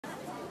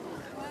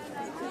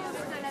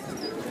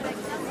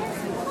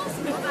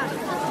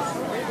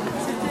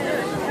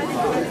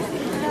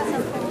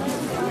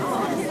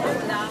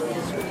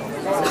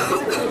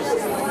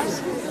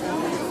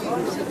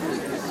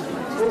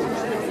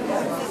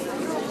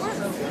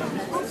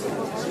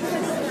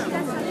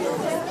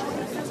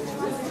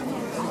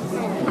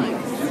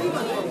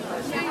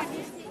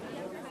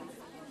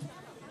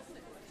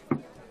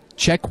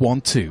Check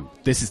 1, 2.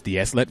 This is the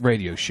SLLET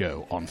radio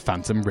show on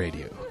Phantom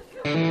Radio.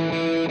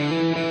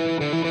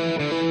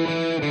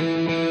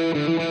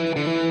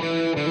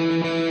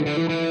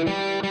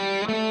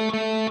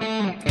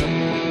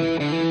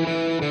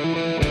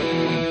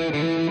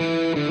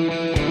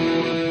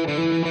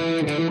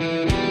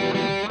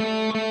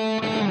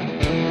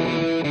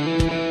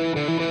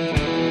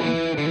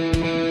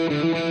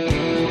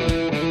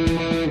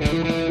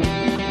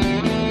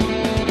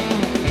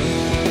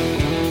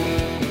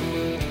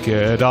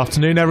 Good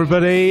afternoon,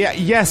 everybody.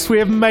 Yes, we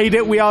have made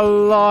it. We are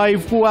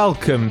live.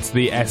 Welcome to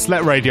the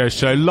SLLET radio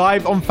show,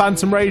 live on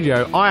Phantom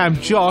Radio. I am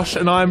Josh,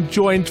 and I am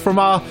joined from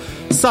our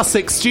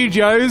Sussex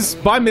studios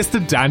by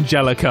Mr. Dan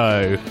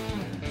Jellicoe.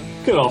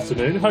 Good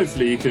afternoon.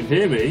 Hopefully you can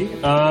hear me.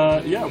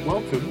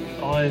 Welcome.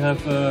 I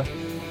have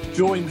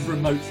joined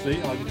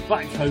remotely. I'm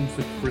back home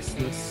for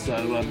Christmas,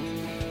 so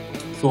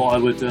thought I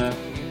would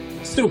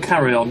still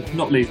carry on,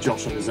 not leave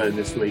Josh on his own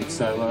this week.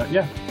 So,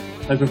 hope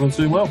everyone's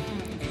doing well.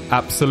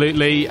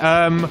 Absolutely.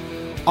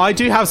 I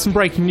do have some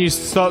breaking news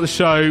to start the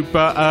show,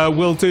 but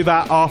we'll do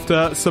that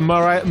after some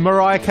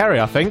Mariah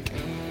Carey, I think.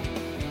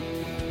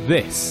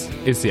 This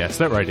is the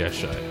SLLET Radio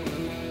Show.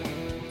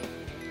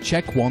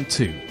 Check 1,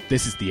 2.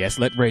 This is the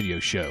SLLET Radio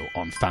Show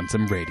on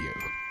Phantom Radio.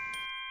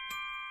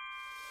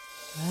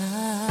 I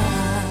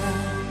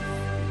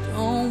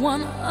don't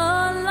want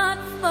a lot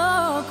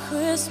for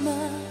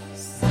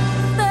Christmas.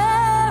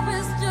 There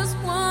is just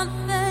one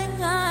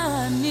thing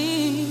I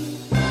need.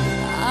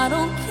 I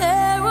don't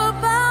care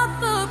about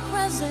the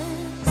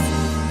presents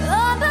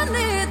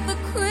underneath the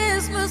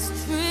Christmas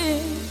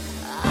tree.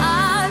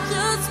 I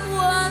just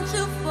want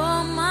you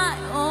for my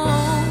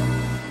own,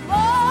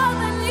 more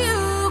than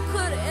you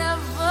could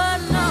ever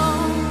know.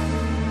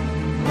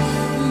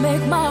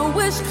 Make my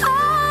wish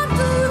come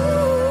true.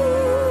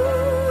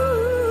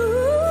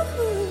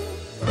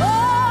 All I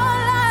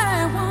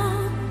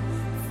want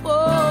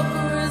for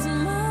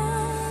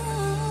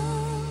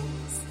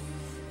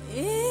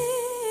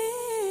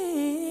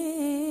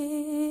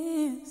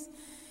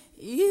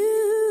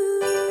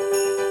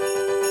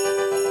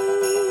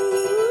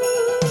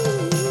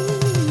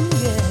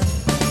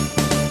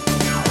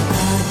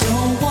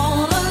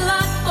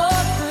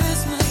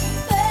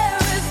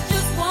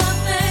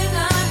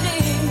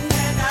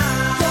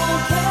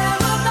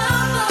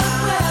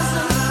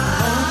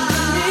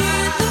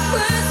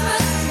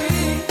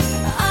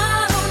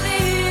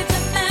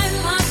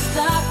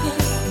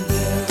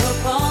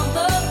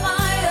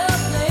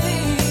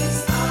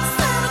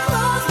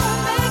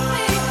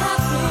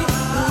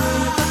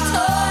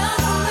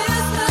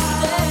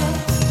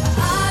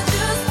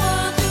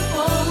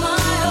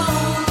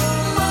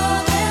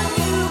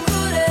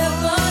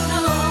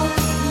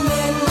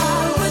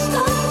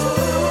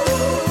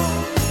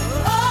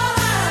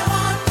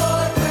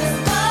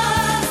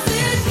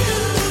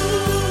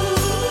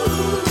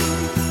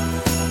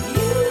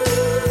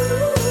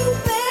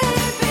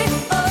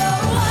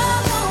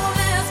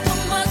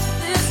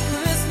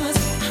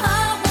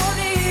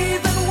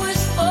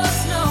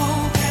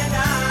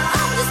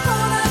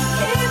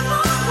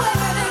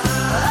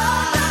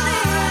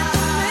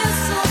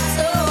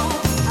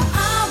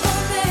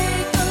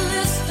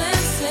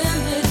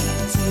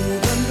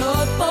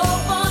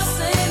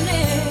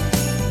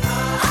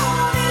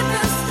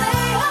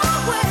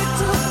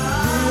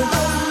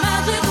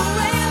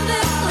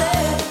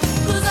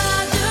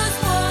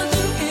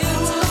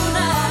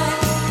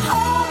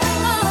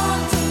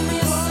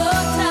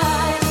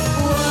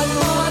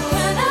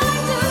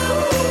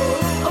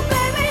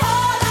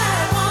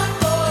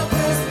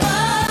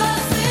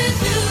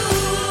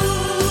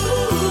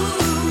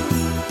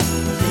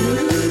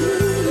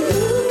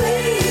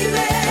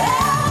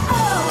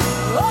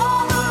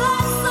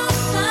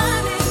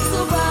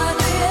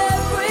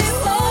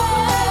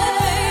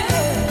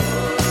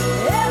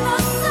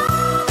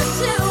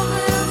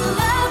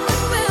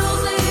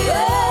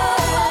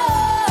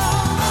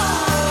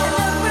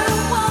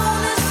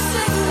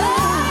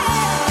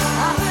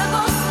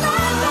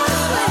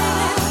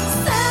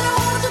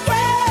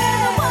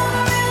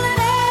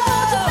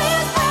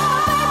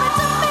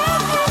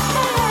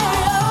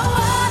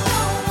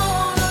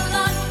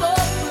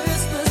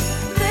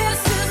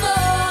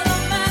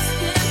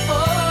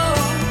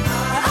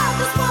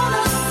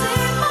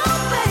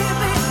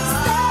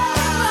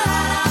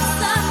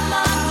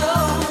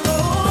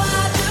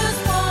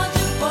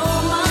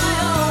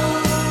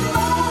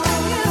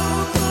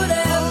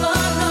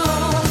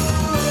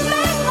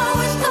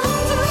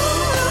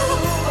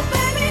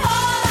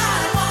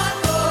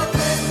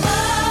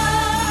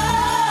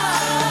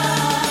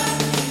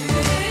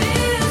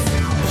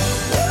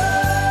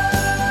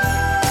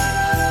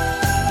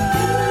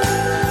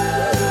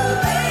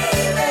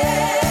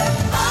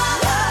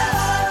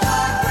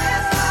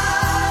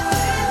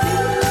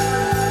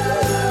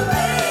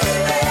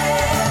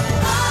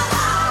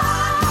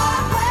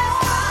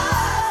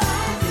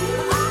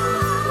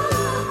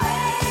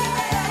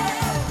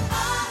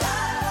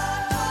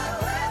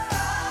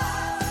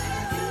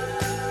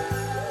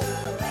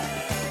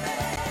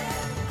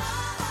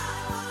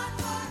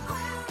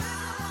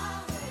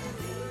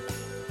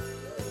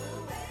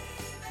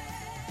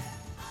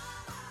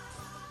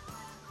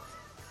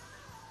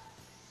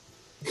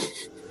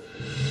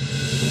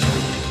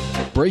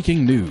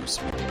breaking news.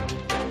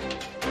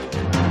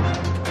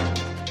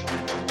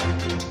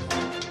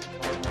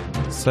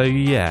 So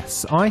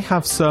yes, I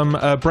have some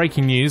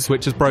breaking news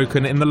which has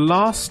broken in the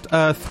last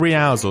 3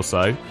 hours or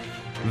so,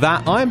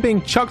 that I'm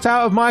being chucked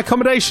out of my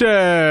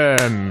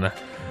accommodation!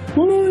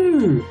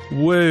 Woo!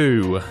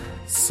 Woo!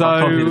 So,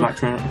 I can't get the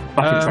back in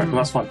track, but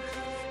that's fine.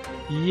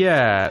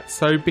 Yeah,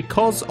 so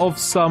because of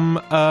some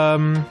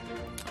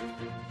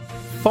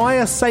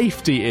fire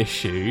safety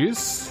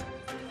issues...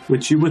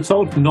 Which you were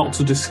told not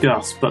to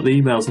discuss, but the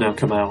emails now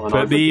come out.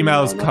 But the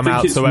emails come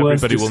out so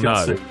everybody will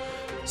know.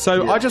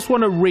 So yeah. I just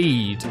want to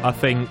read, I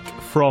think,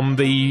 from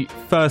the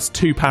first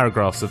 2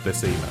 paragraphs of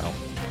this email.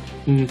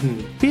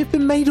 Mm-hmm. We have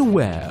been made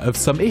aware of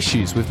some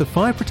issues with the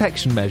fire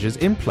protection measures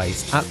in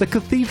place at the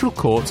Cathedral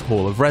Courts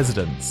Hall of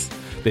Residence.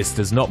 This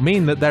does not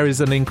mean that there is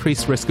an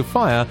increased risk of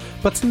fire,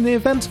 but in the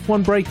event of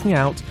one breaking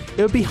out,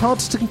 it would be hard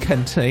to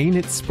contain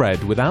its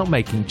spread without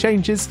making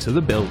changes to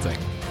the building.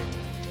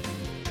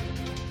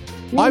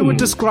 I would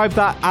describe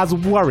that as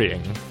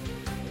worrying.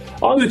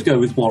 I would go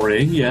with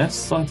worrying,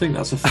 yes. I think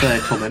that's a fair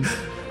comment.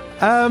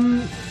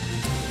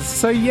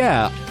 So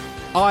yeah,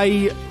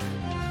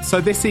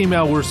 So this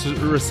email was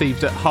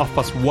received at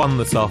 1:30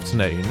 this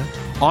afternoon.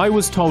 I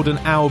was told an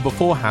hour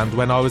beforehand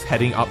when I was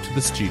heading up to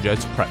the studio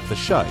to prep the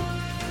show.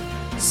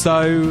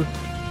 So,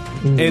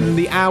 in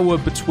the hour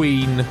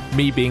between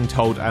me being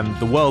told and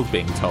the world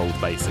being told,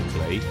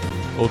 basically,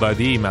 although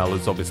the email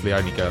is obviously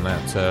only going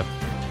out to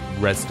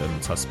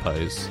residents, I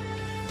suppose.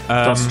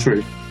 That's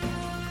true.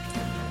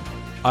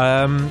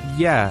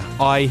 Yeah,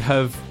 I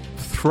have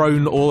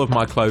thrown all of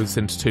my clothes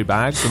into 2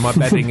 bags and my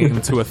bedding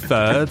into a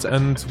 3rd,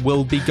 and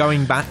will be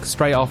going back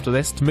straight after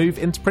this to move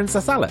into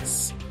Princess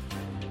Alice.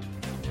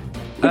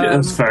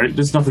 That's fair.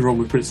 There's nothing wrong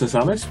with Princess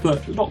Alice,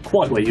 but not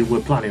quite where you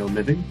were planning on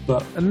living.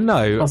 But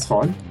no, that's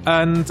fine.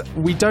 And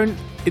we don't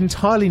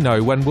entirely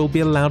know when we'll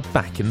be allowed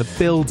back in the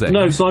building.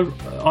 No, so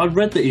I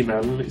read the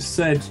email and it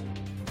said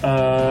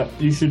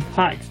you should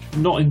pack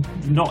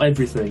not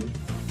everything,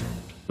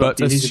 but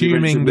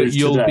assuming that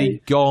you'll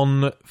be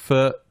gone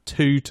for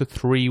 2 to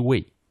 3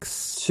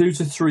 weeks. 2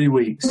 to 3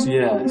 weeks,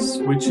 yes,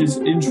 which is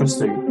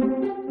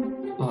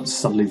interesting. That's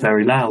suddenly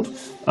very loud.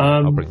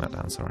 I'll bring that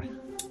down. Sorry.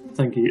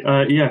 Thank you.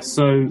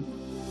 So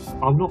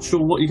I'm not sure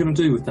what you're going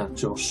to do with that,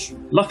 Josh.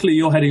 Luckily,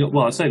 you're heading up.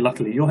 Well, I say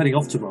luckily, you're heading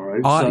off tomorrow.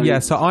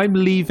 So I'm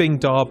leaving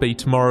Derby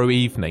tomorrow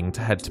evening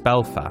to head to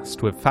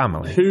Belfast with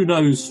family. Who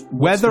knows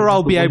whether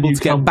I'll be able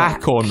to get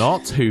back or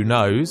not? Who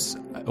knows?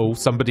 Oh,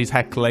 somebody's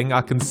heckling.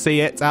 I can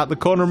see it out the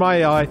corner of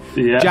my eye.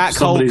 Yeah, Jack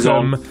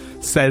Holcomb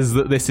says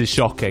that this is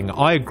shocking.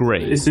 I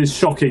agree. This is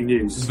shocking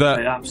news.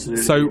 It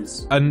absolutely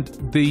is.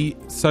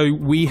 So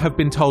we have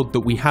been told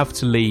that we have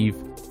to leave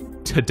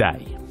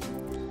today.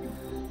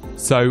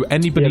 So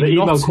anybody the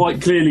email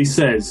quite clearly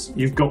says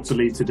you've got to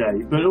leave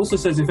today, but it also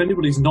says if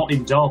anybody's not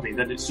in Derby,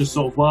 then it's just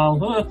sort of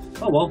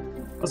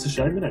that's a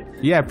shame, isn't it?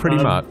 Yeah, pretty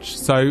much.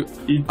 So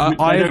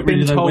I have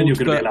been told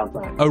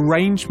that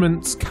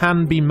arrangements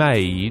can be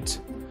made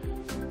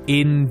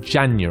in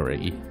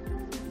January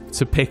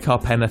to pick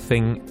up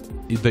anything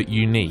that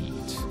you need,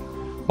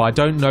 but I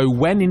don't know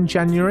when in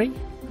January,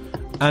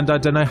 and I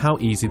don't know how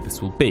easy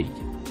this will be.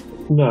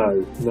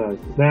 No.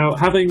 Now,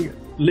 having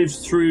lived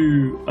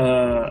through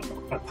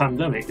a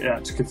pandemic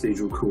at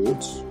Cathedral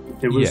Court,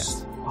 it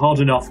was hard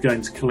enough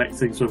going to collect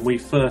things when we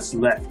first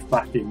left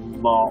back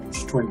in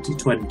March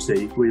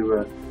 2020.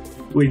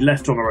 We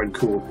left on our own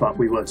court, but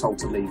we were told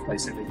to leave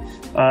basically,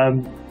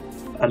 and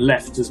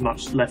left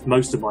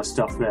most of my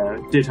stuff there.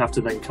 Did have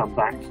to then come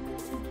back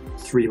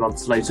 3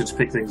 months later to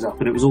pick things up,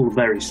 and it was all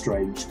very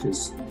strange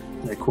because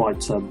they're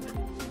quite I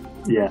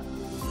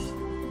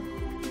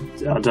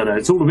don't know,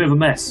 it's all a bit of a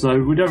mess, so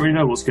we don't really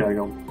know what's going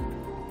on.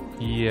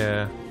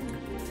 Yeah.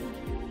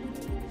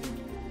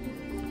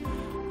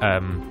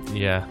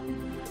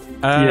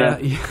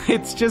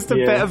 It's just a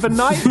bit of a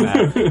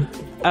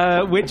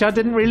nightmare, which I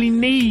didn't really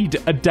need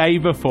a day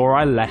before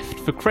I left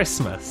for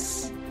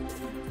Christmas.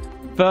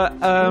 But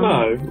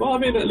no, well, I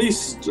mean, at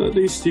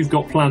least you've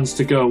got plans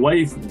to go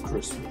away from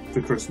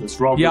Christmas,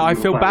 rather. Yeah, I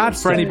feel bad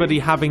for anybody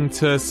having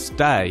to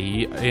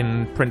stay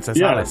in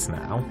Princess Alice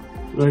now.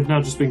 They've now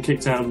just been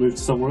kicked out and moved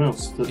to somewhere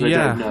else that they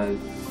don't know.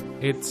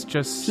 It's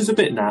just a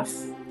bit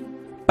naff.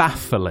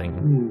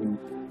 Baffling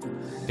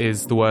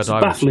is the word I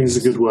would baffling use.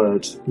 Is a good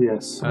word.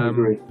 Yes, I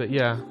agree. But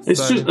yeah,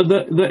 it's just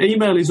the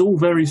email is all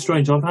very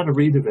strange. I've had a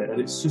read of it,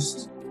 and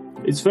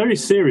it's very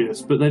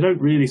serious, but they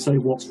don't really say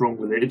what's wrong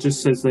with it. It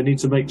just says they need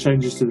to make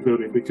changes to the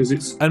building because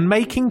it's... And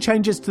making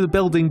changes to the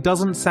building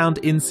doesn't sound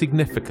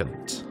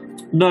insignificant.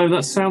 No,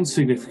 that sounds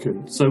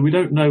significant. So we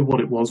don't know what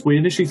it was. We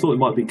initially thought it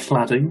might be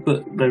cladding,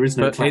 but there is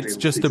no cladding. It's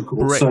just a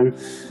brick.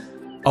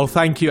 Oh,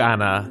 thank you,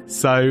 Anna.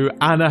 So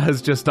Anna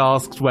has just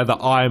asked whether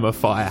I'm a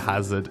fire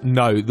hazard.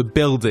 No, the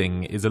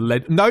building is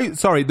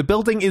the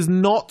building is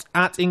not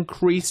at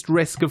increased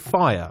risk of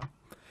fire.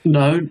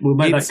 No, we'll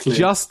make that clear. It's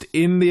just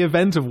in the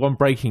event of one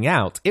breaking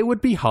out, it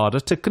would be harder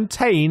to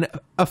contain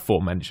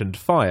aforementioned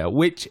fire,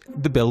 which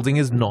the building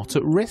is not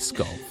at risk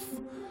of.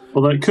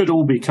 Although it could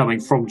all be coming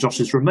from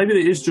Josh's room. Maybe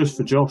it is just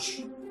for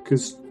Josh,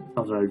 because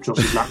don't know,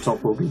 Josh's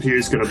laptop or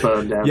computer's going to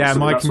burn down. Yeah,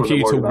 my That's what they're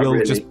computer worried about, will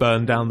really. just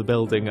burn down the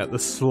building at the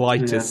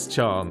slightest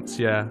chance.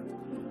 Yeah.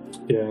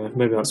 Yeah,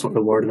 maybe that's what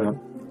they're worried about.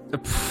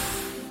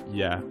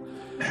 Yeah.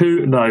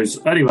 Who knows?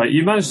 Anyway,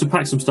 you managed to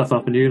pack some stuff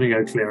up and you're going to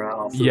go clear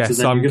out afterwards. Yes, and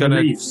then I'm you're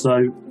gonna leave.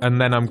 So and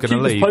then I'm going to keep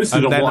us leave, posted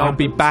and on then what I'll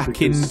be happens,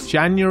 back in because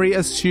January,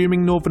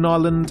 assuming Northern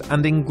Ireland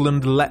and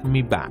England let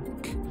me back.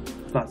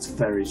 that's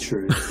very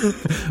true.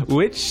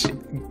 Which,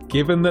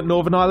 given that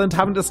Northern Ireland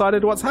haven't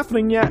decided what's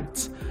happening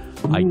yet,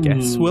 I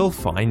guess we'll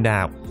find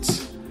out.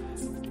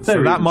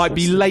 So that might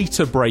be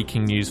later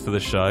breaking news for the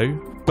show.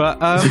 But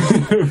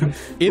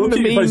in the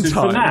keep you posted.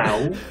 For meantime,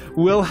 now,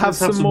 we'll have let's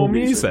have some more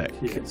music.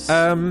 Yes.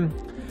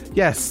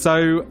 Yes,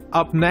 so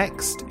up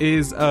next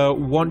is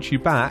Want You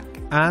Back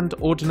and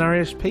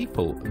Ordinary-ish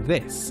People.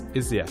 This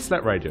is the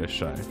SLLET Radio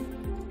Show.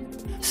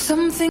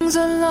 Some things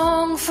are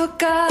long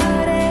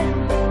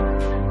forgotten.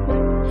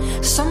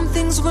 Some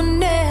things were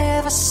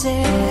never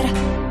said.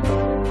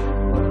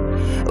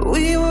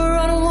 We were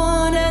on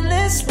one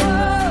endless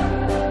road,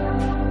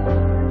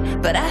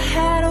 but I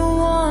had a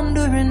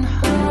wandering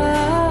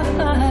heart.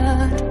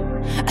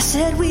 I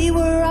said we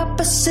were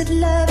opposite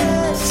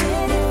lovers.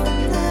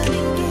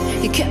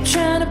 You kept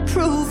trying to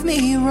prove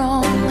me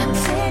wrong,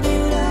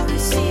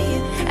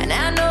 and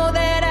I know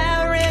that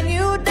I ran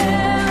you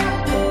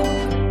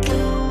down.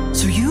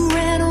 So you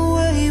ran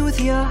away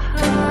with your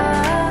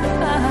heart.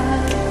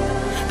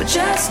 But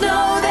just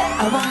know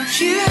that I want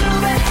you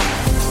back.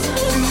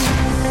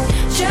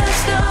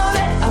 Just know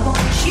that I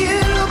want you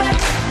back.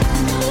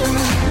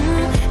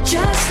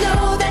 Just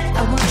know that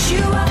I want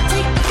you. I'll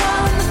take the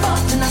fall and the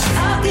fault, and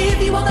I'll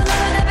give you all the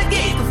love I never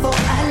gave before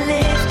I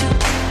left you.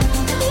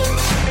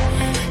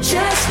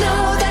 Just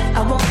know that I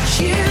want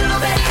you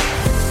back.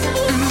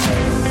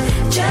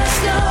 Just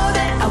know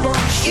that I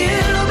want you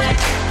back.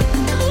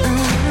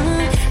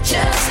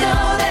 Just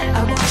know that I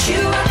want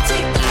you. I'll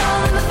take the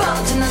fall and the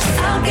fault, and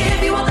I'll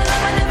give you all the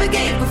love I never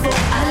gave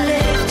before I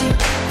left you.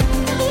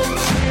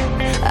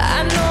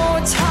 I know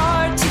it's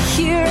hard to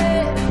hear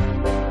it,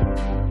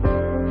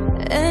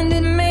 and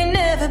it may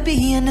never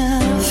be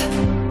enough,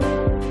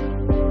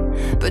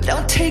 but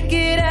don't take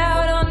it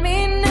out on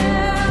me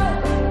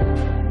now,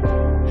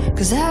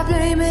 'cause I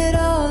blame it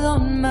all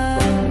on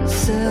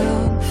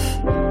myself.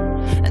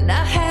 And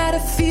I had a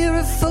fear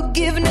of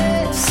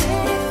forgiveness.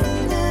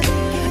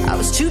 I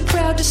was too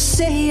proud to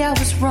say I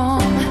was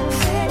wrong,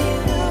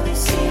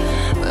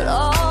 but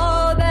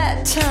all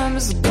that time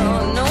is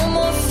gone. No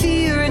more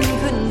fear and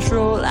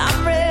control.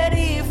 I'm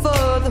ready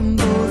for them,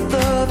 both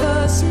of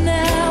us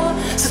now.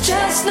 So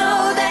just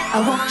know that I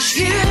want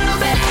you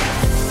back.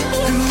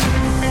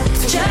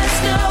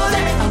 Just know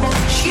that I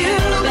want you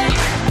back.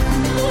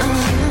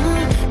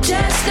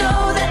 Just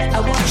know that I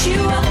want you.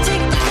 I'll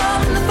take the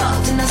fall and the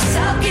fault, and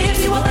I'll give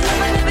you all the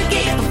love I never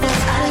gave before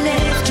I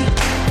left you.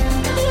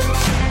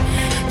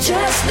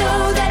 Just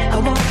know that I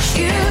want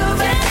you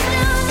back.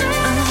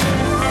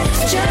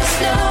 Just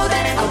know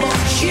that I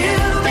want you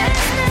back.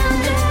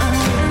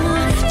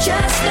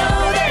 Just know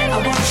that I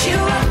want you.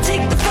 I'll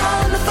take the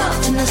fall and the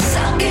fault, and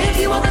I'll give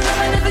you all the love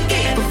I never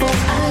gave before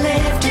I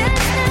left you.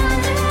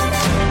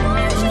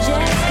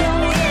 Just know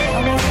that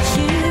I want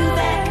you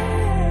back.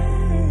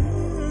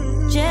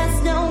 Just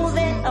know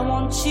that I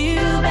want you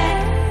back.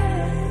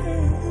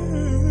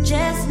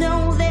 Just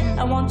know that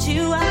I want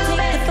you. I'll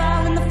take the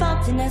fall and the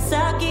fault, and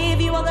I'll give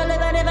you all the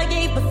love I never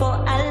gave before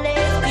I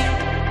left you.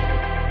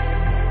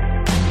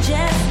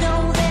 Just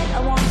know that I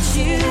want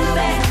you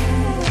back.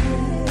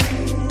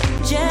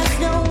 Just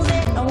know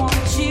that I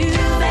want you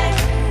back.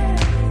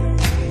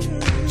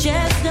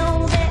 Just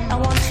know that I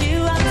want you.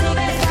 I'll take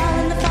the fall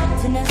and the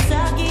fault, and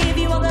I'll give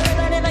you all the love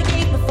I never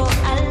gave before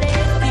I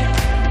left you.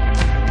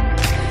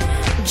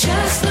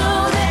 Just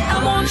know that I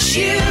want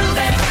you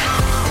back.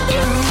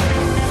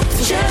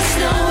 Just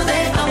know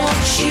that I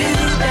want you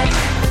back.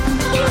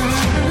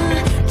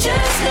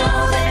 Just know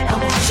that I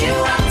want you.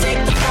 I'll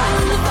take the fall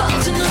and the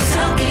fault, and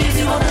I'll give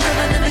you all the love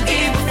I never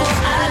gave before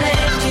I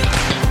left you.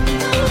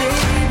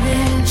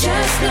 Baby,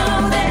 just know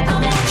that I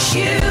want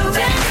you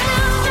back.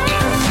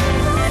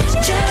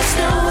 Just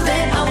know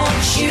that I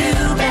want you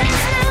back.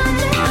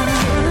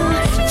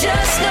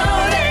 Just know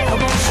that I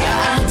want you.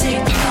 I'll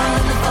take the fall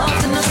and the fault,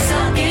 and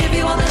I'll give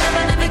you all the love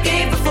I never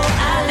gave before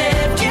I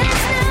left you.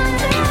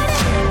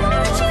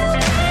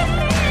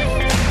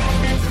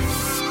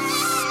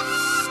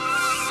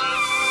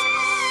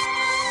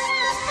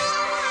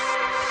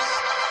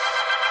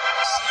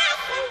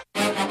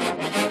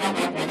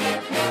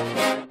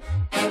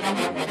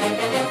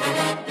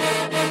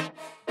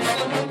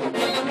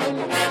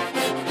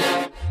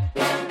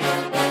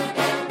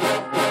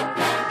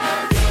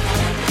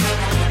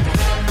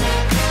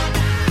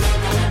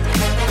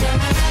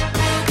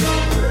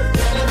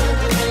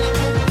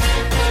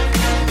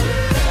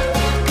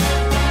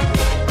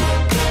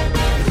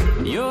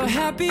 Your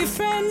happy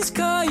friends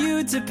call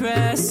you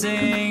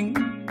depressing,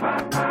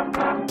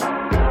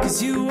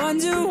 'cause you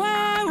wonder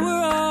why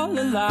we're all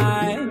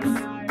alive.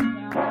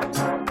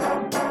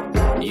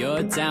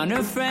 Your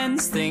downer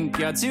friends think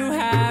you're too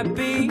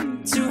happy,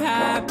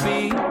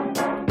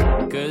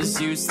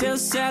 'cause you still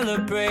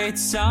celebrate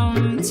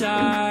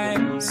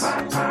sometimes.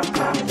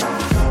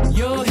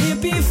 Your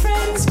hippie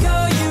friends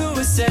call you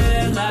a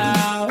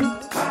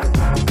sellout,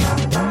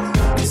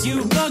 'cause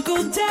you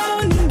buckle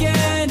down and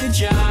get a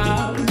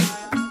job.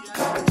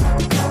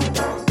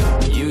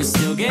 You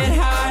still get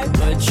high,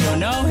 but you're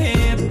no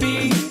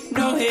hippie,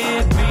 no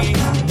hippie.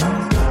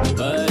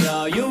 But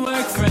all your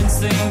work friends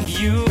think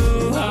you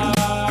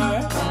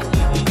are.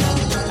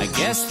 I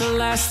guess the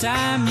last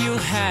time you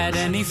had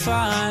any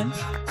fun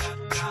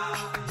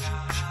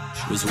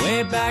was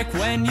way back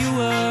when you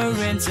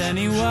weren't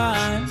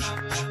anyone.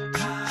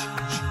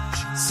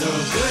 So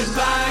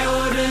goodbye,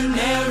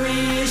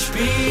 ordinary-ish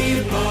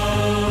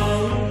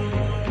people.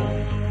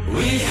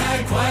 We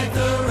had quite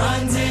the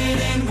run,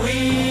 didn't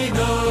we,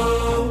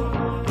 though?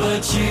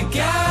 But you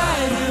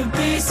gotta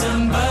be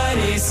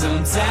somebody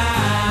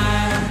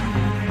sometime.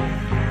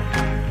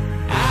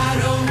 I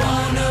don't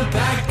wanna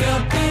back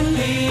up and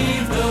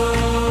leave,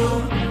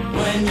 though.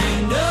 When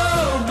you're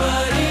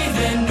nobody,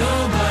 then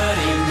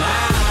nobody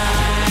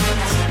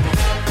minds.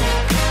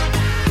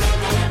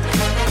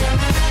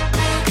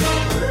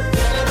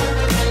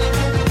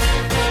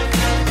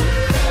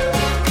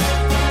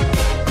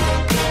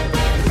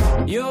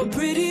 Your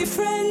pretty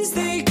friends,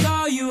 they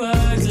call you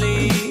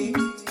ugly.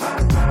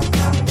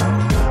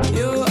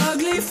 Your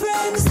ugly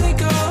friends, they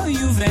call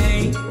you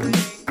vain.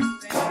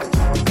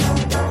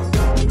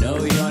 No,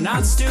 you're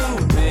not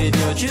stupid,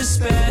 you're just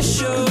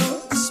special,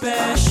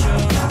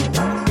 special.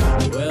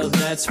 Well,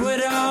 that's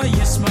what all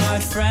your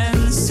smart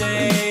friends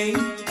say.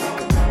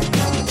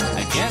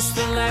 I guess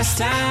the last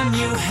time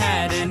you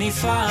had any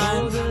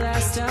fun, the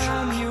last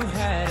time you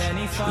had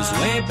any fun, was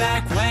way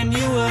back when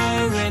you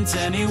weren't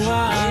anyone.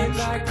 Way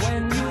back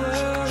when you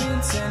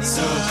weren't anyone.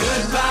 So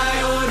goodbye,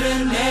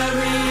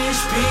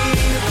 ordinary-ish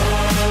people.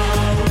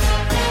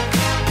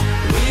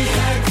 We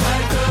had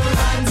quite the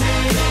run,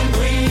 didn't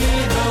we,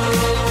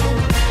 though?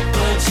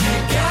 But you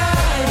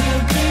gotta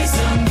be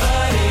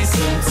somebody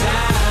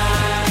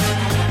sometime.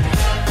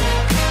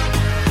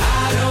 I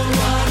don't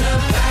wanna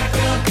back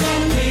up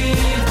and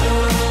leave,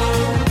 though.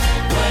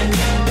 When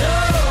you're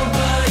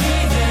nobody,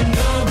 then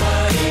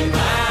nobody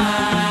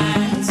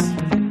minds.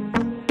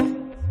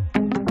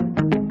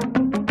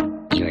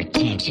 Your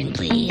attention,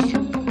 please.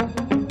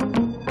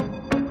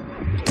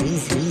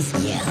 Please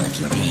yell if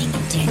you're paying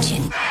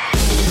attention.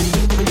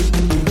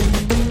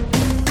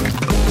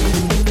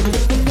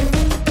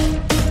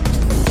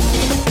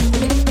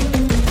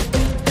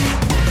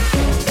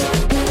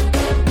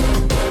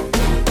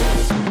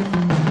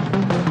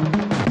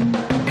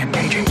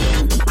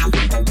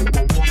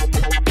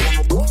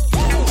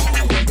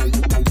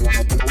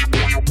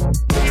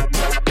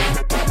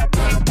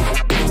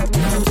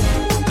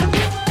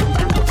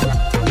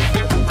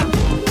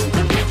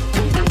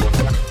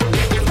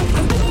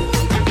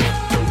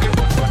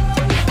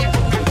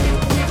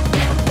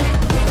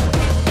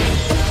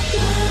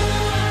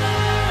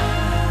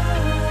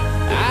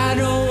 I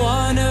don't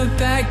wanna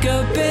back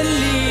up and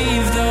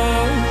leave,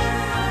 though.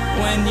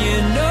 When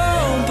you're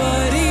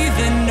nobody,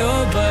 then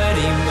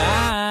nobody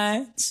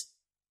minds.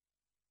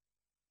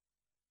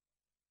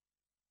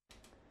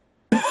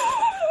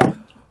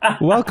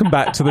 Welcome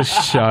back to the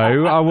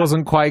show. I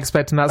wasn't quite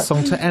expecting that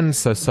song to end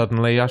so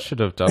suddenly. I should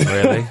have done,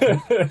 really.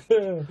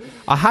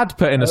 I had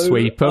put in a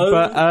sweeper,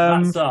 but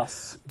that's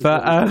us.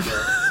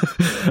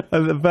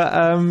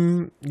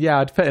 yeah,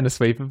 I'd put in a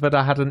sweeper, but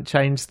I hadn't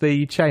changed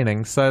the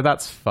chaining, so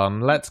that's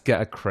fun. Let's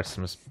get a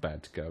Christmas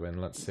bed going.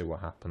 Let's see what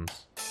happens.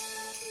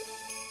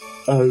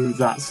 Oh,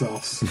 that's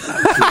us.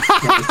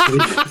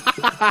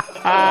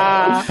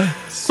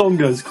 Song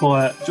goes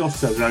quiet. Josh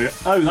says,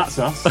 "Oh, that's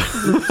us."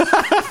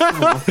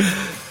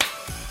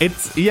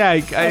 It's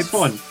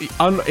fine.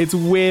 It's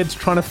weird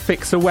trying to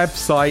fix a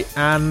website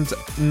and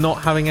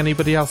not having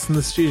anybody else in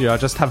the studio. I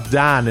just have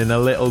Dan in a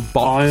little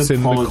box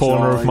in the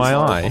corner of my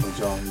eye.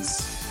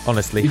 Apologise.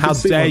 Honestly, You how can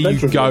see dare my you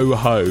bedroom go look.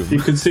 home? You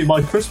can see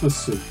my Christmas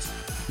suit.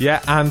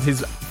 Yeah, and his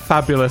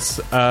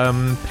fabulous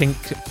pink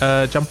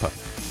jumper.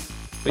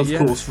 But Of yeah.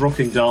 course,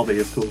 Rocking Derby,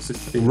 of course.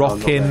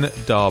 Rockin'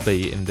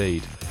 Derby,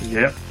 indeed.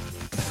 Yep.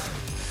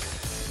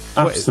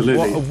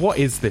 Absolutely. What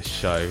is this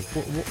show?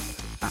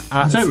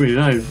 I don't really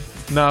know.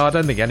 No, I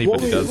don't think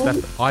anybody does. I What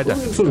are we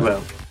definitely talking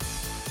don't.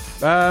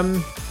 about?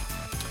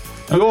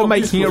 You're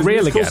making it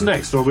real musicals again.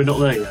 next, or are we not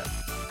there yet?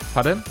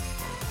 Pardon?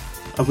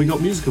 Have we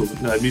got musicals?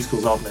 No,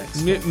 musicals aren't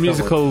next.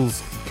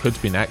 Musicals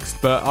could be next,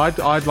 but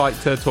I'd like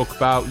to talk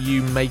about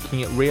you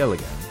making it real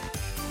again.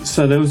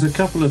 So there was a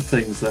couple of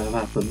things that have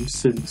happened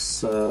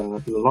since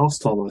the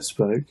last time I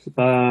spoke.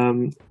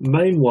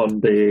 Main one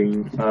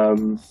being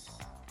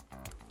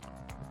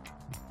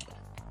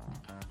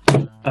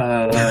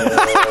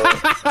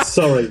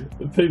sorry,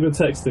 people are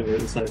texting me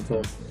at the same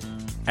time.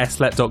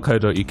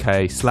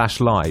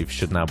 SLLET.co.uk/live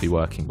should now be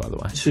working, by the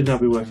way. Should now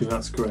be working.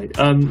 That's great.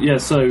 Yeah.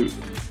 So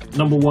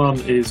number one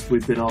is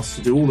we've been asked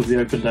to do all of the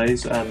open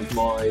days, and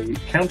my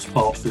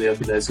counterpart for the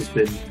open days has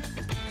been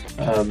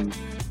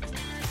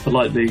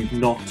politely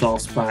not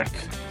asked back.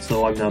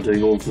 So I'm now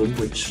doing all of them,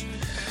 which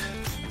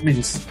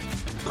means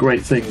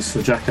great things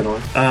for Jack and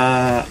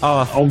I.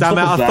 Oh, damn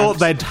it! I thought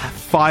they'd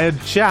fired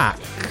Jack.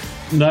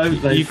 No,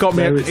 you got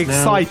me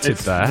excited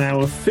there. It's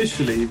now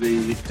officially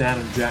the Dan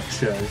and Jack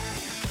show,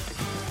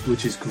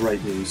 which is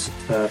great news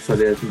for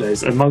the open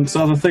days. Amongst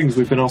other things,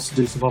 we've been asked to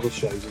do some other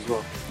shows as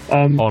well.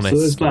 Honestly. So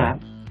there's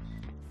that.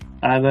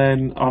 And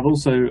then I've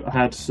also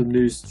had some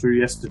news through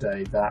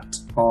yesterday that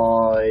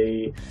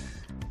I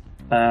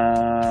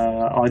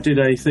did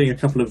a thing a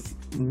couple of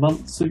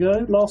months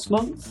ago, last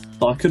month,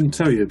 that I couldn't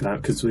tell you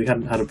about because we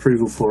hadn't had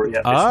approval for it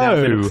yet. It's now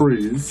been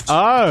approved.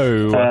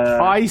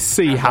 I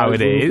see how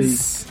it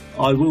is.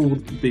 I will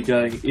be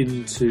going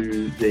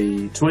into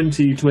the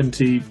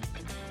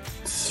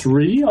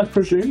 2023, I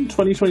presume,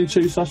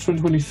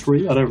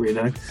 2022/2023. I don't really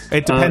know.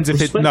 It depends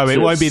if it. No,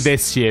 it won't be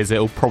this year's.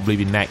 It'll probably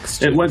be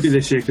next year. It won't be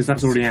this year because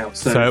that's already out.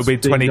 So it'll be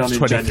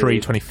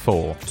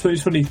 2023/24.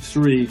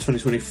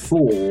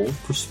 2023/2024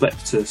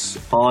 prospectus.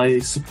 I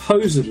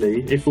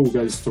supposedly, if all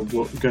goes to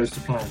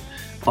plan,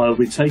 I'll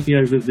be taking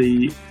over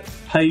the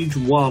page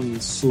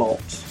 1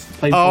 slot.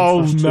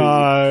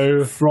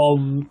 No!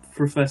 From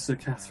Professor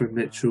Catherine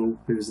Mitchell,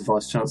 who is the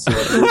Vice Chancellor,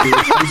 will be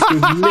replaced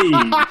with me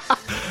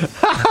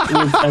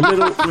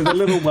with a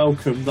little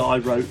welcome that I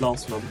wrote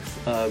last month.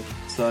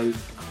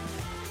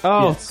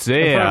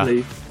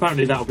 Dear!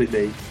 Apparently that'll be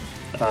me.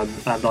 And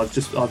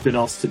I've been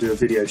asked to do a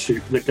video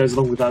shoot that goes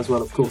along with that as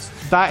well, of course.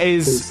 That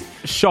is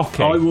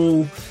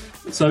shocking.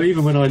 So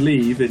even when I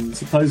leave in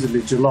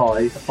supposedly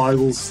July, I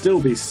will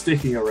still be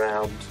sticking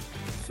around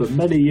for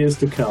many years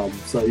to come,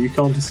 so you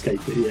can't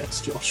escape it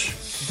yet, Josh.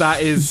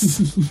 That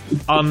is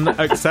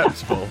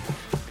unacceptable.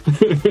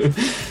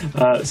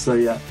 So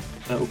yeah,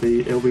 it'll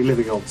be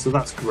living on. So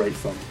that's great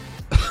fun.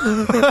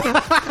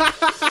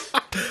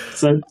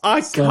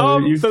 I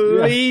can't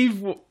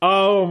believe. Yeah.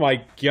 Oh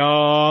my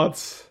god!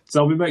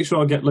 So I'll make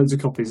sure I get loads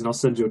of copies, and I'll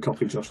send you a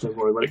copy, Josh. Don't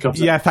worry when it comes.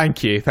 Yeah, out.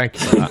 Thank you for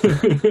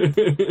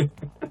that.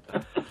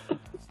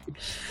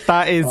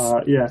 That is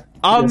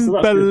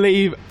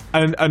unbelievable.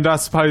 And I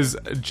suppose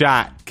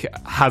Jack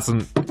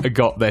hasn't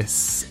got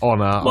this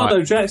honour. Well,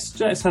 no, Jack's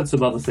had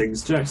some other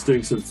things. Jack's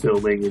doing some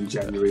filming in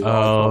January.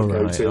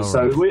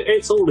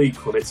 It's all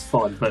equal. It's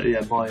fine. But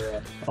yeah,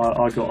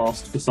 I got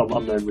asked for some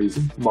unknown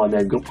reason. My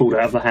name got pulled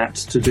out of the hat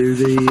to do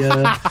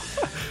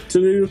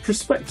the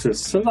prospectus.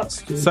 So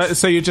that's good.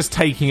 So you're just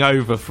taking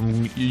over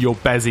from your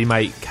Bezzy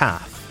mate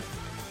Kath.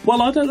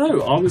 Well, I don't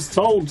know. I was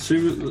told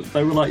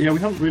they were like, yeah, we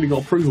haven't really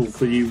got approval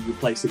for you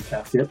replacing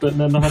Kath yet, but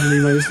then I had an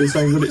email yesterday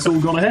saying that it's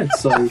all gone ahead.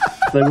 So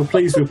they were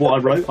pleased with what I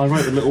wrote. I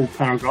wrote a little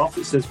paragraph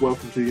that says,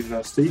 "Welcome to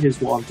university. Here's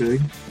what I'm doing.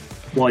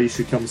 Why you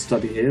should come and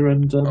study here."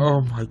 And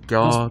oh my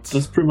god,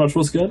 that's pretty much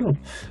what's going on.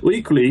 Well,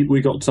 equally, we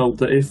got told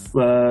that if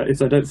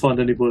they don't find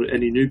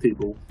any new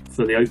people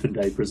for the open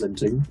day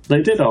presenting,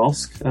 they did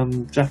ask.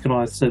 Jack and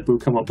I said we'll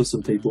come up with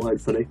some people,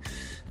 hopefully.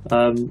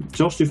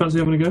 Josh, do you fancy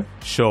having a go?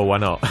 Sure, why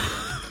not?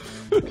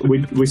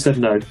 We said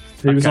no.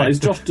 He was like,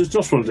 does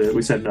Josh want to do it?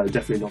 We said no,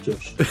 definitely not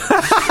Josh.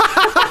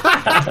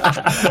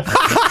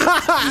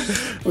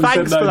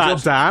 Thanks for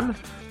that, Dan.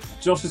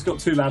 Josh has got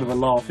too loud of a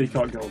laugh. He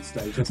can't go on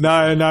stage.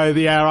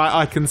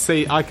 I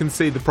can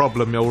see the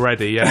problem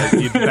already. Yeah,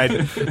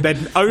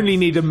 they'd only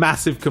need a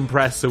massive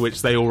compressor,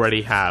 which they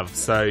already have.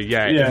 So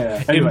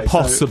anyway,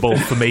 impossible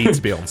for me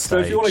to be on stage. So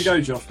if you want to go,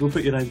 Josh, we'll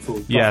put your name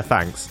forward. Yeah,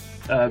 thanks.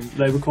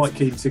 They were quite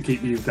keen to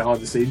keep you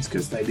behind the scenes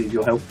because they need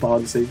your help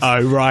behind the scenes.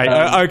 Oh,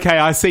 right. Okay,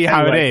 I see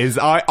how it is.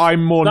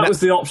 I'm more... That was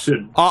the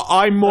option.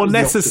 I'm more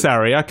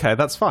necessary. Okay,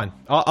 that's fine.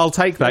 I'll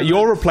take that.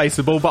 You're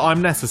replaceable, but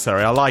I'm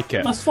necessary. I like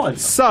it. That's fine.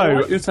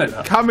 So,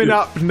 coming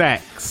up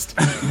next,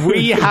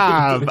 we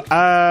have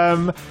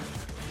a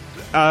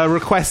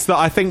request that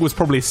I think was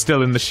probably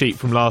still in the sheet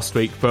from last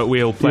week, but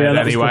we'll play it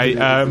anyway.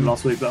 From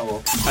last week, that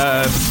one.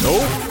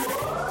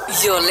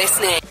 You're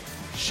listening.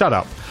 Shut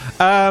up.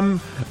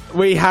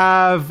 We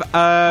have.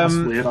 That's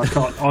weird. I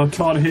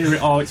can't hear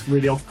it. Oh, it's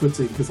really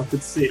off-putting because I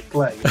could see it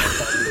playing.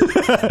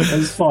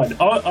 It's fine.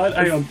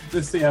 Hang on.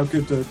 Let's see how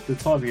good the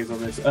timing is on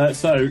this.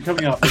 So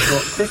coming up, we've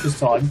got Christmas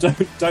time.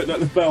 Don't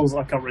let the bells.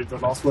 I can't read the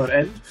last word.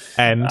 End.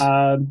 And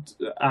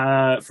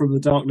from the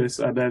darkness,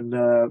 and then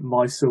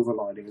my silver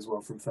lining as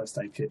well from First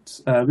Aid Kit.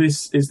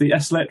 This is the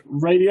SLLET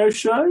radio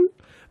show.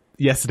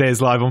 Yesterday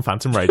is live on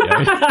Phantom Radio.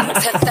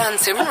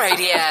 Phantom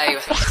Radio.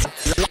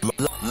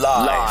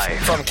 Live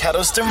from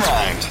Kettleston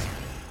Round.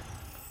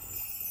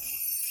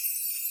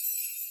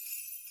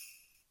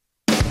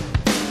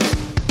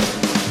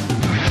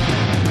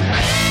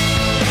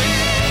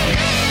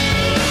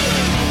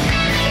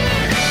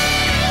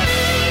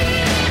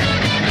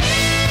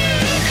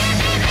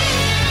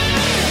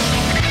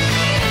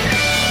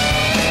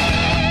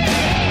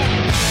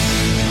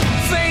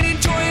 Fading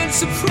joy and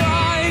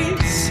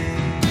surprise,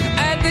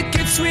 and the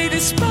gifts we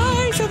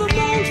despise are the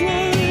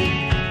moldering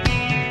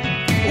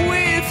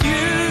with you.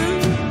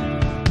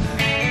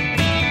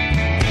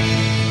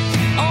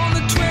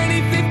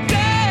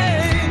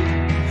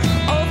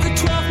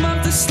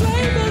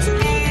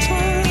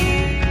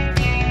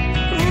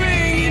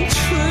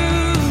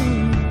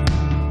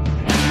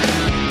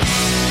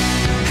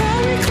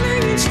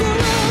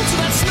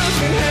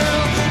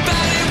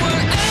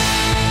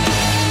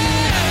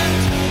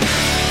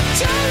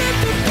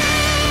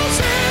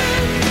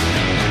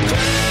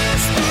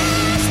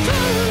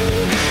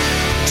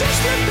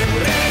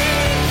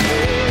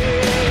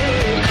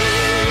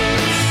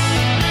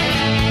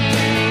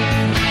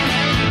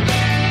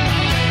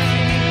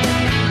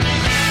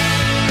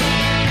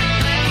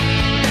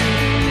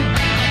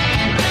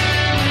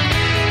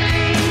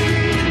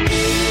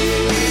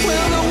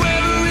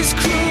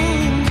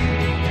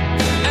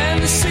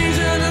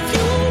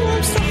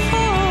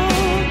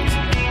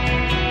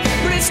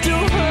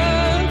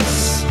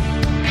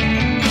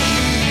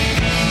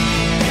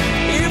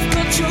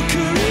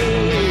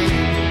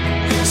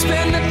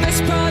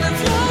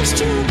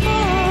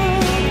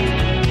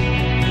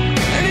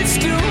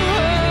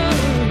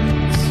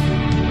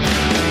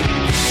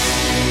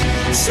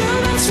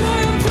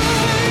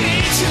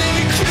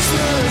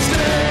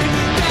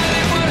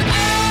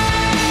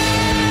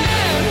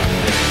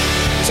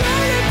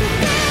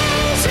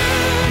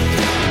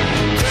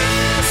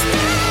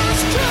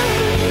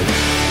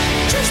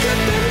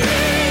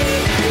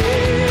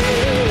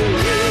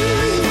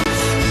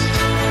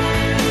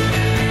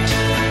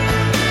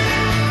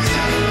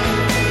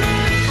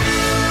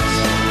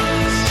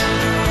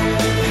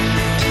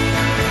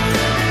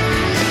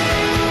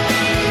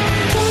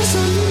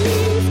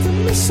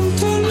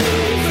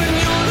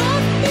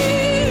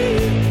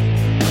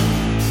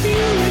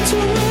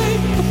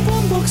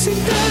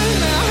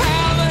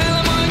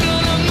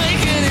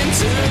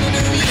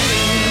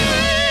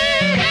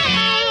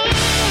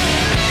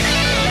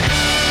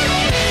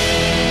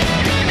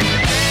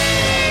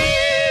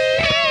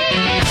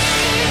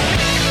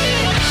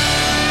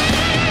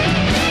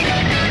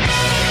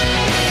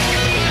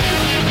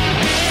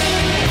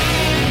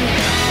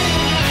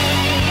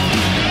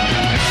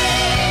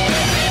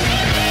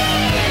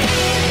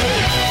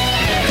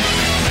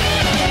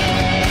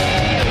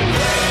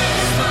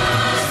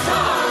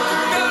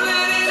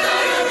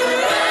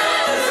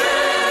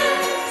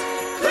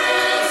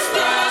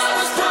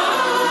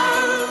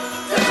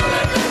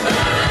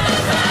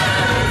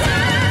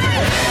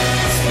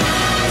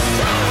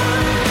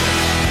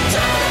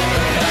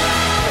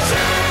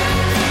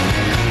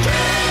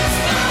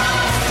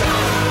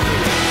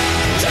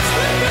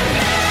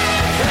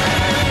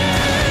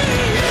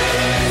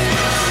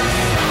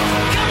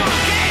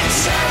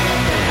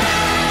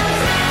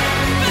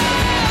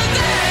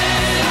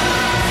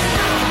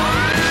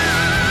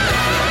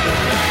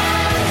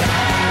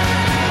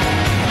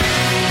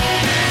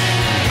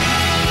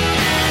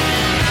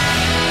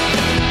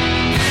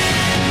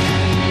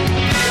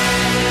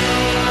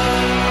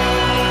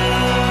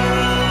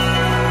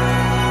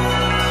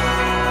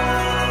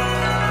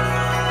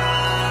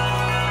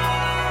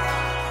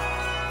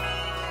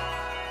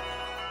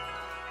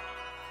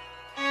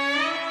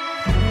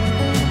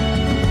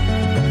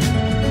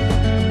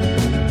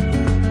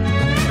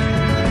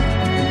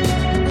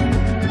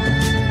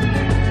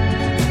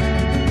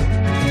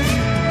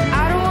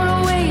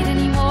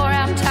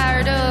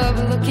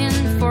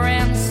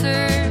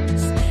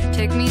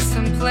 take me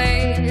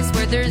someplace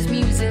where there's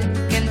music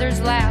and there's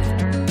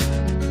laughter.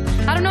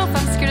 I don't know if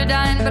I'm scared of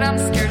dying, but I'm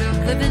scared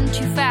of living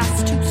too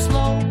fast, too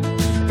slow.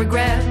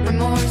 Regret,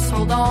 remorse,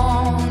 hold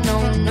on.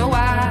 No,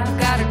 I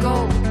gotta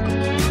go.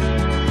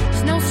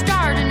 There's no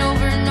starting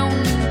over, no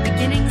new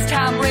beginnings.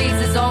 Time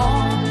raises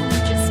on.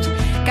 Just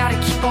gotta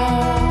keep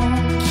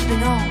on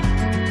keeping on.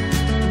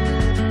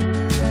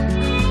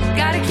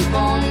 Gotta keep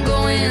on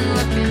going,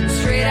 looking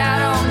straight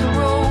out on the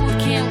road.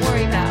 Can't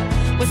worry about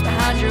what's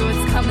behind you,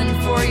 what's coming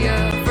for you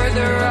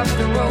further up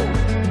the road.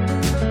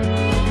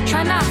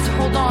 Try not to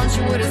hold on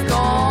to what is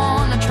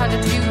gone. I try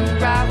to do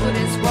right what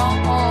is wrong.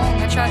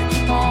 I try to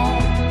keep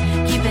on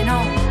keeping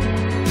on.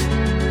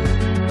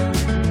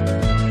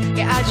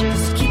 Yeah, I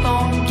just keep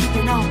on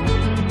keeping on.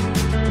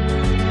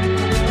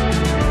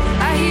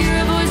 I hear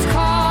a voice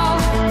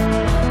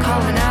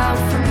calling out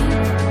for me.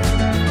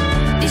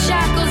 These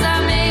shackles I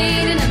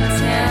made in a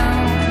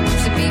town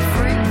to be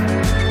free.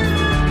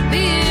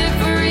 Be it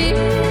for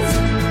ease,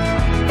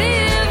 be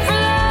it for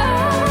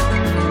love.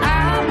 I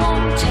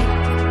won't take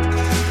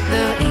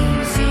the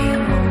easy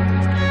road.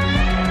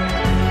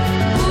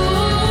 Ooh,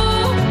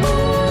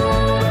 ooh,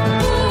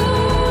 ooh,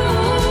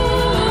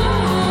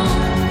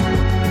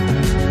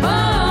 oh.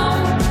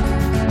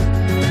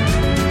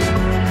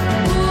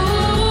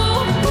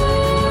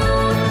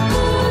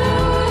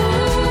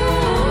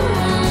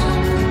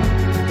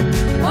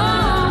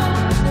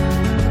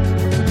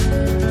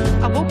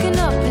 I've woken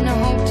up in a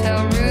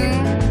hotel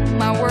room.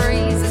 My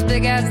worries as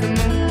big as the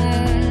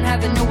moon.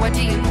 Having no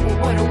idea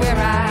what or where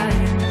I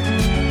am.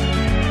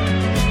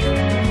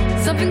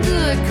 Something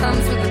good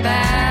comes with the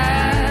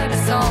bad. A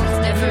song's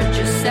never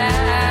just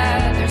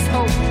sad. There's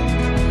hope,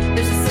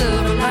 there's a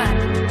silver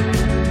lining.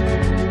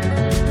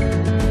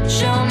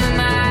 Show me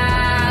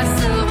my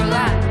silver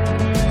lining.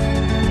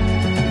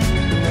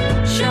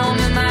 Show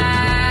me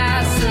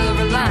my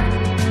silver lining.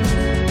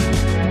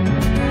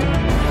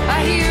 I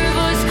hear a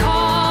voice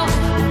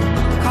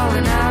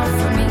calling out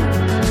for me.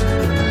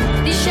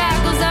 These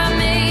shackles I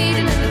made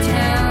in a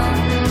town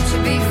to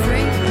be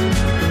free.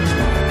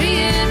 Be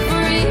it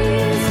for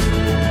ease,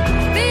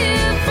 be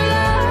it for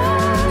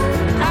love.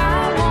 I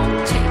won't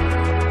take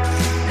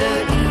the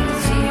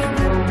easy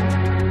road.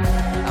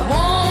 I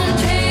won't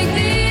take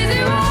the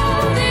easy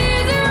road, the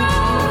easy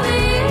road, the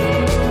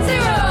easy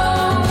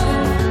road.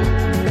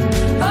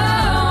 Oh,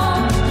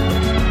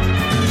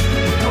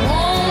 I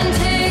won't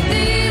take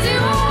the easy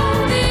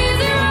road, the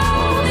easy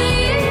road, the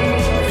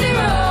easy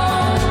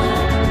road.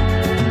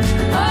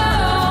 Oh,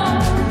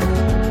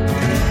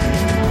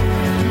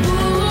 ooh,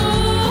 ooh,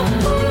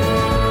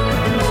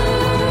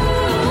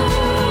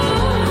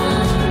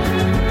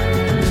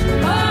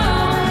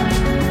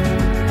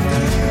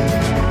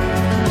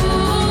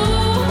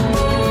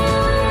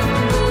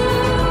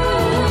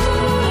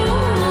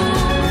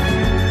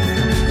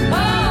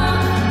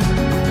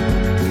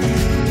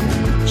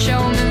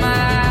 show me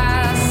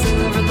my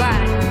silver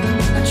lining.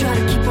 I try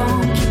to keep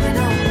on keeping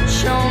on.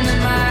 Show me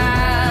my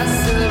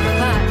silver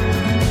lining.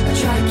 I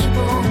try to keep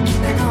on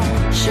keeping on.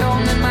 Show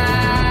me my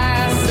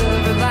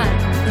silver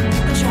lining.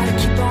 I try to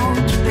keep on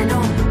keeping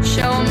on.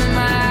 Show me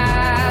my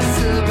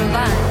silver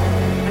lining.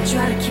 I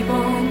try to keep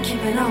on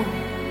keeping on.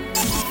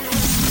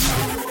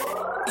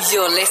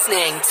 You're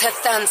listening to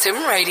Phantom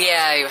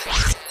Radio.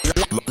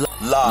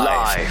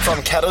 Live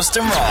from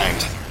Kettleston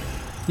Round.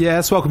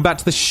 Yes, welcome back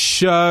to the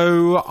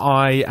show.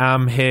 I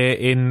am here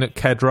in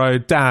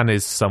Kedrow. Dan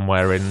is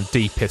somewhere in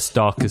deepest,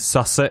 darkest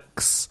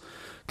Sussex,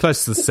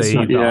 close to the sea.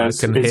 Yeah, I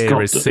can hear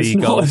his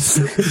seagulls.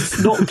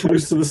 It's not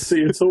close to the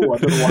sea at all. I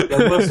don't know why.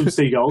 There were some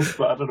seagulls,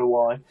 but I don't know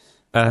why.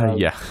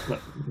 Yeah.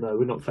 No,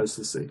 we're not close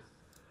to the sea.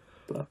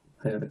 But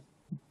yeah.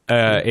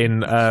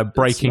 In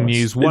breaking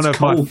news, one of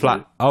my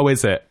flat. Oh,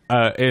 is it?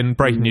 In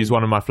breaking news,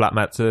 one of my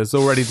flatmates has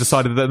already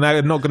decided that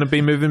they're not going to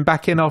be moving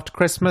back in after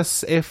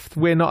Christmas if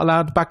we're not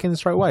allowed back in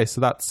straight away. So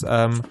that's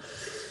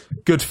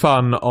good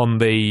fun on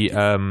the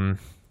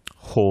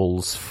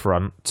halls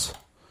front.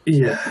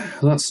 Yeah,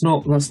 that's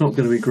not going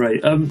to be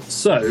great.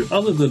 So,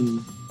 other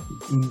than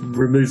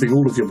removing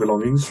all of your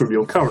belongings from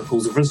your current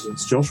halls of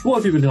residence, Josh, what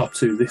have you been up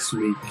to this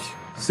week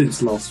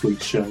since last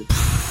week's show?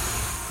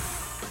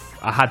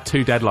 I had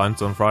 2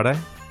 deadlines on Friday.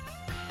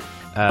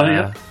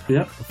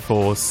 Yeah.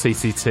 For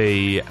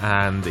CCT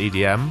and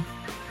EDM.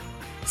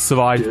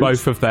 Survived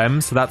both of them,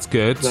 so that's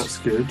good. That's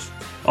good.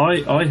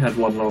 I had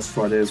one last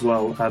Friday as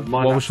well, and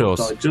my What was yours?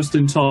 died just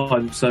in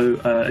time. So,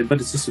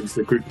 Embedded Systems,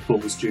 the group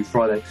report was due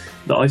Friday.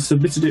 That I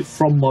submitted it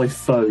from my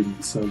phone,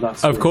 so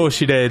that's. Of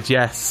course you did,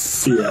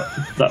 yes. Yeah,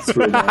 that's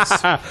really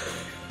nice.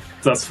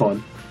 That's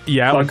fine.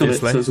 Yeah, I got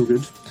obviously. it, so it's all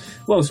good.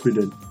 What else have we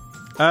been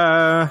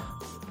doing?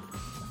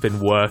 Been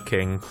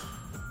working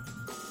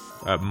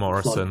at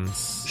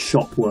Morrison's.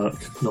 Shop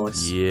work,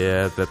 nice.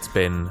 Yeah, that's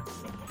been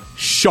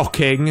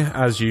shocking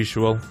as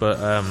usual, but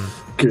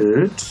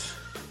Good.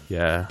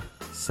 yeah.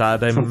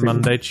 Saturday, Something-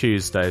 Monday,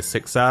 Tuesday,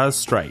 6 hours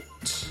straight.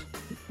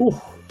 Oh,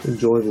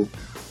 enjoyable.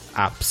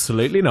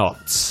 Absolutely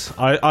not.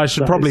 I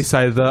should probably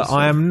say that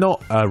I am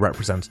not a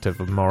representative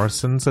of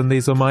Morrison's, and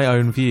these are my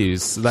own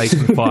views. They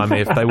can fire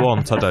me if they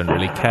want. I don't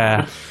really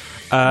care.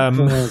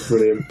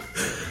 Brilliant.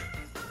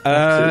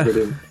 Absolutely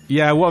brilliant.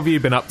 Yeah, what have you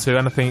been up to?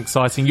 Anything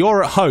exciting?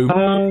 You're at home.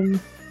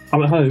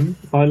 I'm at home.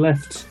 I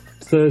left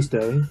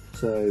Thursday,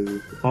 so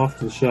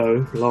after the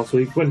show last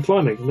week, went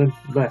climbing and then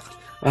left.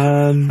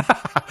 I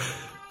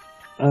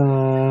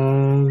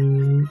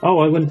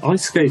went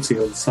ice skating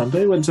on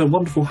Sunday. Went to a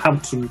wonderful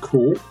Hampton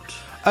Court.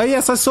 Oh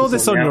yes, I saw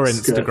this on your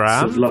outskirts of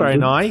Instagram. London. Very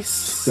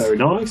nice. Very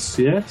nice.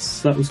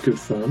 Yes, that was good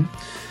fun.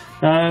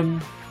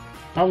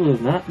 Other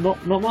than that,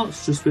 not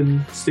much. Just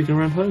been sticking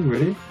around home,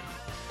 really.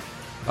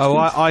 Oh,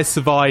 I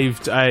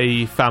survived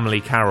a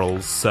family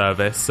carols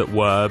service at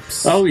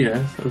Werbs. Oh yeah,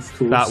 of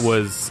course. That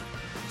was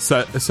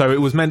so. It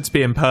was meant to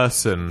be in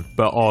person,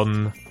 but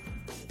on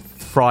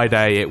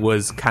Friday it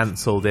was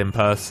cancelled in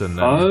person.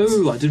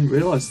 Oh, I didn't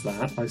realise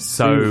that.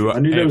 I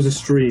knew there was a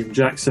stream.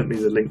 Jack sent me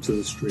the link to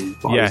the stream,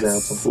 but I was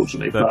out,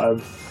 unfortunately. But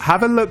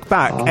have a look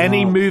back.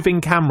 Any moving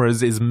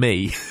cameras is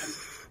me.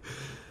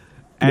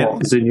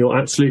 What? As in you're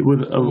actually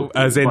you're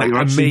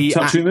actually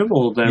touching them,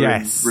 or they're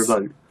in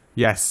remote?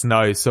 Yes,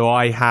 no. So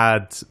I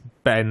had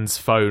Ben's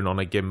phone on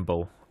a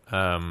gimbal,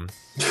 and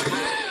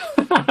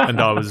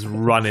I was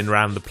running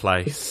around the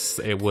place.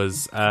 It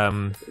was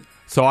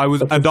so I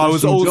was, and I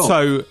was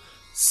also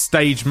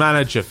stage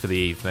manager for the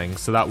evening.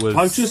 So that was.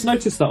 I've just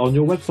noticed that on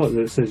your website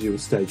that it says you were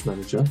stage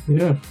manager.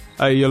 Yeah.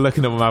 Oh, you're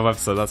looking at my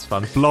website. That's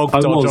fun.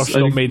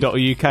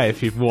 blog.josh.me.uk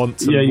if you want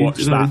to watch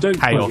that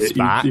chaos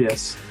back.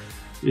 Yes.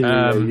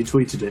 Yeah, you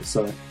tweeted it,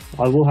 so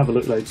I will have a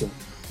look later.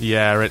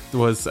 Yeah, it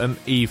was an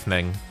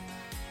evening.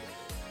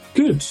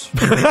 Good.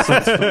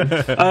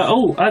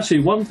 Actually,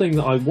 one thing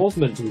that I was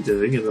meant to be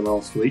doing in the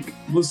last week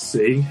was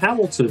seeing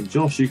Hamilton.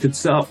 Josh, you could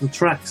set up the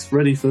tracks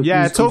ready for.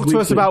 Yeah, talk to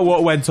us about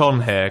what went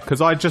on here,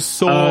 because I just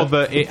saw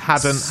that it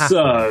hadn't happened.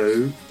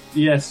 So,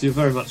 yes, you're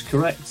very much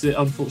correct. It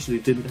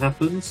unfortunately didn't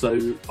happen.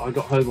 So I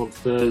got home on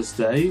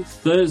Thursday.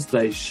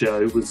 Thursday's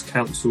show was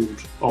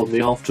cancelled on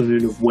the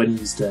afternoon of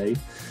Wednesday.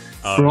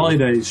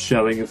 Friday's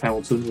showing of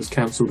Hamilton was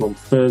cancelled on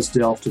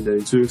Thursday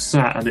afternoon. So we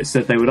sat and it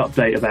said they would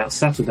update about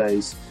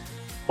Saturdays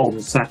on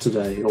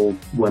Saturday or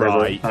whatever.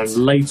 Right. And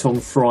late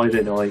on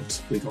Friday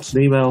night, we got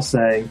an email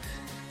saying,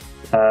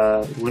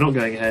 we're not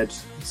going ahead,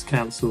 it's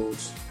cancelled.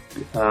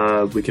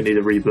 We can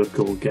either rebook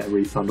or get a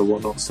refund or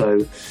whatnot.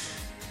 So,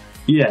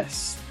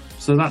 yes.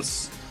 So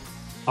that's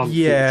unfortunate.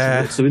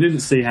 Yeah. So we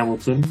didn't see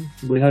Hamilton.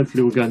 We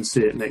hopefully will go and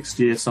see it next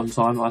year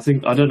sometime. I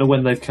don't know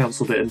when they've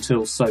cancelled it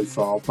until so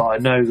far, but I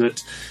know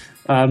that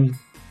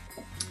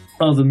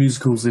other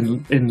musicals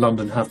in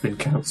London have been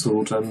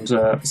cancelled, and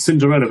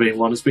Cinderella being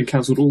one has been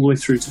cancelled all the way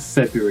through to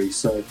February.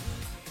 So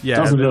yeah,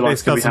 doesn't look like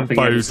this doesn't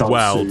bode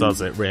well, soon.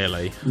 Does it?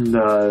 Really?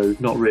 No,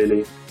 not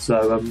really.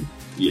 So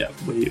yeah,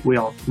 we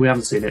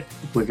haven't seen it.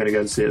 We're going to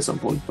go and see it at some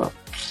point, but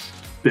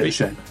bit of a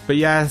shame. But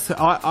yes,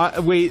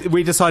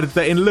 we decided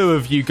that in lieu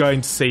of you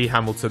going to see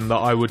Hamilton, that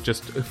I would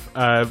just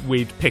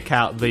we'd pick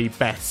out the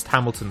best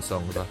Hamilton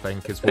songs. I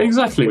think is what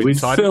exactly. We'd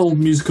fill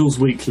Musicals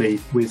Weekly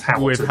with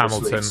Hamilton. With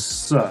Hamilton.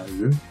 So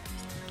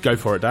go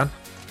for it, Dan.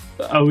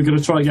 Oh, we're going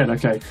to try again.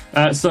 Okay.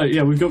 So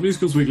yeah, we've got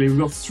Musicals Weekly. We've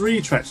got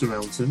 3 tracks from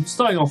Hamilton,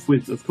 starting off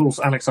with, of course,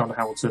 Alexander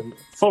Hamilton,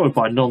 followed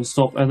by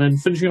Non-Stop, and then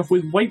finishing off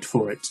with Wait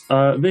For It.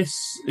 This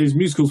is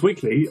Musicals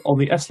Weekly on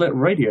the SLLET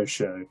radio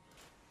show.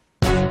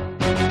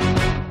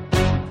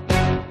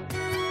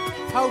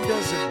 How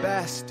does a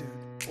bastard,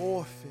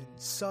 orphan,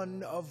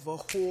 son of a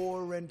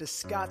whore and a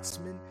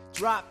Scotsman,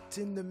 dropped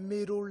in the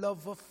middle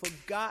of a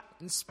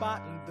forgotten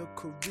spot in the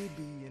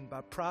Caribbean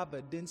by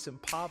providence,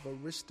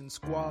 impoverished and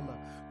squalor,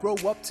 grow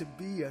up to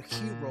be a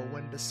hero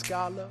and a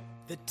scholar?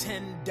 The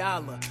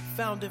 $10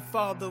 founding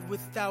father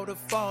without a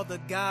father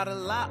got a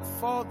lot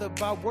farther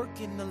by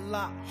working a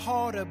lot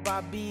harder,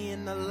 by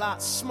being a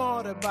lot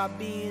smarter, by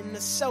being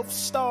a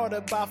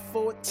self-starter. By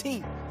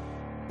 14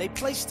 they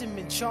placed him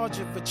in charge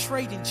of a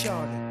trading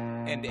charter.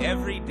 And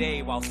every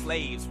day while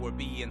slaves were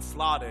being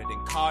slaughtered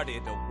and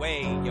carted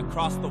away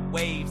across the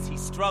waves, he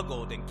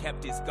struggled and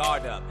kept his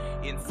guard up.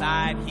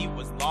 Inside he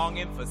was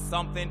longing for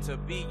something to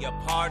be a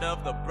part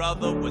of. The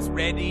brother was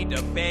ready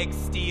to beg,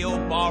 steal,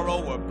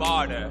 borrow, or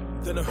barter.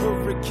 Then a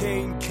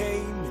hurricane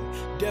came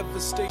and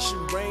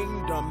devastation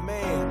reigned. Our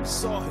man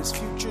saw his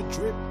future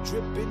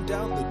dripping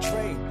down the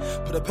drain.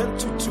 Put a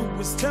pencil to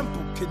his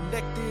temple,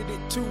 connected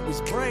it to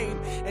his brain,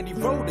 and he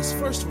wrote his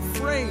first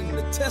refrain,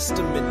 a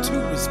testament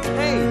to his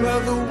pain. Well,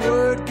 the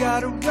word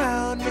got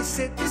around, they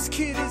said this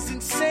kid is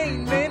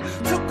insane, man.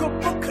 Took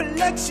up a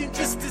collection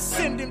just to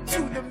send him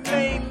to the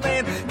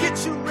mainland.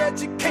 Get your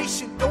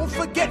education, don't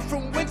forget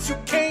from whence you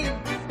came,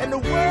 and the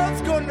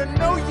world's gonna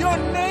know your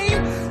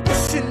name.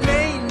 What's your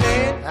name,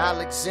 man?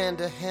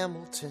 Alexander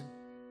Hamilton.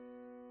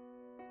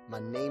 My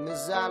name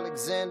is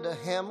Alexander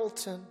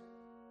Hamilton,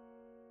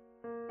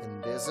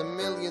 and there's a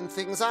million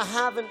things I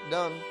haven't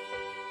done,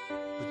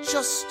 but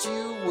just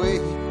you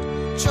wait,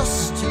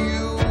 just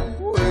you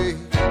wait.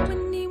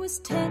 When he was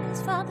 10,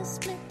 his father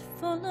split,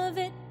 full of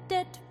it,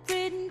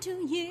 debt-ridden.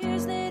 2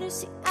 years later,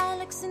 see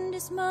Alex and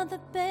his mother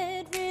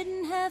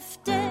bedridden,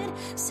 half dead,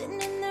 sitting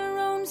in their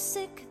own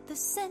sick, the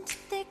scent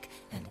thick,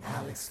 and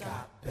Alex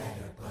got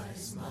better, but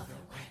his mother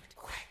went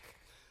quick.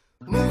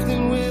 Moved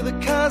in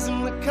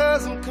my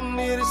cousin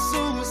committed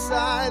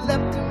suicide.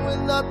 Left him with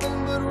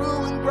nothing but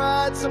ruined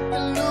pride.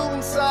 Something new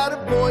inside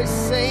a voice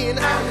saying,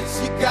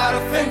 Alex, you got a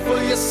thing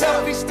for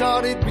yourself. He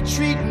started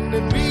retreating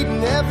and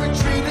reading every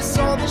treatise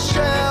on the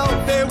shelf.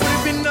 There would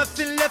have been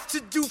nothing left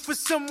to do for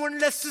someone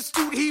less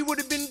astute. He would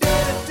have been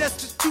dead and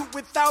destitute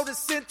without a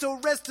cent or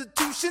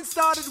restitution.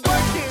 Started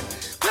working,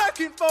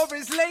 clerking for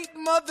his late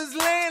mother's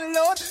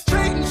landlord,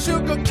 trading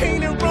sugar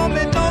cane and rum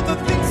and all the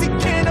things he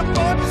can't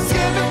afford.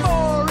 Scamming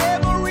for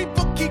every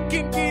book he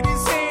can get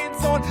his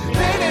hands on.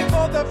 Planning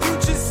for the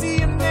future, see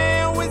him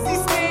now as he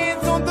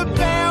stands on the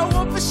bow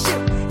of a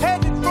ship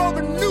headed for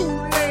a new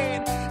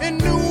land. In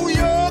New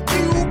York,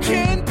 you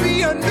can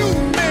be a new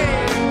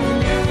man. In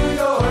New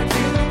York,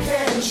 you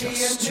can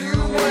be a new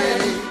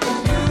man.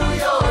 In New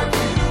York,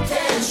 you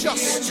can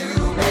just be a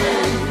new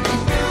man.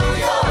 In New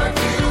York,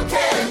 you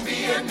can be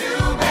a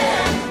new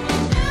man.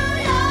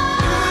 New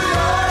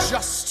York,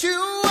 just you.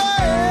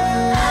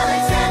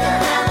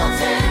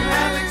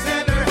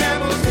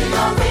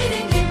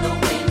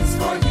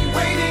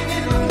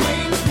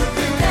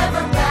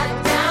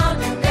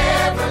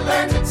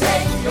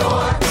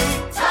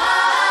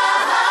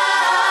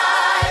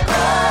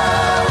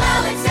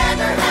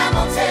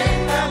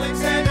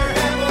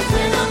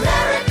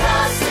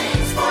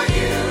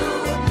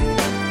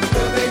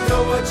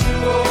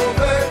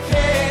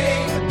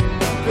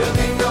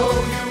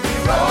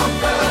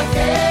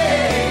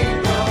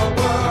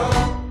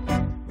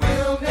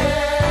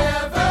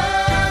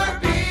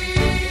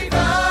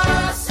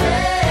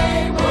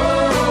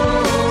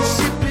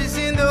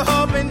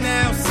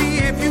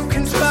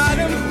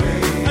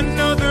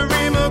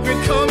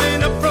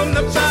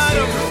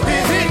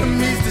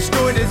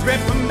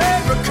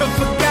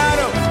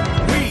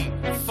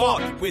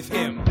 With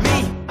him. Me,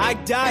 I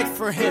died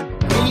for him.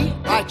 Me,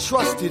 I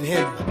trusted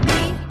him.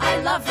 Me,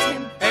 I loved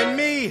him. And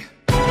me,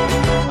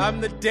 I'm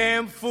the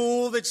damn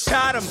fool that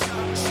shot him.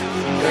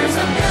 There's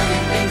a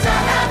million things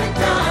I haven't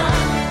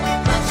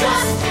done, but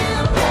just to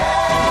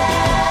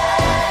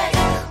wait.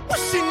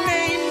 What's your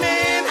name,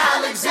 man?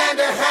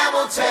 Alexander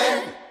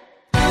Hamilton.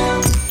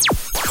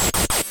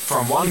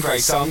 From one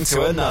great song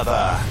to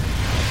another.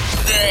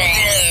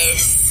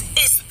 This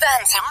is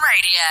Phantom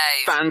Radio.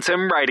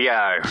 Phantom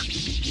Radio.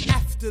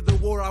 After the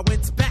war, I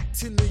went back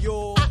to New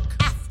York.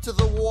 After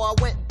the war, I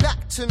went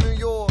back to New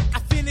York. I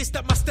finished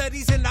up my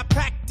studies and I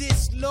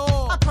practiced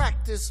law. I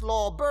practiced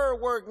law, Burr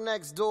worked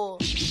next door.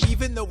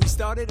 Even though we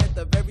started at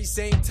the very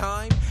same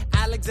time,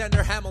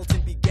 Alexander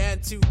Hamilton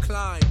began to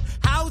climb.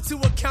 How to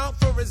account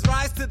for his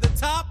rise to the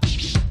top?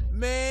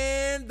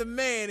 Man, the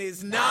man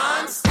is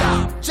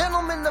non-stop.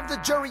 Gentlemen of the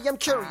jury, I'm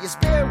curious,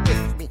 bear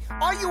with me.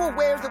 Are you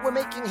aware that we're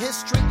making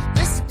history?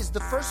 This is the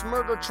first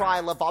murder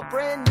trial of our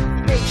brand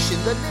new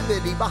nation, the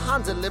liberty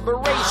behind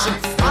deliberation.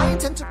 I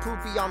intend to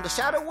prove beyond the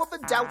shadow of a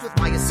doubt with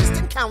my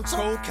assistant counsel.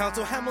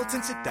 Co-counsel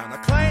Hamilton, sit down.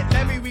 Our client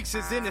Larry Weeks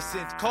is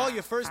innocent. Call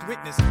your first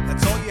witness.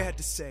 That's all you had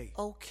to say.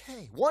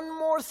 Okay, one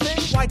more thing.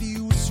 Why do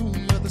you assume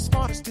you're the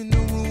smartest in the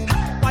room?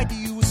 Why do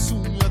you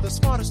assume you're the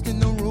smartest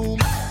in the room?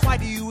 Why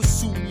do you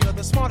assume you're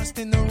the smartest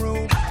in the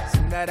room?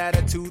 Assume that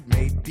attitude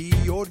may be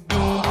your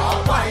doom.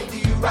 Why do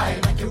you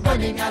write like you're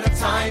running out of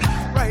time?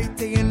 Write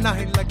day and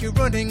night like you're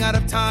running out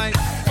of time.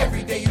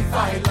 Every day you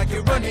fight like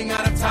you're running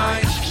out of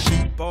time.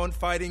 Keep on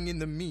fighting in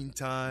the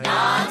meantime.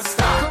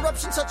 Non-stop.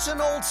 Corruption's such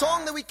an old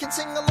song that we can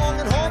sing along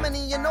in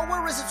harmony. You know,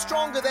 where is it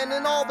stronger than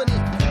in Albany?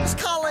 These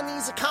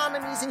colonies,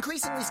 economies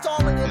increasingly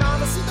stalling, and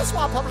honestly, that's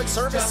why public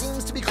service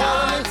seems to be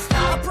calling me.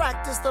 I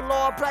practiced the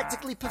law,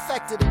 practically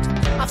perfected it.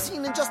 I've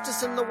seen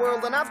injustice in the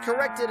world and I've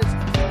corrected it.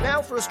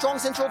 Now for a strong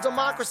central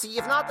democracy.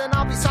 If not, then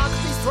I'll be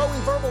Socrates throwing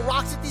verbal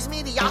rocks at these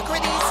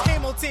mediocrities.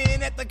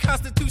 Hamilton at the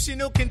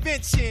Constitutional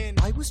Convention.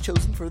 I was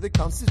chosen for the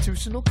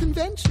Constitutional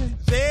Convention.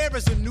 There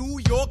is a New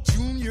York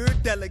junior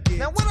delegate.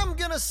 Now what I'm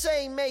gonna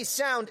say may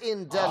sound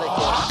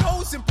indelicate.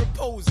 Goes and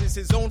proposes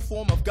his own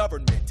form of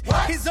government.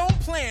 What? His own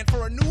plan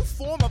for a new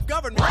form of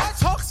government. What?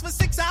 Talks for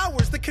 6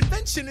 hours. The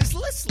convention is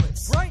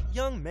listless. Bright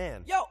young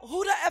man. Yo,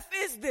 who the F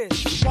is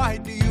this? Why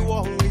do you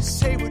always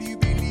say what you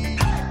believe?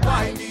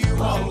 Why do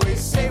you always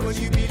say what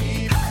you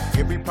believe?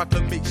 Every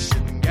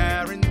proclamation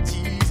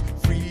guarantees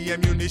free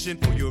ammunition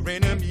for your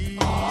enemies.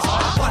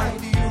 Why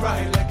do you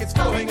write like it's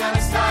going out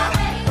of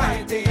style?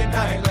 Write day and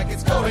night like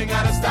it's going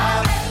out of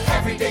style.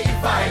 Every day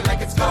you fight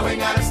like it's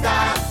going out of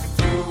style.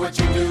 Do what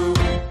you do.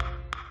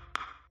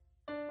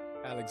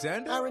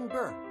 Alexander? Aaron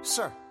Burr,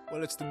 sir.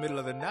 Well, it's the middle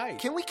of the night.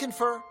 Can we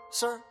confer,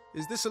 sir?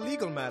 Is this a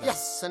legal matter?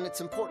 Yes, and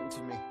it's important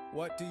to me.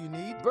 What do you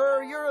need?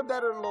 Burr, you're a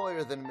better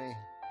lawyer than me.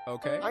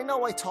 Okay. I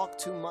know I talk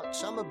too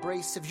much. I'm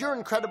abrasive. You're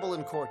incredible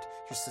in court.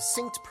 You're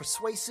succinct,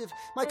 persuasive.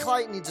 My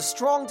client needs a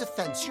strong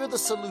defense. You're the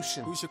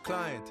solution. Who's your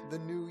client? The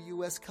new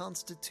U.S.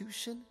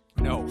 Constitution?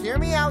 No. Hear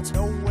me out.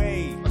 No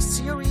way. A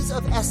series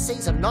of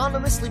essays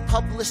anonymously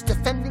published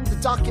defending the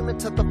document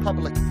to the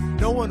public.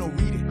 No one will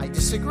read it. I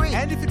disagree.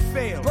 And if it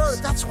fails? Burr,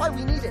 that's why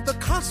we need it. The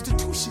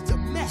Constitution's a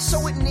mess.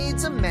 So it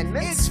needs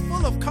amendments? It's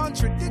full of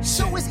contradictions.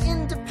 So is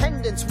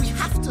independence. We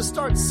have to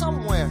start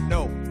somewhere.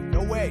 No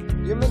way.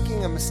 You're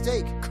making a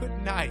mistake. Good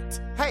night.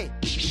 Hey,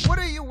 what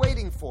are you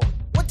waiting for?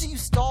 What do you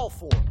stall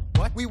for?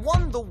 What? We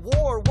won the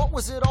war, what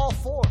was it all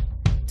for?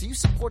 Do you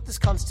support this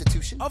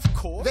Constitution? Of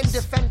course. Then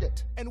defend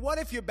it. And what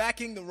if you're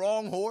backing the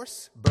wrong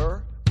horse?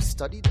 Burr, we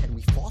studied and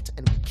we fought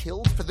and we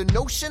killed for the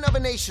notion of a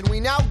nation we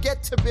now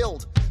get to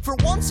build. For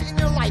once in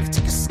your life,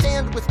 take a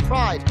stand with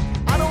pride.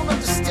 I don't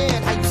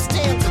understand how you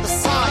stand to the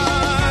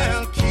side.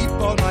 I'll keep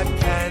all my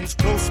plans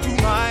close to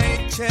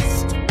my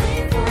chest.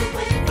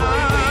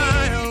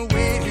 I'll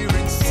wait here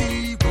and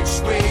see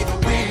which way the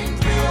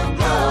wind will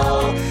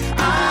blow.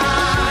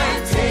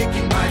 I'm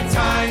taking my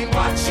time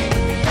watching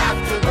the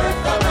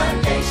afterbirth of a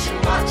nation,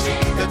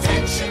 watching the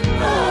tension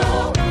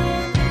grow.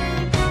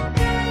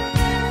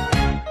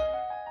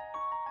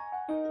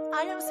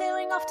 I am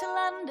sailing off to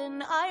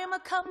London. I am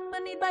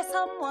accompanied by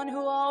someone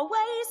who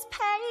always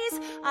pays.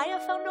 I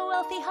have found a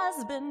wealthy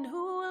husband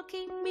who will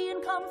keep me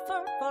in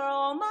comfort for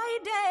all my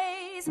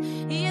days.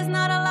 He is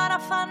not a lot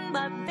of fun,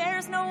 but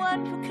there's no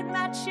one who can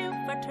match you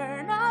for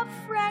turn of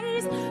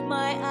phrase.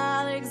 My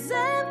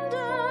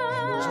Alexander,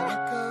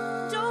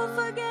 don't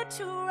forget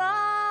to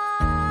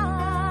ride.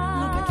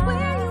 Look at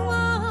where you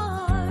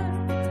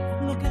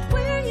are. Look at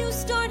where you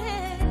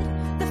started.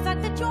 The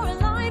fact that you're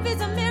alive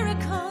is a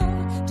miracle.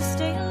 To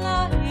stay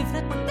alive,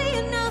 that would be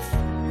enough.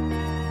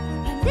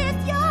 And if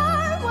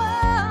your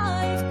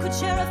wife could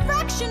share a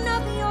fraction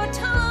of your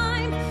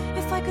time,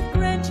 if I could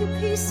grant you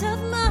peace of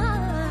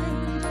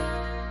mind,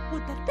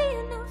 would that be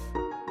enough?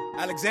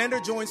 Alexander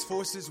joins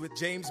forces with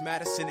James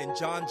Madison and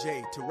John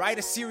Jay to write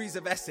a series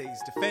of essays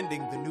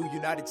defending the new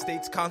United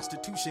States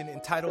Constitution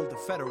entitled The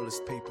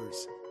Federalist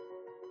Papers.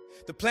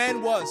 The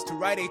plan was to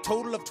write a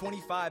total of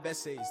 25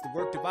 essays, the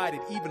work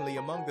divided evenly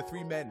among the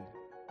three men.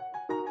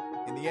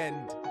 In the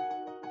end,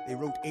 they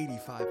wrote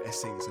 85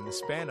 essays in the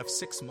span of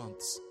 6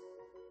 months.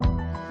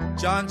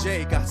 John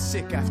Jay got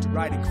sick after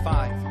writing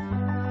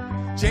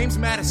 5. James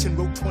Madison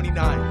wrote 29.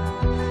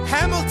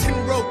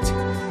 Hamilton wrote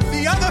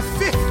the other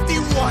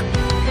 51.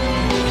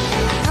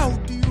 How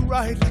do you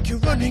write like you're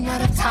running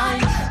out of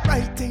time?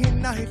 Write day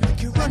and night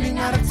like you're running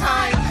out of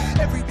time.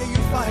 Every day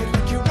you fight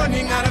like you're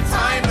running out of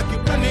time. Like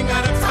you're running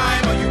out of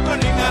time. Are you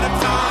running out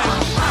of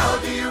time? How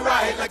do you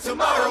write like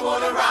tomorrow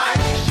won't arrive?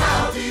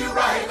 How do you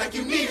write like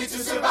you need it to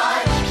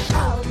survive?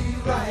 How do you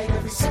write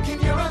every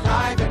second you're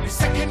alive? Every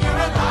second you're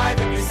alive.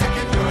 Every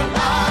second you're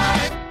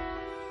alive.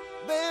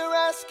 They're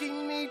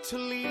asking me to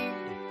lead.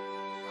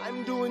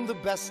 I'm doing the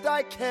best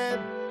I can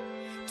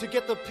to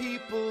get the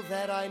people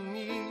that I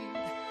need.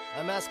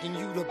 I'm asking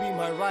you to be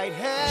my right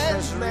hand,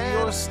 Treasury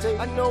man. Or state.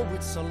 I know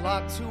it's a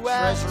lot to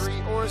ask.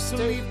 Treasury or state.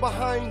 To leave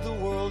behind the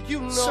world you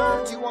know.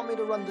 Sir, do you want me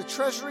to run the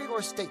Treasury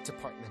or State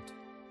Department?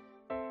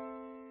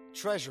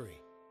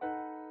 Treasury.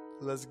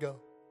 Let's go.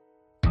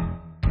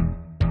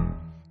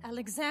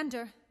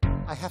 Alexander.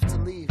 I have to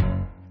leave.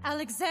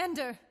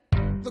 Alexander.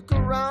 Look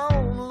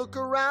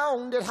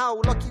around at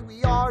how lucky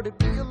we are to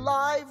be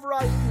alive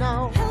right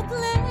now.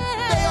 Helpless.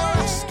 They are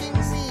asking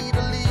me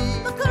to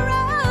leave. Look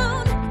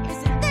around.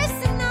 Isn't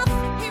this enough?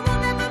 He will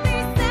never be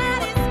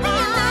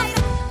satisfied.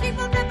 He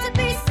will never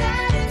be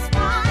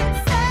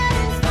satisfied.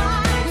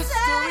 Satisfied.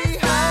 History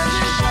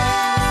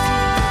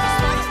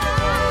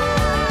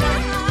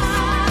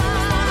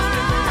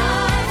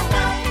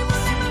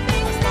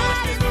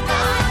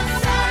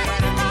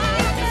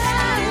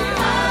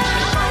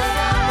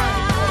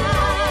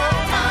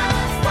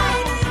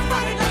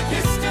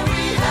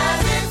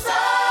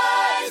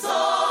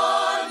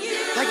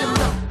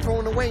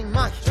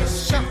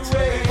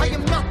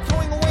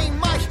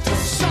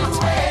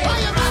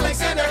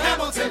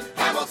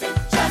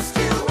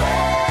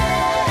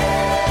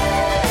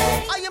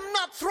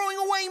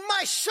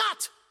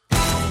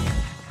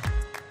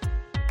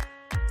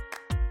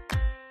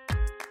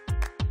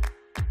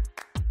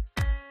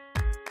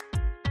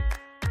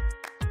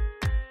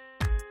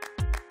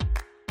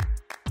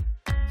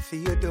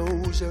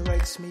Theodosia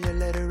writes me a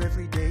letter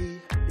every day.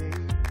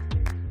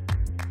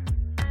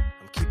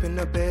 I'm keeping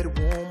her bed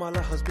warm while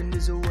her husband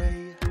is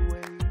away.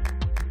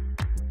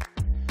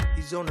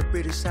 He's on the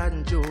British side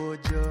in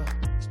Georgia.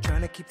 He's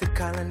trying to keep the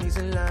colonies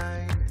in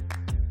line.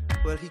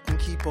 Well, he can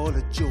keep all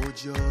of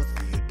Georgia.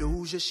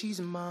 Theodosia, she's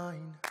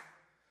mine.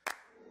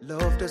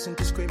 Love doesn't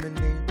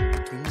discriminate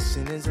between the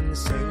sinners and the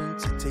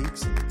saints. It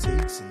takes and it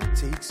takes and it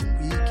takes, and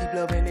we keep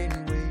loving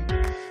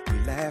anyway. We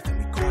laugh and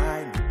we cry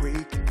and we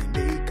break and we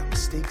make our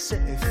mistakes.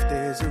 And if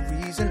there's a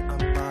reason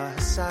I'm by her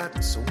side,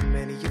 and so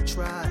many have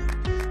tried,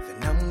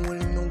 then I'm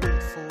willing to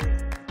wait for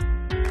it.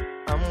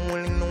 I'm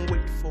willing to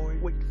wait for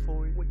it, wait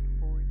for it, wait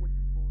for it, wait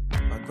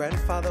for it. My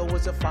grandfather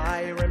was a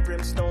fire and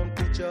brimstone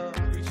preacher.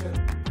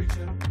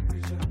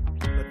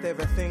 But there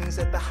are things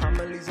that the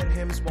homilies and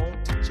hymns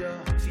won't teach you.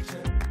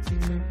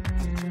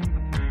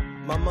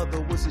 My mother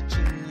was a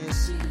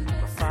genius.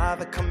 My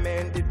father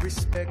commanded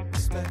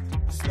respect.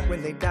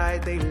 When they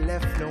died, they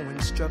left no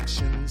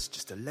instructions,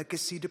 just a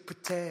legacy to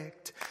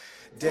protect.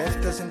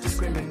 Death doesn't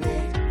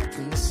discriminate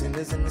between the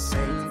sinners and the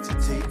saints. It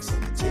takes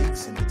and it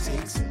takes and it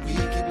takes, and we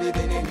keep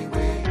living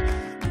anyway.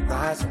 We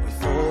rise and we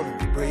fall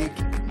and we break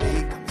and we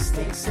make our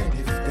mistakes. And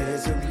if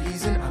there's a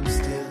reason I'm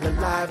still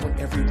alive when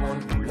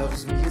everyone who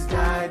loves me has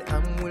died,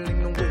 I'm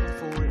willing to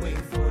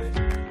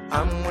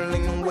I'm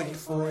willing to wait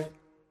for it.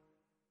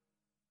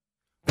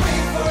 I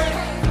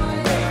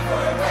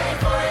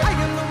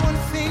am the one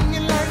thing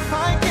in life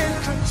I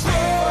can control.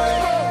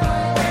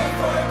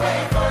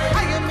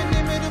 I am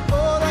inimitable,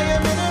 I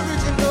am an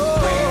original.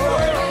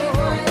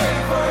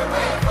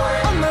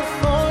 I'm not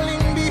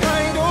falling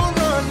behind or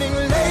running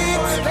late.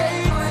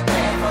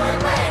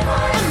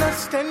 I'm not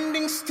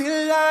standing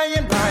still, I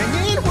am lying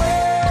in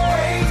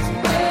wait.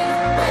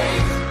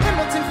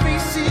 Hamilton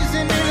faces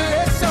an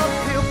endless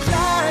uphill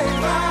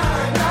climb.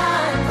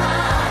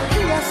 He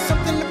has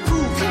something to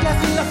prove, he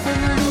has nothing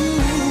to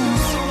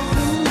lose.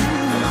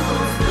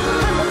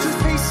 Hamilton's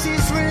pace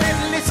is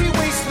relentless, he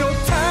wastes no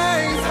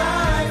time.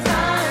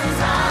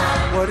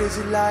 What is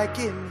it like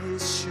in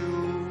his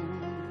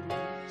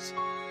shoes?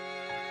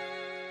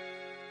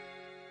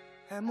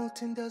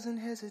 Hamilton doesn't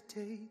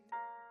hesitate,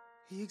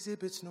 he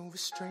exhibits no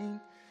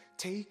restraint.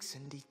 Takes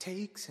and he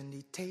takes and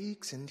he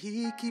takes and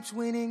he keeps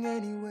winning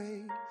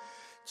anyway.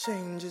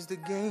 Changes the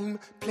game,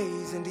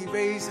 plays and he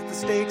raises the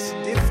stakes.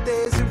 And if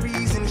there's a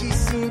reason he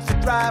seems to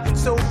thrive and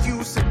so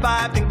few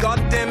survive, then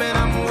goddammit,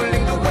 I'm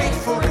willing to wait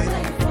for it.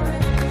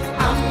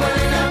 I'm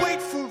willing to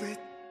wait for it.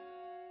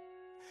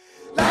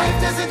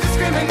 Life doesn't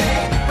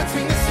discriminate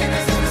between the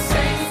sinners and the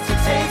saints. It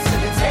takes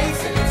and it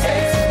takes and it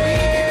takes, and we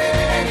give it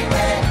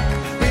anyway.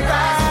 We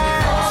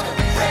rise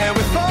and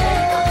we fall,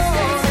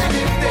 and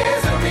if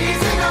there's a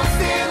reason I'm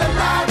still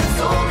alive and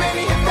so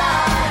many have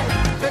died,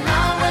 then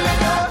I'm willing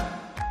to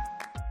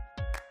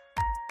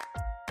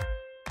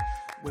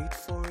wait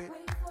for it.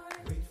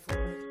 Wait for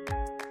it.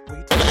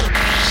 Wait for it.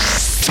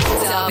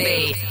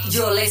 Derby,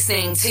 you're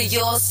listening to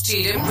your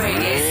student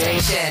radio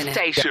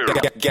station.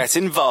 Get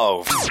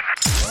involved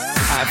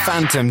at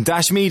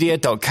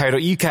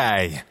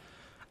phantom-media.co.uk.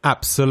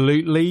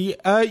 Absolutely.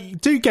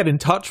 Do get in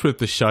touch with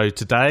the show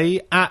today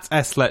at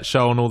SLLET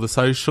Show on all the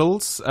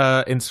socials.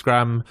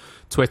 Instagram,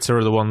 Twitter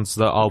are the ones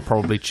that I'll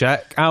probably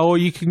check. Or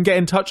you can get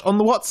in touch on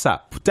the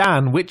WhatsApp.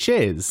 Dan, which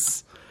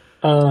is?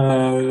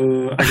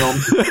 Hang on.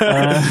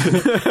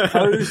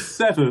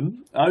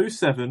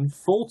 07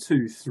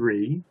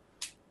 423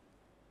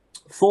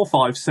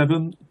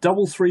 457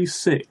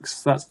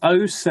 336. That's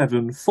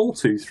 07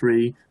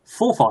 423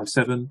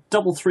 457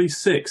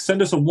 336.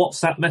 Send us a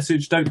WhatsApp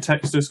message. Don't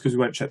text us because we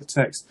won't check the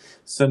text.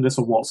 Send us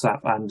a WhatsApp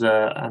and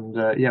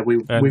we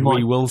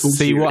will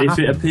see what if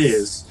happens. it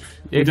appears.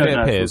 If we don't it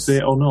know appears. if we'll see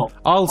it or not.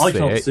 I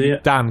can't see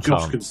it. Dan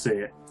Josh can't. can see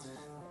it.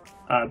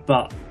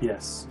 But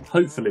yes,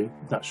 hopefully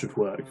that should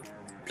work.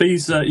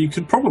 Please, you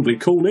could probably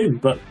call in,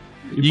 but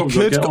you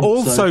could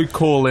also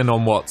call in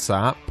on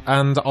WhatsApp,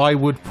 and I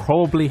would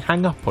probably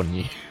hang up on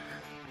you.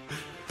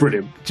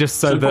 Brilliant. Just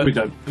so that probably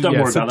don't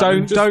worry about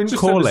that. Don't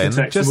call in.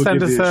 Just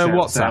send us a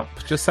WhatsApp. Out.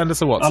 Just send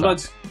us a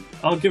WhatsApp.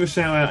 I'll give a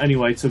shout out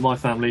anyway to my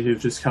family who've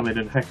just come in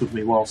and heckled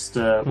me whilst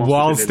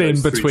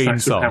in between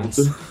songs.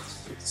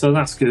 So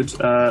that's good.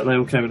 They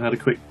all came and had a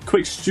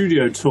quick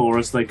studio tour,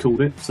 as they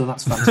called it. So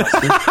that's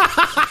fantastic.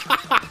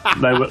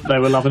 They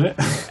were loving it.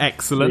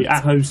 Excellent. The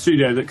at-home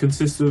studio that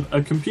consists of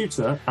a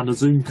computer and a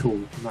Zoom call.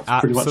 And that's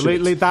Absolutely, pretty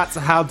much it. That's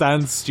how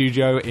Dan's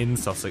studio in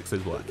Sussex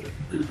is working.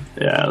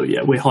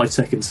 Yeah, we're high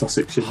tech in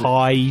Sussex.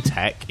 High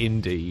tech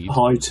indeed.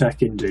 High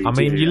tech indeed. I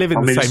mean, you live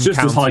in the same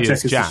county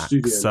as Jack,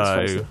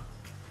 so.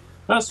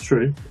 That's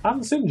true. I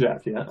haven't seen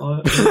Jack yet.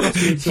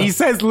 He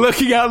says,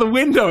 looking out the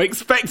window,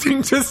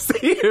 expecting to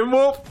see him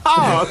walk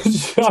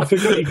past. I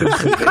forgot you could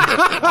see me.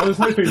 I was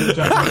hoping that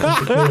Jack might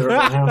disappear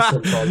at my house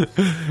sometime.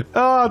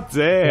 Oh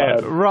dear.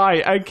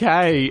 Right.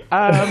 Okay.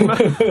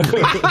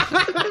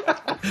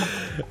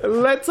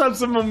 Let's have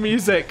some more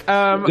music.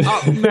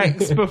 Up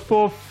next,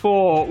 before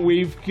 4,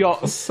 we've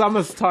got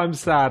Summertime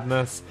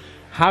Sadness.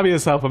 Have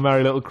yourself a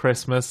merry little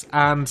Christmas,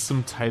 and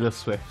some Taylor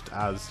Swift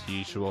as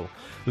usual.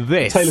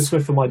 This Taylor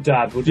Swift for my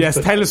dad.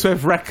 Taylor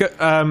Swift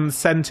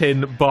sent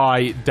in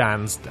by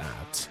Dan's dad.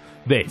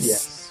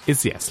 This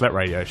is the SLLET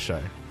Radio Show.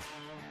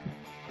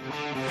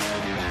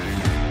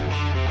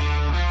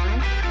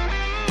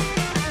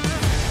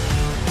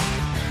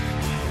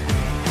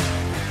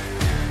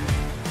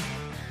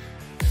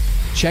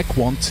 Check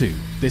 1 2.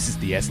 This is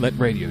the SLLET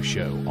Radio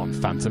Show on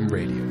Phantom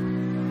Radio.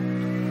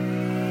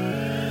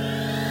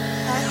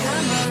 I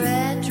got my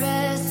red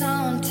dress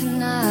on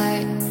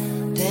tonight,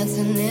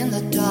 dancing in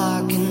the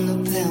dark in the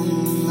pale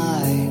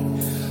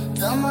moonlight.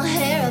 Done my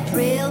hair up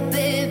real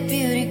big,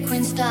 beauty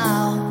queen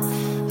style.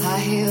 High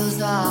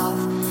heels off,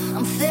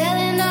 I'm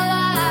feeling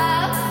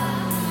alive.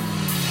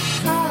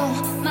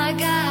 Oh my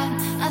God,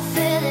 I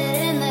feel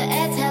it in the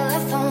air.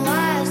 Telephone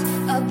wires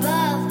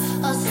above,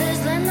 all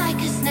sizzling like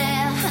a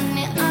snare.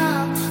 Honey,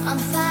 I'm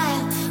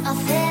fire, I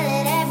feel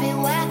it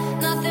everywhere.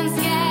 Nothing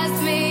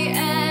scares me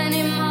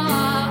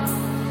anymore.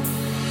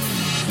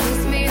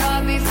 Kiss me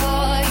hard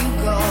before you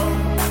go.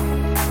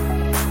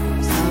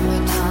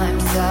 Summertime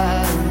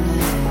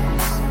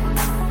sadness.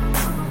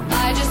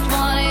 I just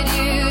wanted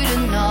you to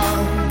know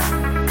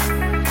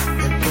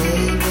that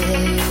baby,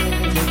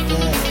 you're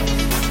there.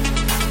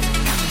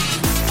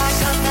 I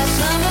got that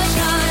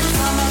summertime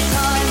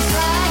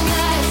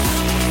sadness.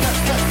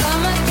 That's the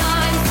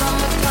summertime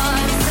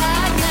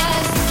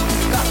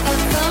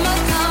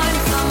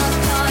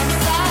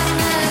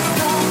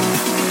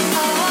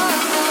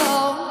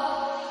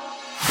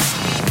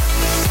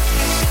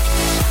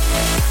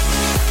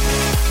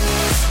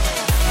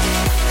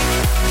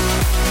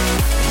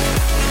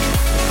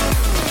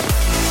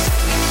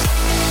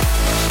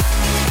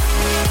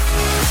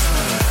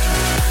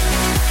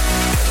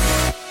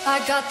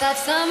that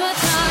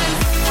summertime.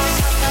 I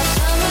got that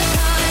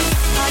summertime.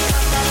 I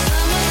got that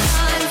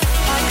summertime.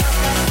 I got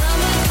that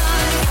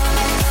summertime.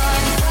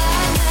 Summertime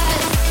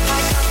sadness.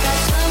 I got that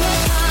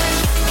summertime.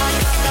 I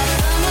got that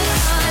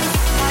summertime.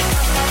 I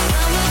got that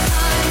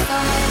summertime.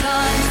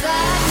 Summertime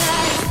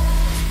sadness.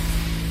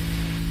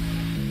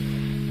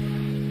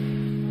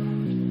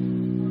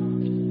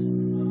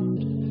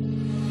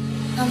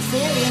 I'm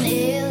feeling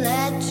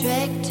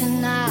electric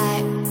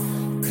tonight.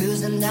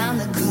 Cruising down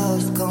the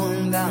coast,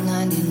 going about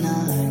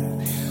 99.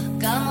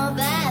 Got my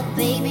bad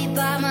baby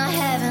by my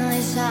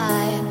heavenly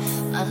side.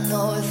 I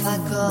know if I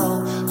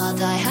go, I'll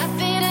die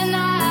happy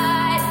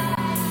tonight.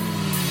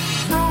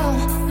 Oh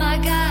my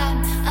God,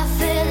 I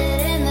feel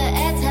it in the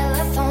air,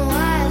 telephone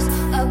wires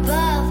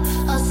above,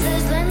 all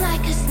sizzling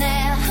like a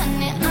snail.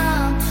 Honey,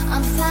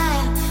 I'm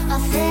fire, I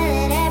feel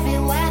it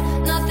everywhere.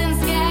 Nothing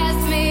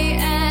scares me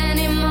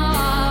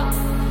anymore.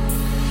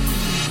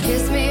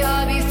 Kiss me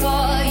all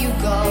before you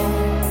go.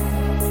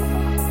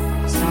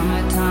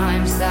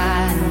 Summertime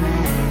sadness.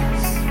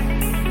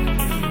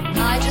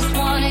 I just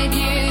wanted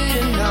you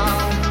to know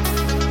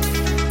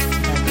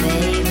that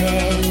baby,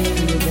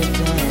 you're the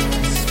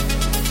best.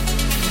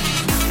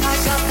 I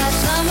got that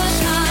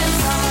summertime,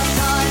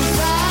 summertime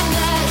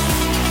sadness.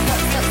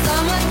 Got that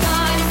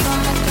summertime,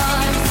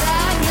 summertime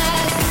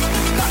sadness.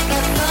 Got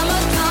that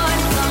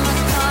summertime,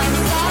 summertime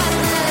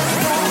sadness.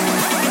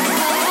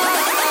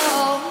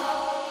 Oh.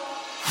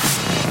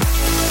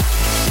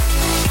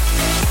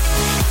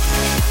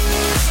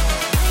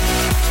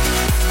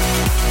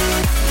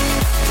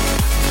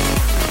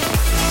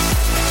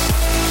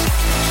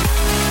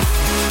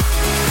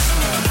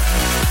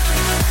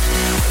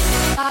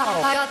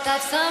 I got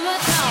that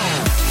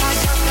summertime. I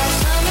got that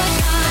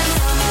summertime,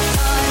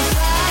 summertime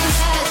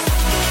sadness.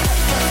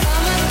 Got that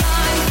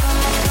summertime,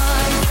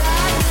 summertime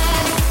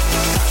sadness.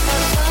 Got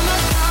that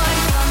summertime,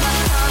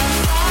 summertime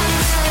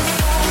sadness.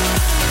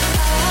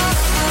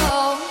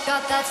 Oh,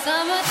 got that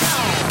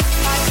summertime.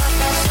 I got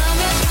that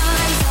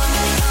summertime,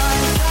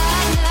 summertime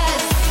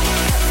sadness.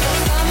 Got that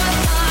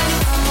summertime,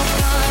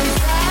 summertime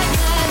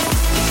sadness.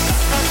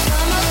 Got that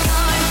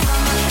summertime,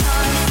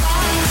 summertime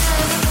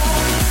sadness.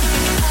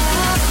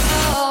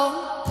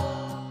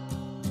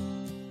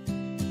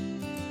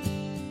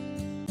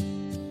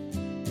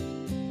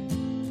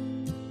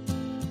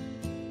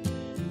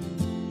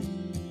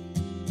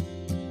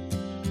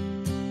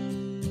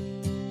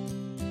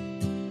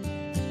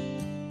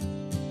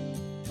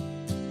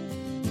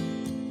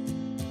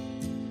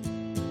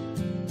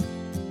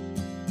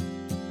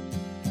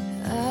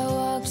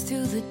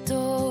 Through the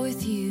door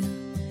with you,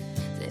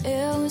 the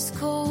air was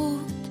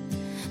cold,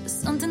 but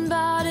something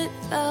about it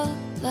felt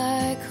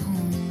like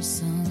home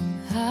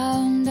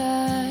somehow. And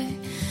I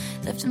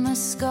left my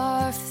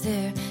scarf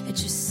there at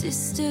your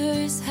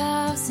sister's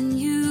house, and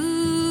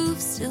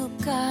you've still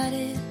got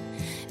it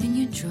in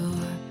your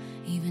drawer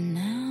even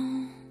now.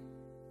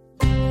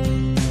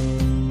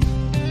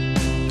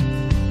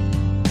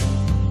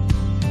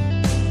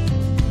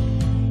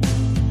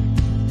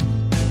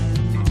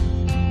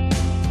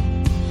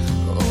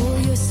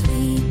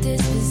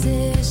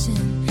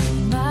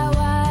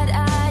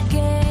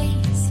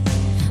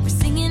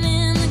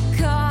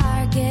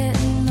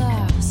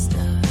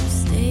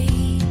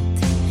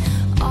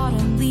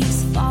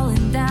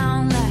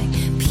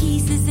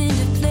 Pieces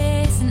into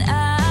place, and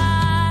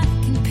I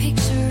can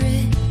picture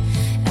it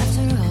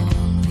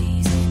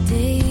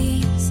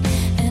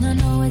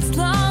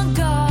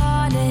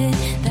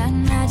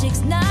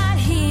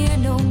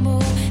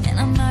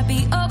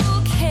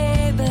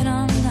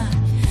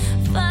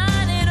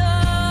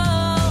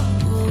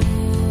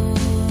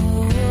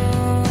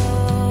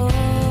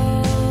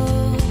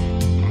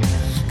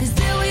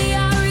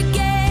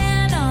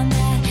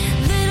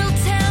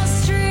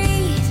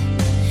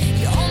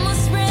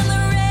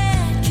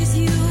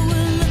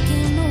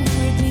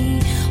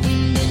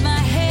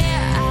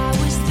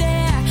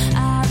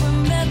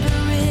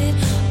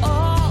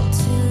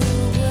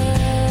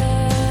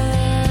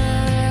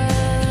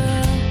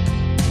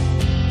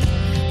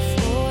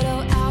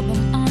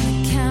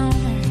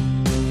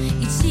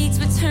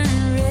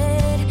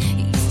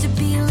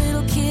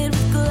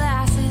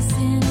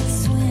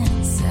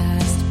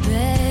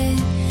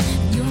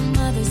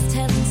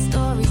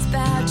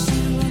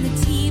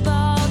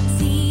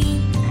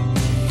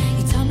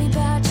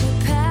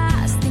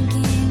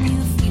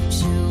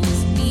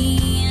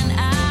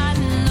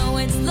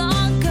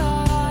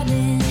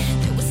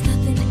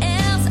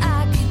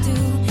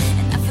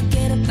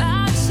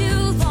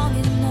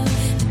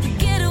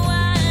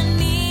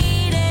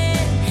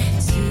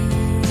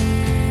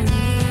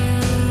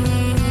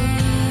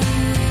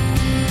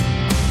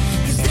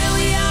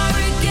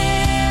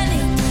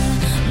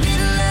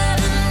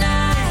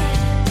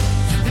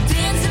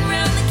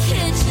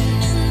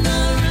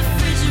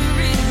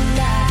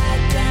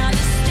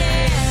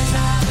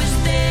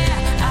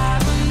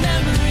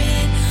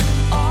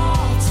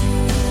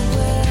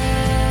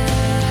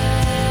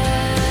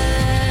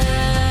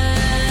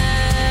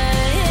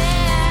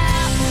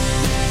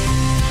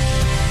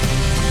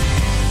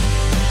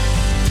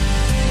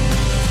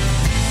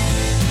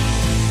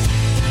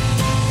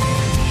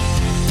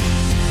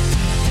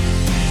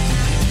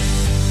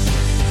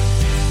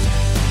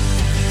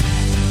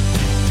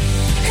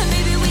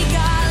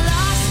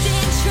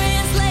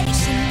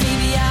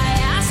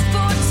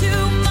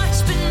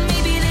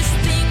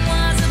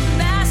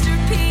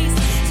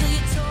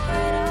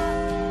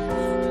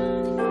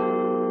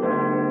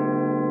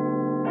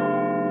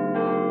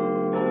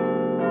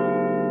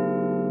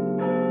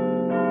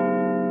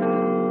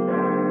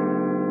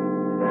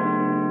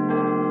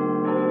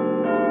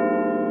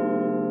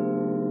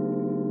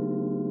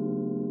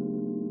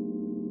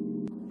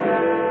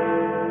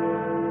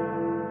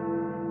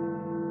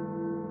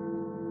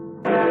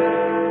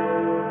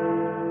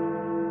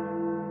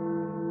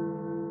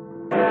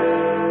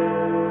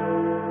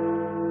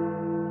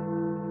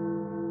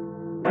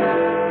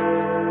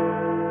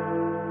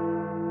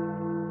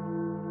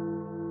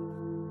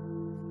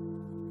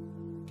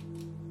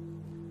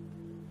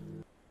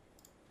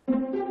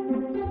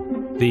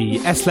The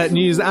SLET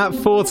news at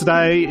 4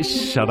 today.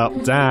 Shut up,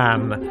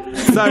 Dan.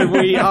 So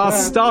we are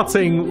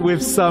starting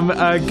with some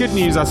good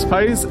news, I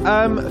suppose.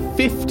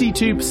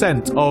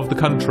 52% of the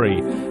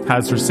country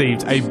has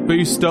received a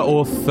booster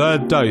or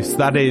third dose.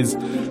 That is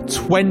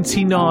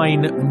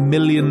 29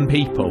 million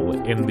people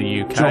in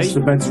the UK. Josh,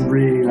 the bed's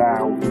really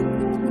loud.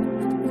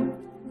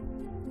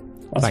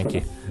 Thank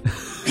you.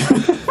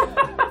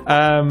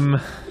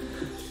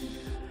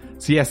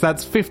 So yes,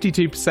 that's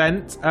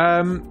 52%.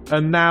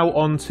 And now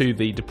on to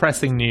the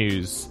depressing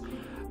news.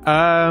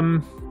 Yeah,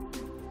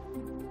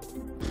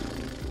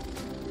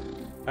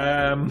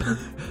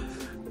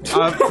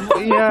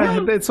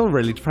 it's all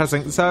really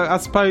depressing. So I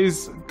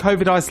suppose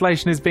COVID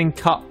isolation is being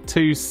cut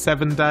to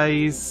 7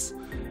 days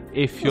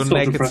if you're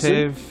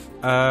negative.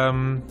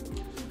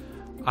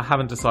 I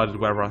haven't decided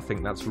whether I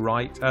think that's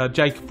right.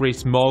 Jacob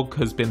Rees-Mogg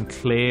has been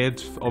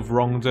cleared of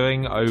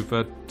wrongdoing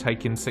over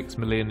taking $6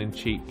 million in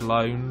cheap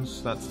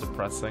loans. That's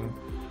depressing.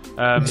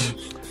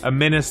 A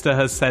minister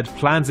has said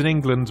plans in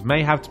England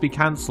may have to be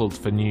cancelled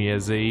for New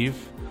Year's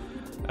Eve,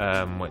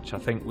 which I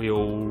think we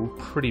all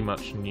pretty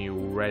much knew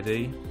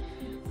already.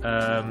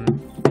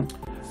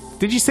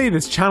 Did you see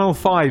this? Channel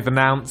 5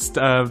 announced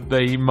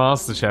the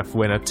MasterChef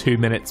winner 2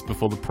 minutes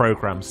before the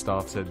programme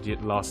started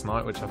last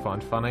night, which I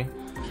find funny.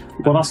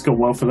 Well, that's gone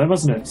well for them,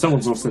 hasn't it?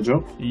 Someone's lost their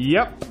job.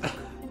 Yep.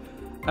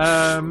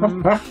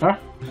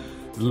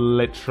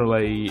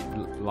 Literally,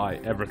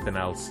 like, everything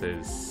else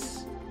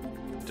is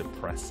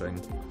depressing.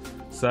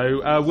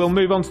 So we'll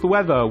move on to the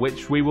weather,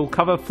 which we will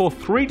cover for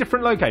 3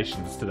 different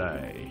locations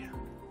today.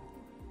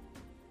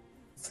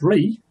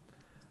 3?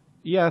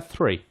 Yeah,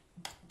 3.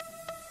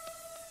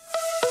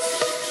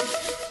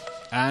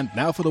 And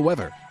now for the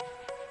weather.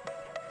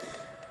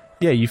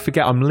 Yeah, you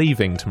forget I'm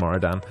leaving tomorrow,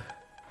 Dan.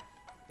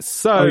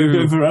 So you're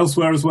going for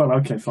elsewhere as well?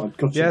 Okay, fine.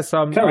 Gotcha. Yes,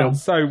 carry on.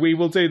 So we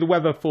will do the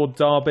weather for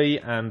Derby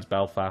and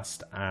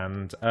Belfast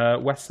and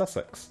West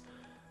Sussex.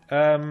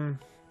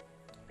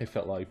 If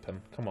it'll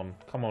open. Come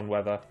on,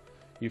 weather.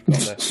 You've got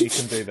this. You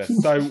can do this.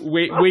 So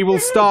we will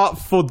start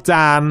for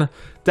Dan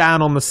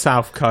on the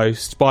south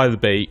coast by the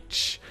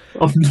beach.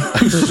 I'm not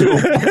sure.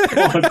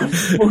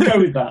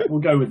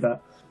 We'll go with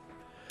that.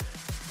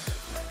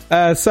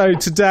 So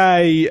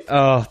today,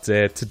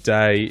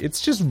 today,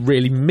 it's just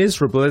really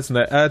miserable, isn't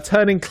it?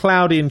 Turning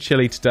cloudy and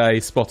chilly today,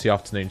 spotty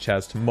afternoon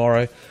showers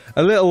tomorrow,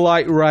 a little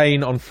light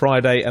rain on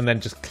Friday, and then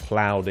just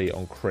cloudy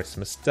on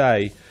Christmas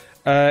Day.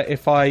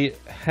 If I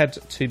head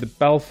to the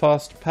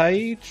Belfast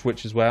page,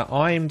 which is where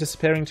I am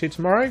disappearing to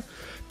tomorrow,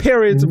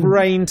 periods of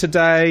rain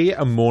today,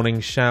 a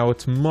morning shower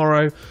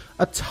tomorrow,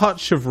 a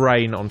touch of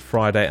rain on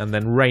Friday, and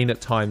then rain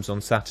at times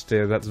on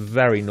Saturday. That's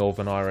very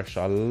Northern Irish.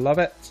 I love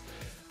it.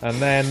 And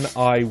then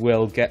I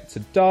will get to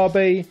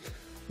Derby,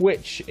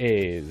 which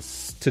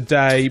is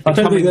today. I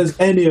don't think there's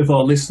any of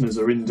our listeners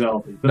are in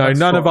Derby. No,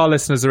 none of our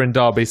listeners are in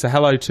Derby. So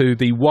hello to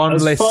the one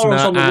listener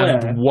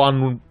and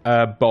one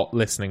bot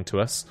listening to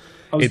us.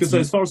 I was going to say,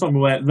 as far as I'm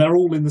aware, they're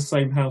all in the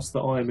same house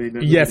that I'm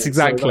in. Yes,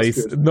 exactly.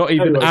 So not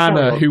even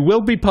Anna, who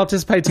will be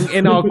participating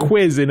in our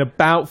quiz in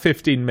about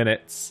 15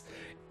 minutes,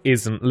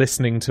 isn't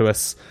listening to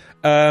us.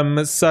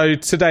 So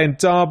today in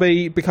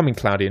Derby, becoming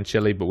cloudy and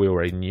chilly, but we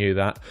already knew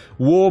that.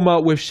 Warmer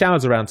with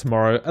showers around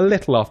tomorrow, a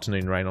little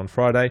afternoon rain on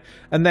Friday,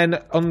 and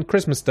then on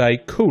Christmas Day,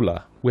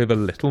 cooler with a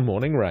little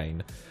morning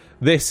rain.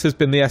 This has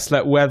been the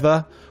SLET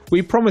weather.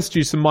 We promised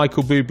you some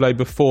Michael Bublé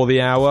before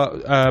the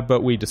hour,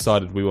 but we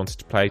decided we wanted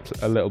to play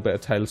a little bit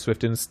of Taylor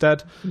Swift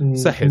instead.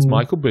 So here's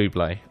Michael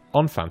Bublé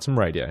on Phantom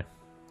Radio.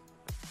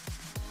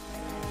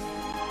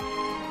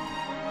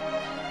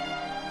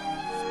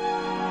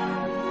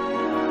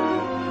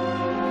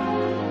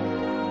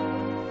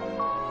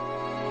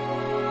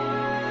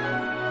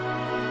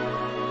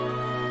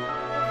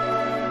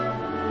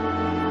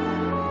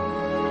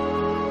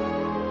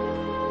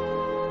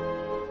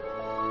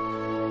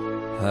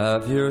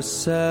 Have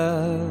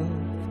yourself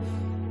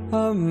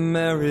a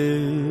merry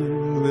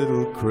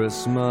little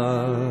Christmas.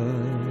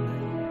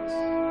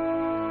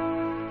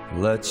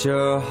 Let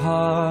your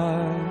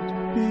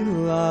heart be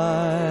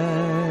light.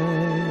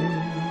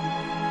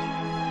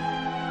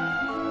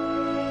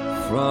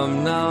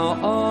 From now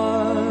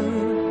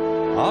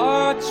on,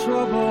 our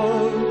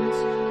troubles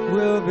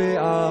will be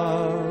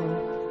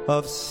out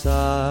of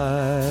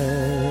sight.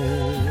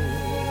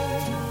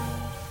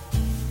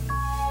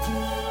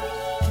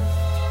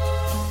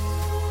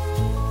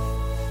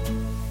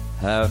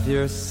 Have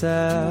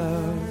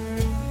yourself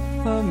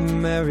a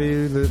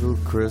merry little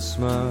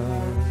Christmas.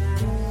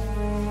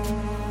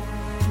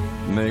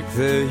 Make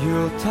the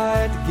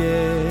Yuletide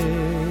gay.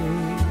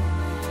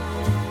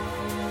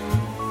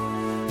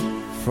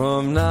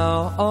 From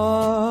now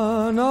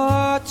on,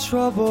 our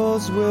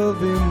troubles will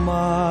be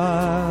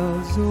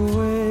miles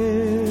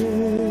away.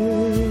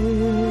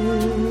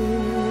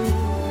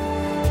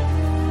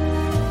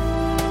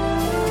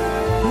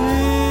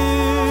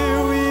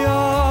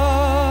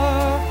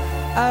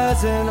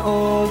 As in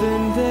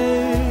olden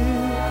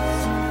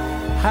days,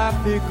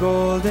 happy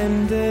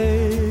golden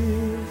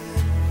days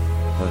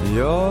of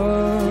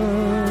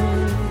yore.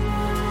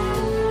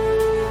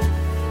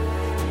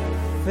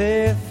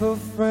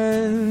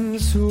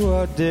 who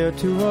are dear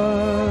to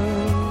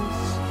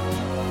us,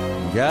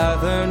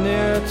 gather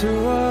near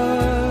to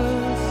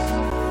us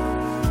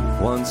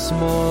once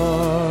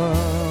more.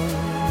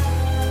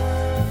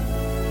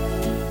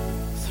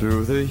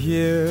 Through the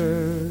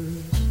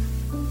years,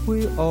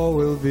 we all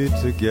will be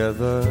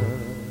together,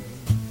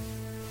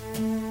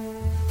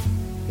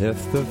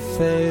 if the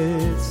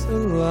fates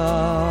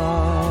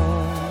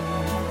allow.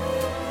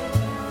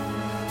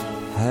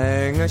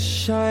 Hang a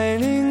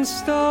shining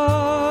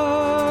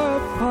star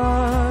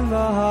upon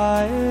the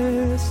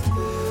highest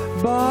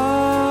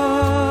bough,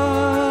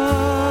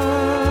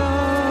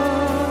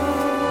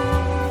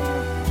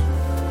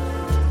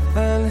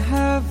 and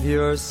have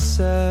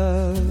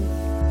yourself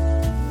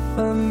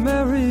a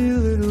merry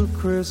little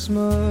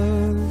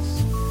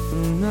Christmas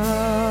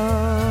now.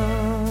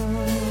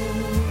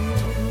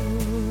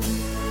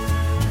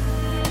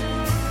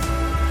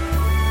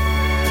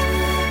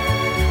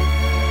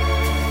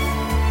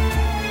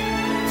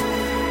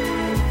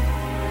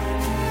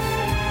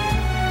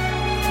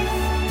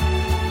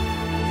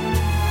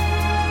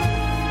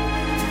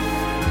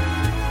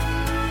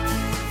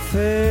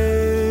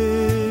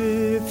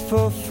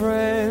 Faithful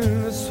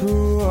friends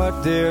who are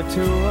dear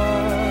to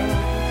us,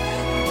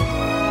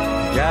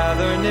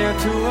 gather near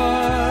to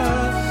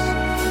us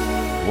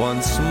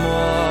once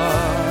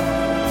more.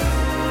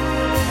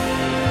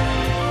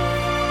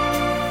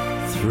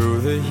 Through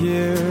the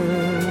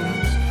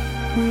years,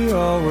 we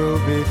all will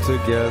be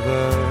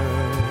together,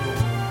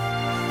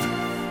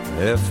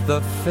 if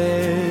the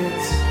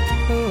fates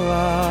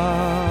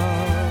allow.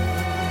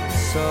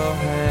 So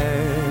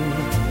hang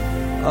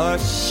a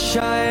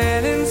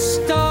shining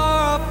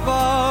star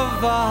above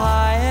the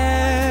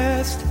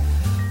highest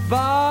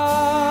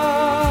bough,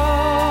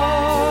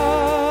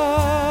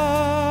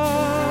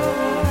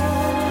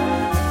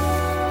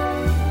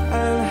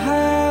 and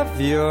have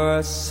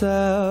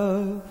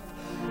yourself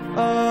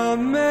a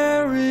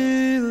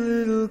merry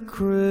little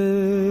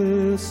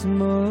Christmas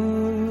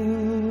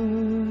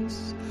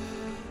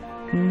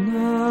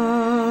now.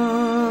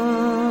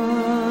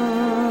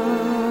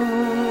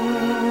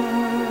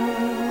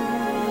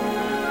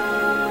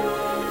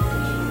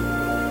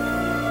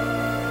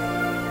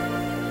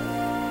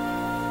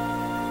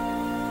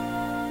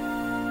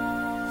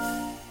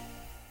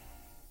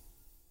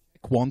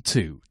 Check 1,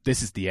 2.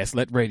 This is the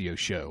SLLET radio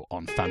show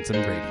on Phantom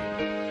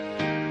Radio.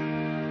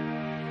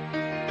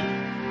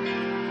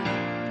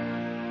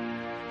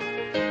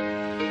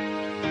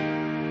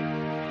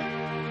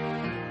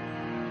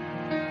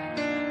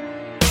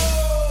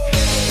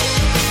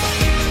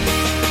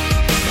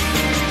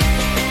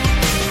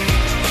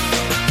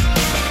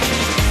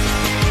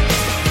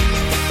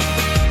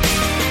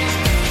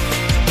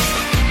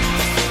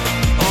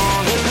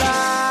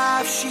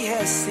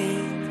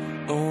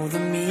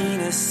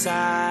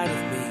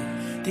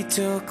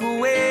 Took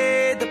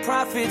away the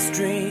prophet's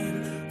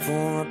dream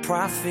for a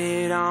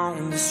prophet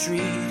on the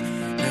street.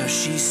 Now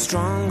she's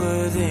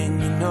stronger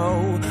than you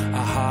know.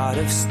 A heart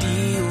of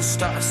steel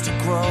starts to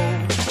grow.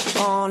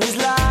 All his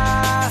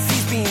life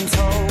he's been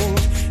told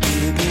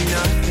he'll be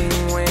nothing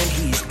when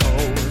he's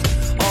old.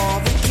 All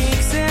the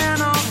kicks and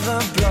all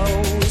the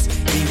blows,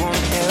 he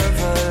won't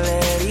ever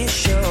let it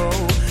show.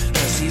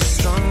 'Cause he's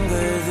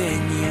stronger than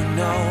you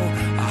know.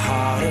 A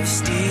heart of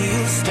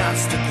steel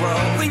starts to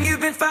grow. When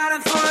you've been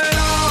fighting for it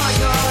all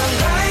your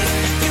life,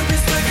 you've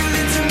been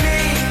struggling to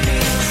make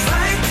things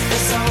right.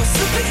 That's how a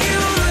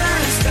superhero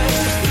learns to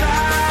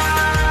fly.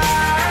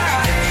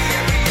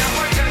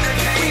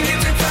 When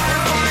you've been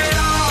fighting for it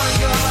all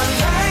your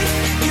life,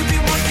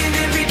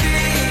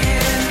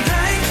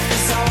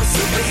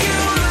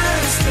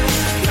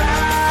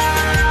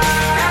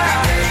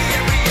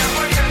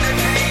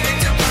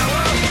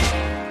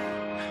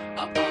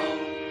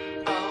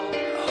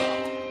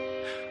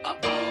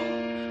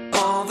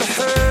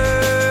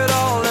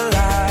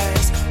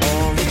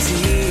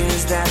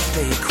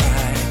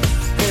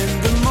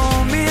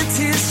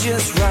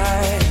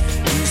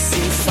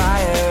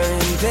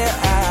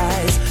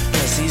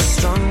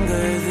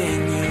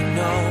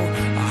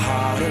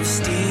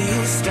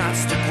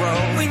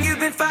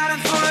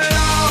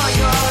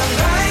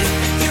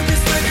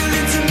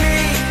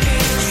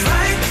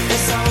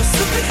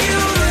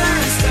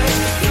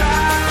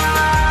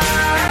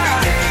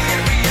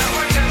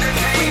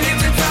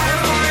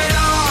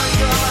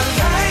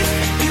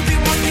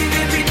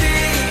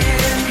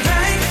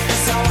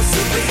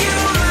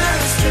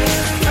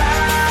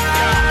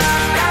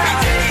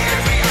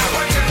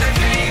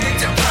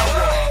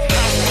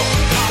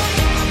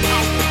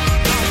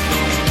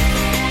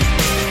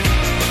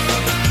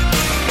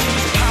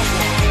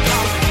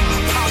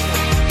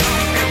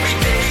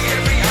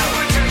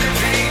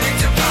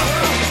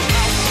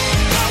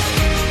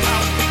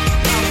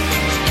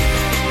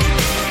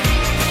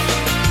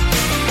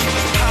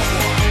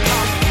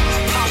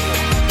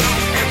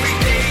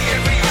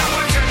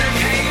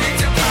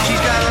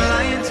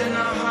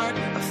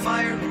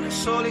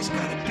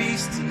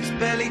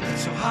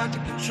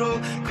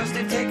 Cause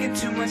they've taken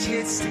too much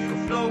hits, they go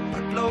blow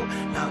by blow.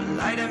 Now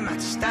light a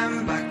match,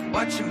 stand back,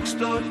 watch him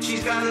explode.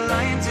 She's got a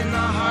lion in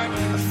her heart,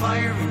 a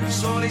fire in her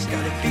soul. He's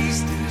got a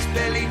beast in his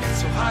belly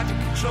that's so hard to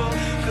control.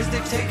 Cause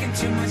they've taken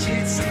too much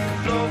hits, they go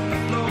blow by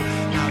blow.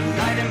 Now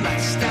light a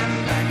match, stand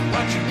back,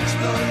 watch him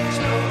explode,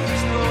 explode,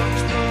 explode,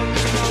 explode,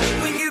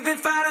 explode. When you've been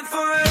fighting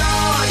for it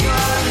all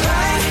your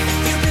life,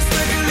 you've been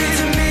struggling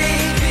to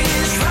make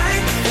things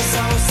right. That's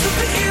how a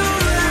superhero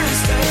learns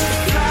to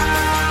fly.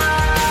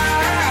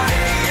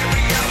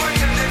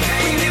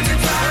 When you've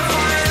been fighting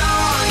for it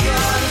all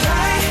your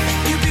life,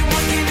 you've been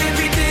working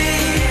every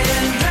day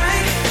and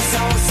night. That's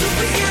how a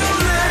superhero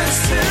learns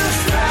to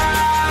fly.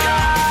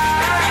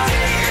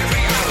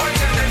 Every hour,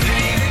 turn the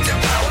pain into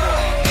power.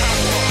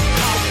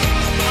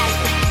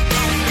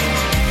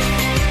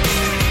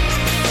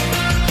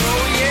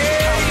 Oh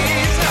yeah.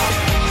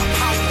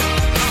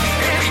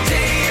 Every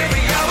day,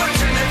 every hour,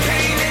 turn the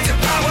pain into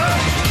power.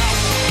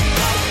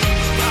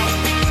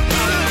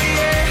 Oh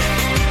yeah.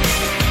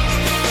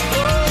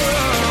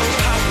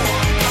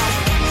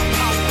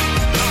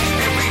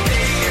 Every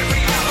day,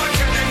 every hour,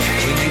 turn the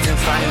pain into power. You've been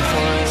fighting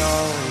for it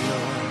all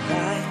your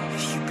life.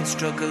 You've been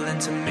struggling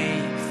to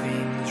make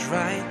things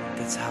right.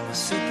 That's how a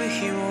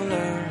superhero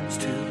learns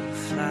to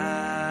fly.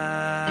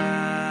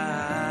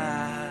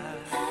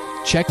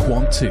 Check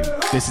 1, 2.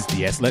 This is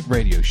the SLET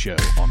Radio Show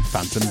on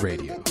Phantom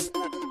Radio.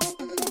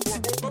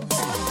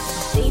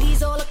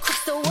 Ladies all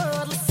across the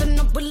world, listen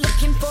up, we're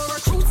looking for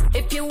recruits.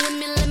 If you're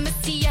women, let me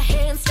see your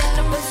hands, stand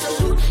up and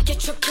salute.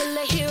 Get your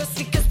killer heels,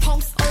 sneakers,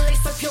 pumps, all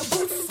lace up your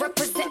boots.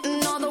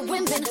 Representing all the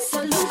women,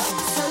 salute.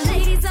 So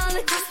ladies all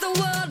across the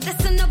world,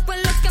 listen up,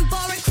 we're looking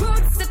for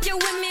recruits. If you're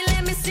with me,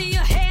 let me see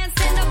your hands,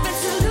 stand up and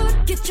salute.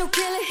 Get your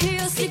killer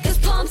heels, sneakers,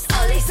 pumps,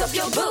 all lace up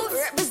your boots.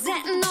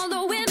 Representing all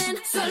the women,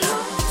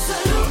 salute,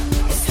 salute.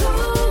 It's who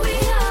we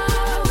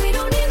are, we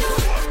don't need no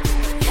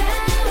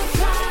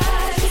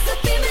camouflage. It's a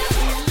female.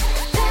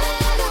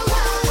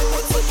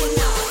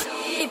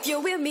 If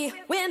you're with me,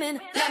 women,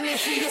 let me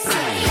hear you say.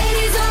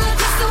 Ladies all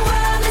across the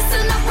world,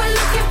 listen up, we're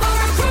looking for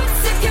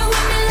recruits. If you're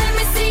with me, let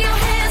me see your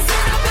hands,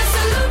 stand up and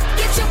salute.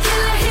 Get your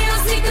killer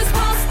heels, sneakers,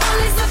 pumps, all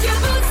lace up your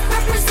boots.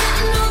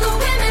 Representing all the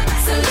women,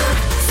 salute,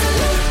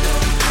 salute.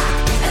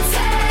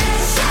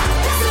 Attention,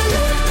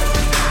 salute.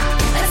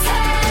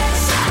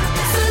 Attention,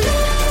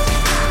 salute.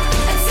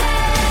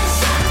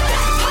 Attention,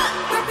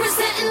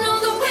 representing all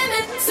the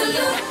women,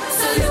 salute,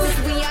 salute.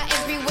 We are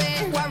everywhere,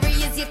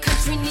 warriors, your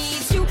country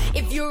needs you.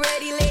 If you're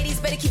ready, ladies,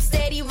 better keep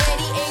steady,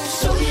 ready, aim,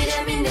 show me the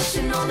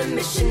ammunition on a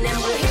mission, and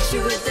we'll hit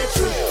you with the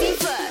truth.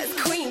 Divas,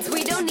 queens,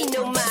 we don't need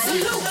no man.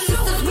 Salute,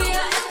 sisters, we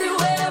are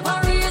everywhere,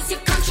 warriors,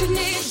 your country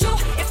needs you.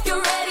 If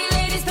you're ready,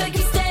 ladies, better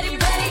keep steady,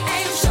 ready,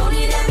 aim, show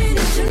me the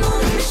ammunition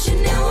on a mission,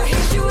 and we'll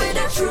hit you with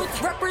the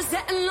truth.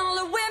 Representing all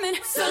the women,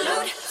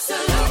 salute,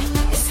 salute.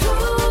 It's who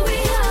we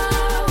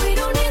are, we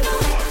don't need no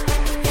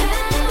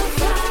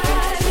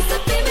camouflage. It's a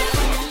female.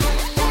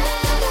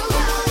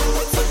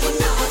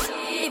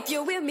 If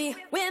you're with me,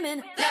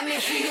 women, let me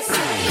hear you say.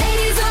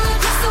 Ladies all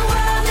across the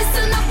world,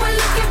 listen up, we're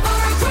looking for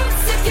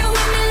recruits. If you're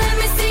with me, let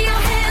me see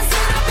your hands,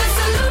 stand up and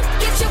salute.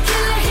 Get your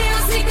killer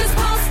heels, sneakers,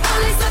 pumps, all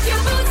lace up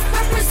your boots.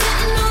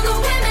 Representing all the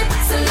women,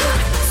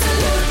 salute,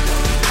 salute.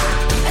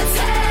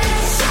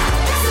 Attention,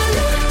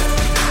 salute.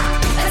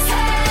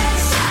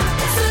 Attention,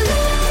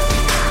 salute.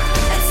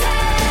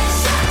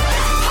 Attention,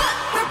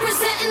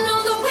 representing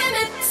all the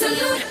women,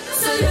 salute,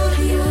 salute.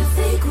 You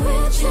think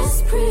we're just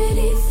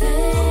pretty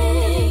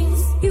things?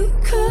 You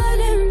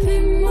couldn't be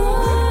more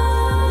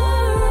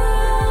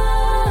wrong.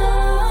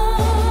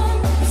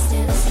 We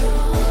stand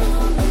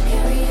strong, we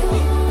carry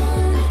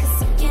on like a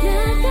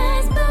second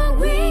best, but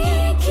we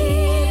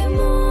keep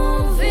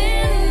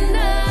moving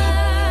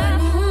up,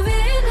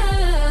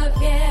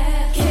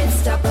 yeah. Can't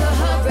stop a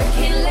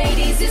hurricane,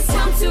 ladies, it's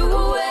time to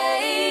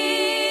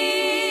awake,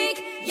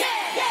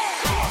 yeah.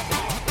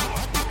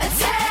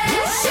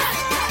 Attention,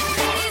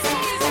 ladies,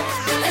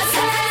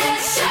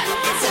 attention,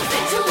 it's a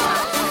visual.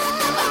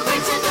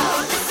 Original,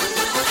 listen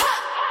up, ha!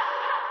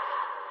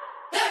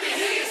 Let me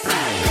hear you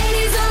say.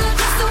 Ladies all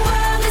across the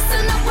world,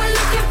 listen up, we're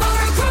looking for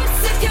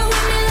recruits. If you're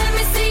with me, let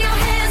me see your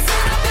hands,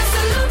 stand up and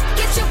salute.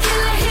 Get your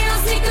killer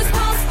heels, sneakers,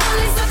 pumps, all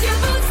lace up your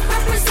boots.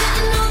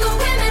 Representing all the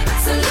women,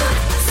 salute,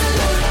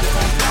 salute.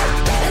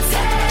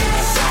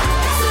 Attention,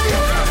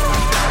 salute.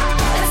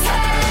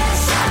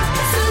 Attention,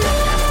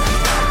 salute.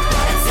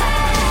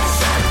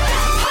 Attention,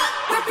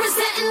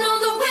 representing all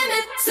the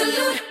women,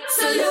 salute,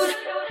 salute.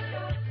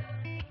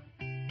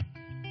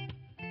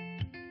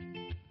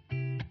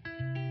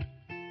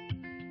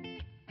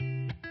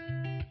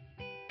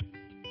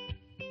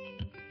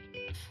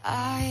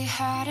 I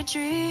had a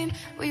dream,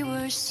 we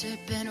were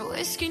sipping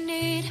whiskey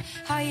neat,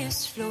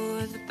 highest floor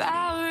of the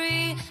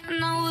Bowery,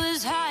 and I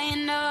was high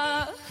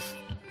enough.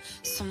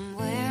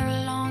 Somewhere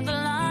along the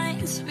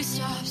lines, we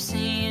stopped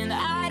seeing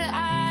eye to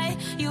eye.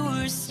 You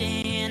were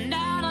staying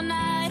out all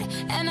night,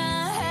 and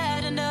I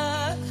had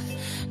enough.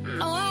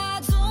 No,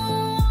 I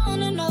don't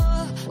wanna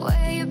know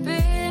where you've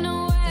been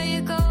or where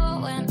you're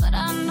going, but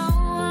I know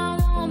I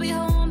won't be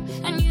home,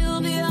 and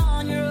you'll be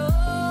on your own.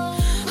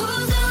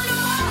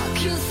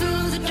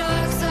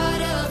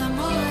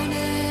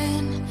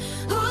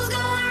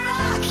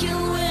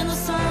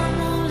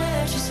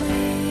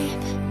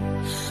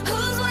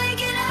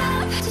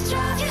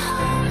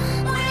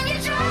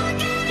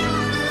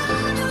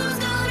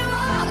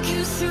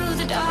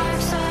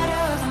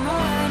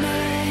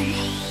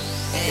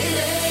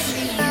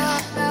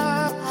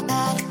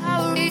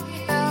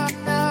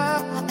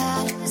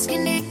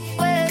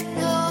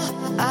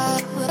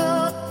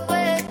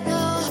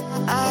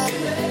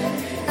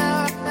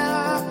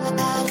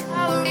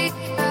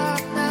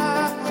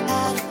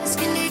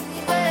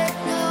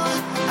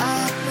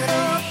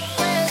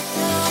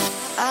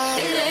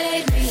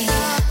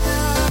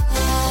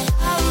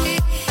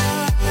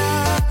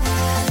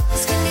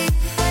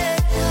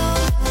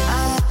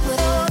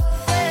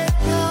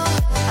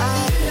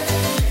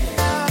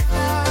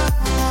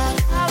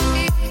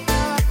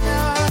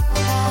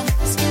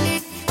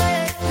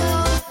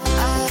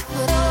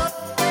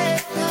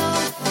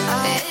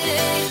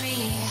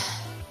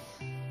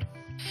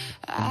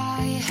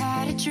 I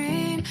had a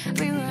dream,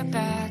 we were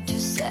back to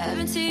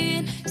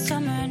 17.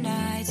 Summer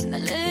nights and the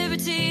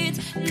libertines,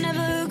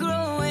 never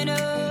growing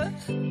up.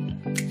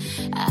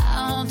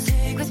 I'll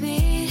take with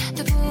me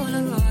the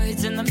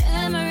Polaroids and the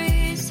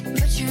memories,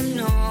 but you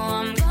know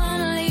I'm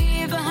gonna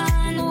leave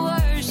behind the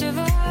worst of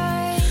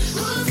us.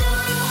 Who's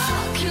gonna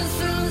walk you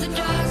through the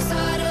dark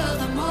side of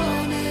the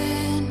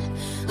morning?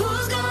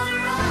 Who's gonna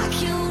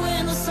rock you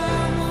when the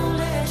sun won't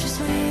let you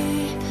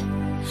sleep?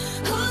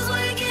 Who's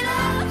waking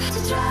up to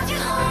drive you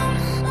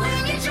home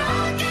when you're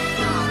drunk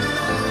and all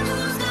alone?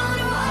 Who's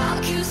gonna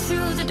walk you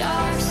through the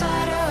dark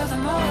side of the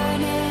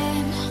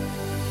morning?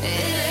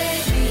 It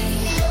ain't me.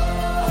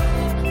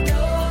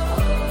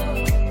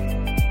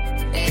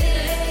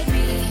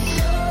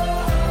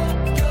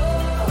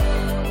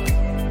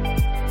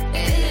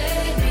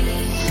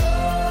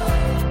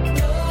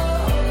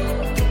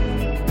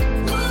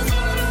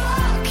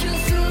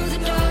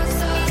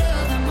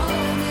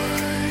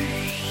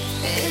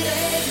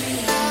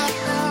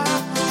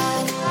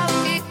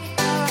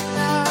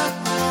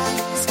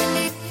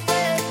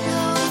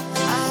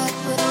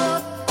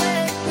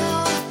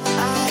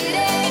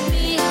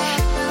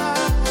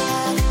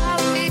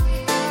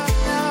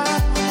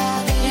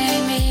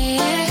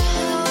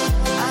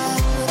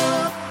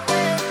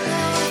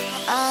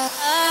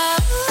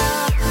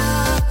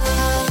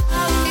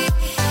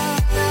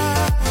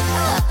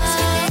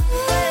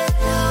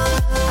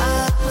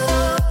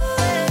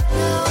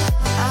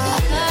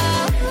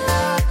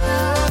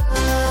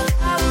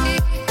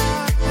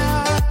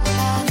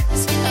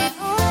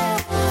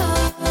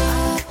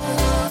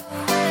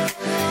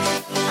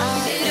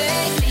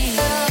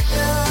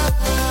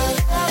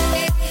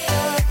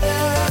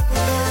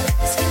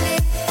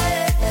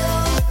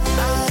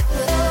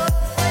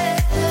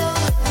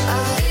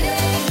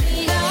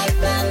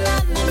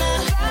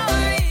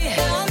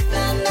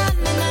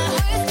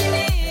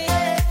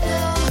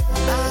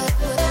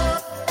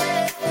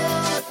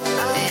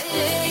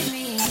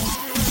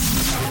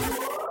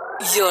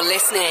 You're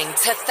listening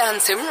to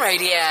Phantom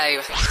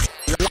Radio.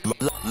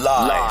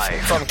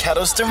 Live from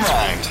Kettleston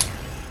Round.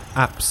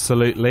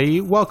 Absolutely.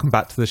 Welcome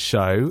back to the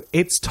show.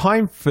 It's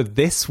time for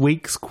this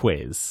week's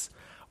quiz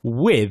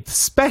with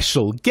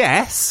special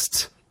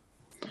guest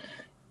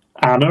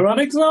Anna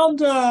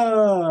Alexander.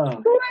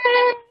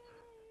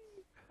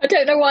 I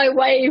don't know why I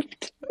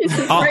waved. This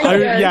is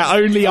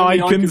only I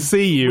can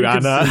see you,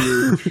 Anna.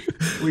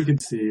 We can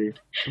see you.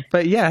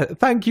 But yeah,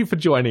 thank you for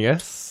joining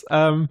us.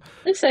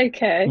 It's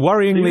okay.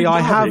 Worryingly,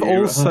 I have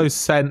also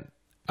sent.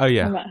 Oh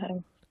yeah, I'm at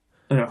home.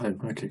 You're at home.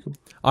 Okay, cool.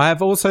 I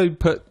have also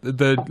put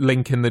the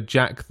link in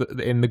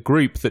the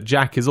group that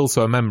Jack is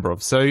also a member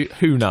of. So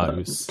who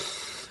knows?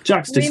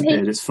 Jack's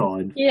disappeared. It's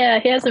fine. Yeah,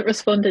 he hasn't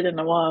responded in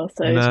a while,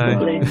 so he's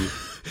probably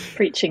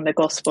preaching the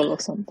gospel or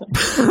something.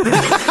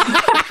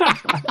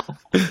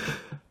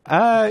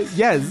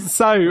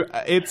 So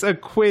it's a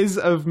quiz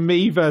of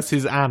me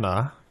versus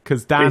Anna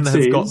because Dan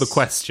has got the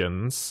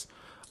questions.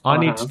 I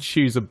need to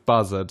choose a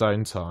buzzer,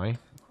 don't I?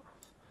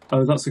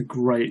 Oh, that's a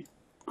great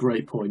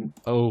point.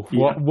 Oh,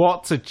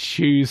 what to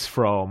choose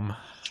from?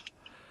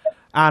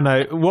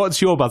 Anna,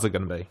 what's your buzzer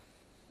going to be?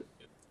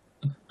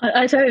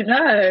 I don't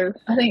know.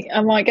 I think I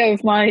might go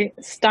with my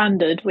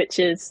standard, which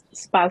is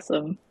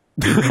spasm.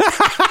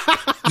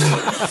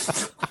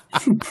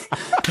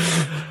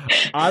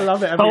 I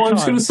love it every time. I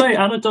was going to say,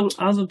 Anna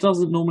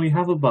doesn't normally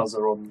have a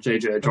buzzer on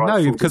JJ Drive.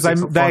 No, because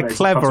they're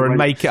clever and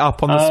make it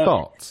up on the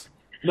spot.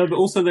 No, but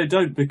also they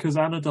don't, because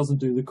Anna doesn't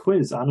do the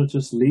quiz. Anna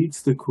just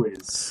leads the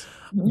quiz.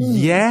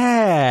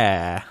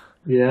 Yeah.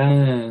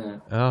 Yeah.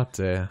 Oh,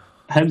 dear.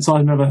 Hence,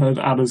 I've never heard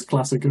Anna's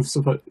classic of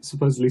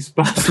supposedly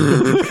spasm.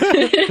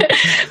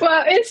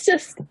 Well, it's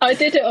just, I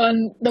did it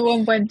on the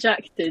one when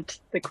Jack did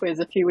the quiz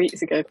a few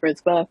weeks ago for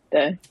his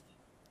birthday.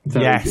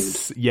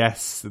 Yes,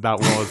 that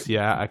was,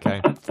 yeah,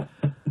 okay.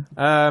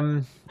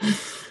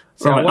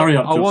 So right,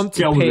 I want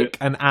to pick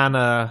an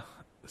Anna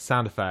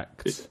sound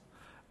effect.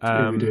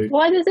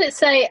 Why does it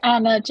say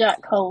Anna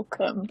Jack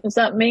Holcomb? Is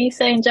that me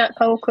saying Jack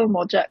Holcomb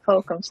or Jack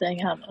Holcomb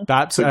saying Anna?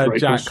 That's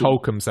Jack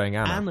Holcomb saying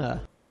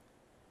Anna.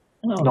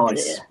 Oh,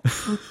 nice.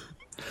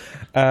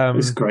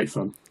 It's great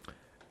fun.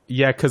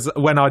 Yeah, because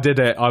when I did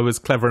it, I was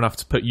clever enough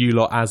to put you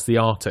lot as the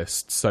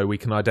artist so we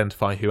can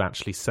identify who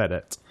actually said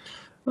it.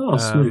 Oh,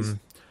 smooth.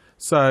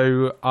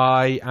 So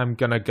I am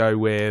going to go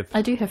with...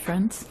 I do have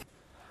friends.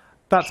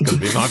 That's going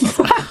to be my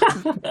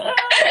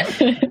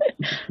buzzer.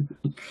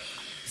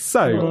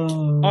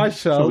 So, I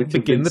shall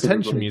begin the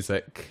tension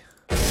music.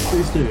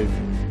 Please do.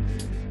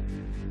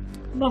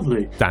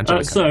 Lovely.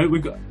 So,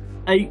 we've got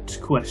 8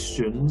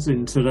 questions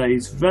in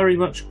today's very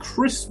much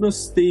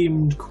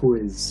Christmas-themed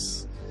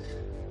quiz.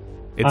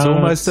 It's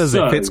almost as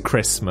if it's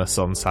Christmas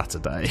on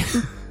Saturday.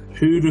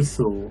 Who'd have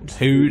thought?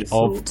 Who'd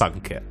have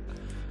thunk it?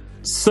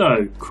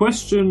 So,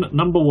 question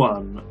number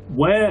 1.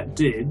 Where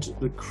did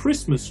the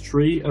Christmas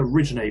tree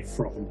originate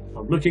from?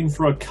 I'm looking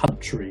for a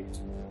country.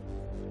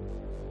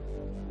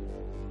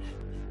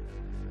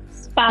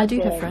 I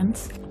do have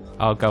friends.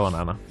 I'll go on,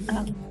 Anna.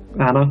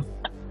 Anna?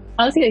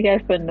 I was going to go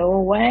for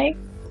Norway.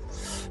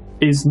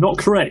 is not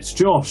correct.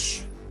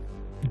 Josh?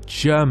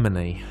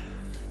 Germany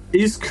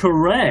is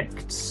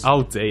correct.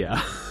 Oh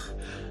dear.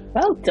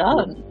 Well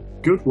done.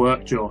 Good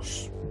work,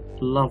 Josh.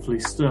 Lovely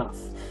stuff.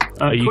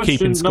 Are you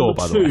keeping score,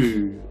 by the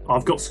way?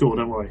 I've got score,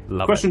 don't worry.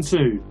 Love question it.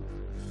 2.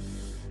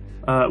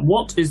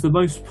 What is the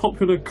most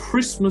popular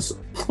Christmas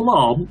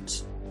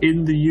plant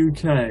in the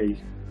UK?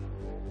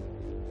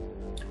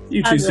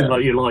 You two seem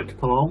like you like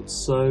plants,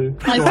 so...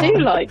 I do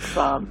like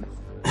plants.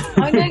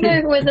 I'm going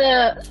to go with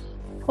a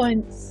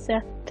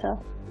poinsettia.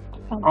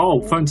 Oh,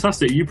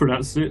 fantastic. You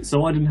pronounced it,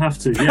 so I didn't have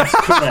to. Yes,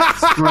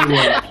 correct. Great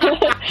work.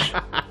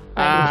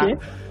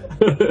 Thank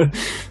you.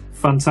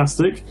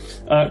 Fantastic.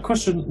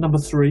 Question number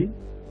 3.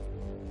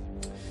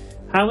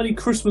 How many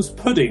Christmas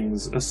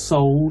puddings are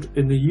sold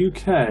in the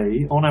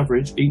UK on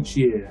average each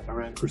year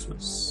around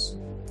Christmas?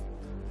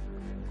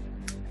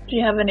 Do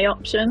you have any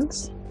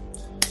options?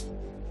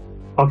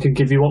 I can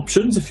give you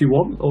options if you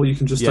want, or you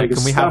can just take a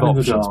can we stab have in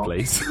the options, dark.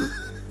 please?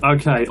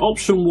 Okay,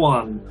 option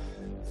 1,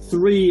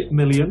 3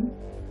 million.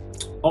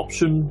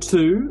 Option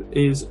 2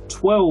 is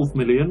 12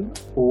 million,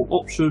 or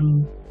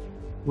option...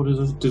 What is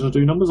it? Did I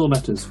do numbers or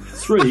letters?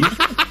 3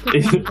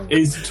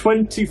 is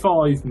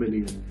 25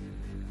 million.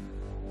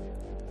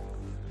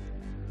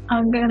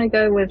 I'm going to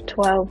go with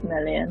 12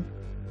 million.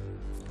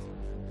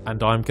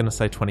 And I'm going to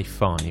say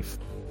 25.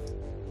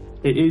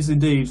 It is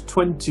indeed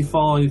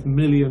 25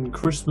 million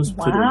Christmas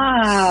puddings.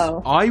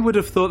 Wow. I would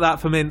have thought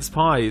that for mince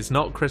pies,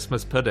 not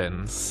Christmas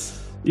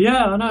puddings.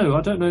 Yeah, I know.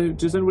 I don't know.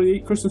 Does anybody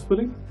eat Christmas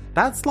pudding?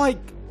 That's like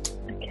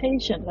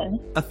occasionally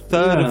a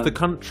third of the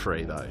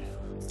country, though.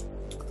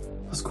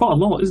 That's quite a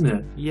lot, isn't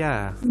it?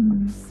 Yeah.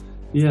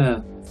 Yeah.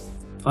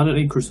 I don't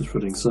eat Christmas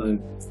pudding, so...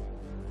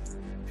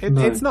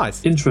 It's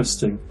nice.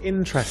 Interesting.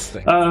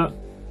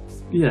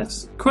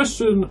 Yes.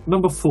 Question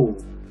number 4.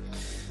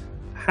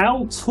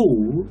 How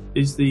tall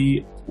is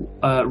the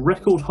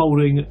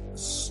record-holding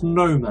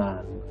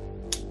snowman?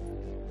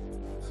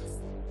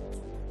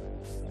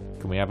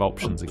 Can we have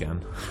options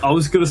again? I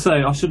was going to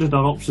say, I should have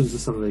done options for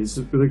some of these.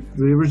 The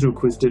original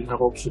quiz didn't have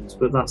options,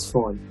 but that's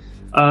fine.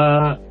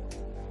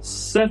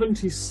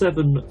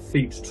 77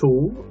 feet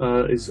tall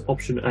is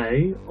option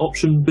A.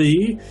 Option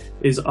B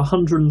is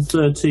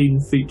 113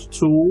 feet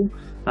tall.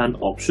 And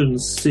option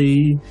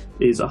C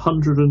is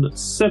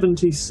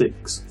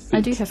 176 feet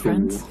I do have tall.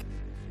 friends.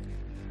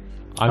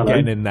 I'm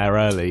getting in there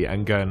early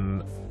and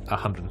going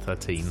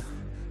 113.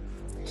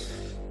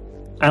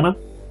 Anna?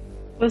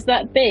 Was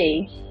that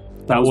B?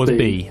 That was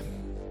B.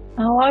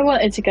 Oh, I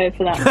wanted to go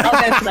for that.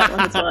 I'll go for that one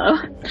as well.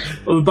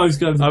 Well, we're both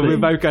going for B. We're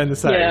both going the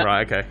same, Yeah.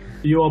 right, okay.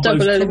 You are Double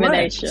both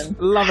elimination.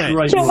 correct. Love it.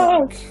 Great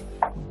work.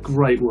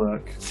 Great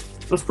work.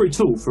 That's pretty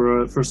tall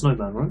for a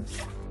snowman, right?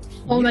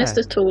 Almost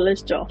as tall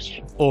as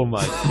Josh.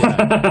 Almost,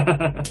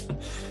 yeah.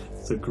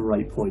 That's a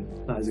great point.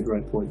 That is a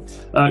great point.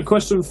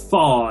 Question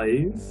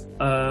 5.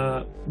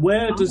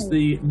 Where does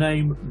the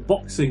name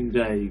Boxing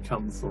Day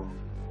come from?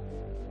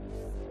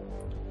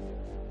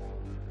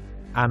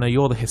 Anna,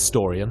 you're the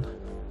historian.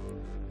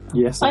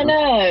 Yes, I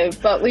know,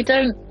 but we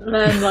don't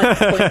learn like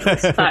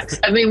pointless facts.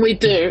 I mean, we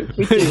do.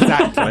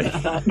 Exactly.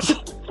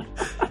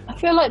 I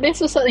feel like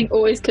this was something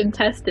always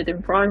contested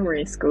in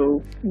primary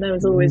school. And there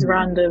was always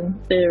random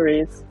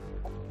theories.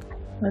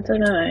 I don't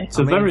know. It's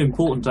a very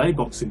important day,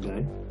 Boxing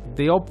Day.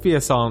 The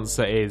obvious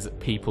answer is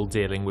people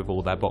dealing with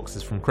all their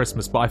boxes from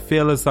Christmas, but I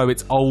feel as though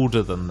it's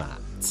older than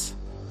that.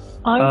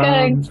 I'm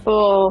going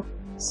for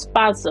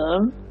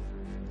spasm,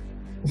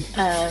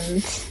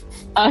 and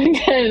I'm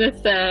going to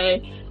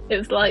say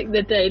it's like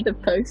the day the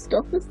post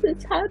office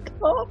is had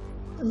off,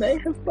 and they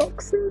have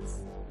boxes.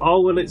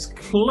 Oh, well, it's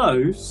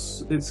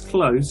close. It's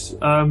close.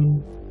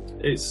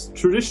 It's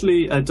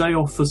traditionally a day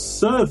off for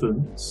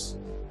servants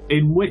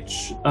in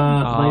which they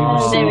were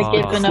receive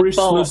given a a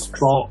Christmas box.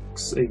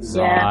 box.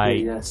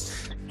 Exactly,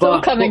 yes. It's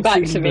all coming back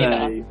Boxing to me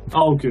Day-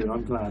 Oh, good.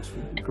 I'm glad.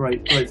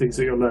 Great things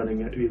that you're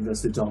learning at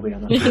University of Derby,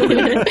 Anna.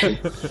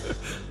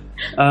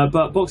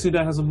 But Boxing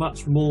Day has a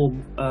much more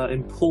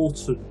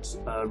important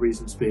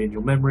reason to be in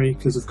your memory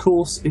because, of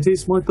course, it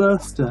is my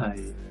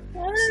birthday.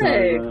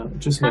 So,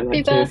 just make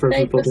Happy that clear for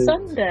birthday for everybody.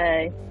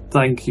 Sunday.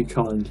 Thank you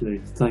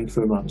kindly. Thank you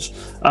very much.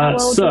 How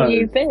old will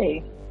you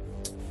be?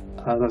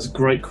 That's a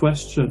great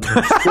question.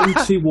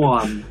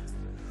 21.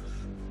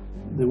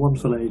 The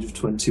wonderful age of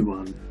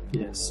 21.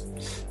 Yes.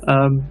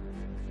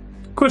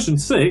 Question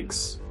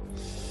 6.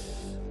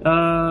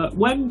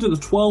 When do the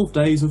 12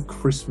 days of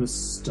Christmas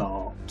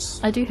start?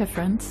 I do have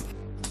friends.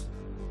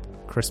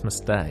 Christmas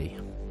Day.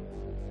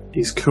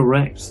 Is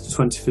correct. The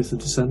 25th of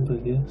December,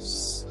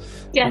 yes.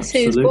 Guess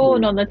who's Absolutely.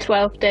 born on the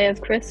 12th day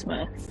of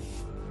Christmas?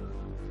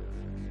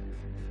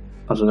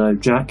 I don't know,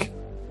 Jack?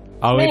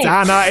 Oh, Me. it's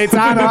Anna! It's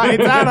Anna!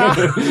 It's Anna!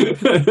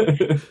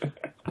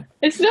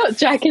 It's not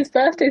Jack. His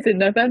birthday's in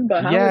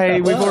November. How would Yay,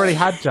 that we've work? already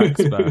had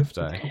Jack's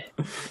birthday.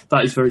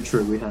 That is very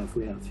true. We have.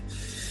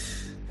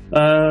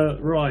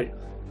 Right.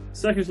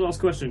 Second to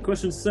last question.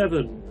 Question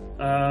 7.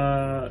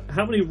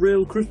 How many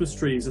real Christmas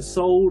trees are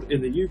sold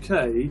in the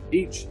UK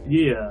each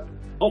year?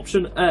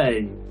 Option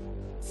A,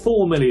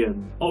 4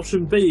 million.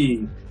 Option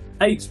B,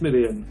 8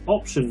 million.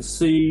 Option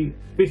C,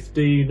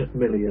 15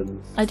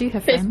 million. I do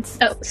have friends.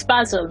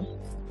 Spasm.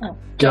 Oh,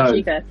 Josh,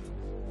 you go.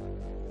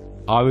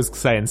 I was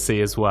saying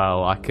C as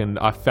well.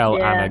 I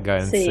felt Anna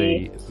going C.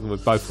 C. We're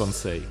both on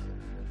C.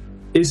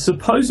 Is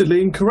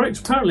supposedly incorrect.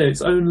 Apparently,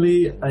 it's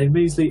only a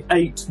measly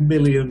 8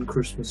 million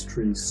Christmas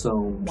trees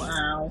sold.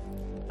 Wow.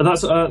 And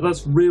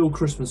that's real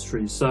Christmas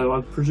trees. So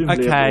I presume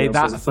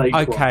That's a fake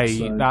one,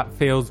 so. That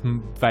feels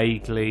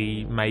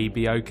vaguely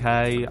maybe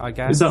okay. I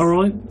guess. Is that all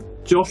right,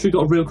 Josh? You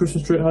got a real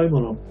Christmas tree at home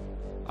or not?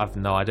 I've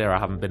no idea. I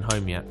haven't been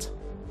home yet.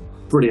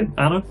 Brilliant,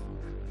 Anna.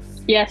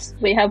 Yes,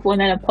 we have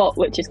one in a pot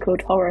which is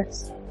called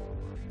Horace.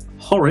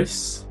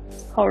 Horace.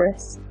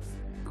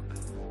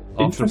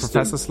 After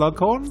Professor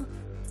Slughorn?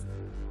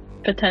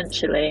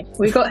 Potentially.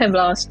 We got him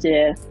last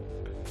year,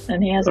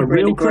 and he hasn't a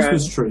real really grown.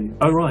 Christmas tree.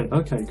 Oh right,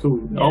 okay,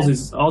 cool. Yeah.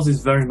 Ours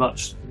is very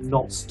much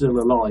not still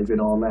alive in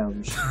our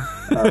lounge.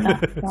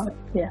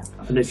 Yeah.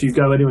 And if you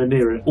go anywhere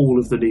near it, all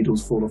of the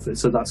needles fall off it.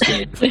 So that's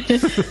good.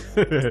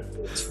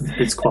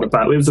 It's quite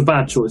bad. It was a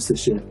bad choice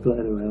this year, but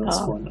anyway, that's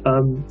fine.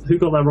 Who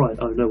got that right?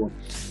 Oh, no one.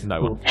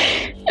 No one.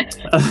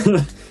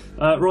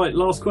 Right,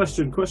 last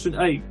question. Question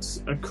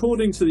 8.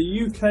 According to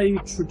the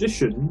UK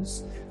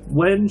traditions,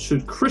 when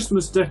should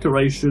Christmas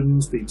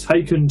decorations be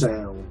taken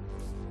down?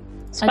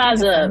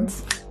 Spasm.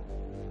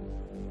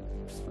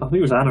 I think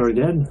it was Anna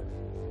again.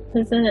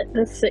 Isn't it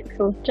the 6th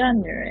of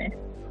January?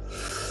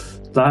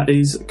 That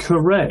is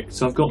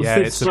correct. I've got the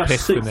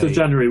 5th/6th of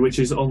January, which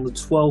is on the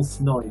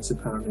 12th night,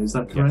 apparently. Is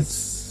that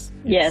correct?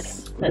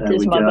 Yes, that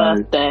is my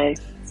birthday,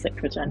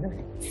 6th of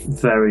January.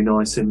 Very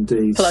nice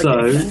indeed. Plug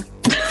so,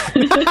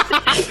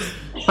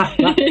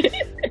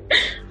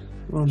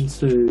 1,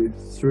 2,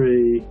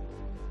 3,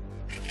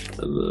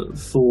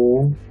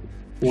 4.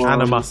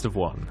 Anna must have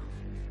won.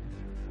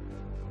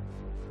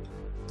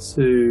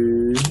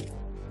 2.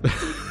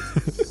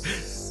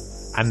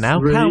 And now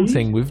 3.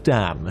 counting with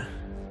Dan.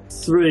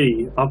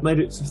 3. I've made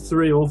it to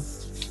 3 or...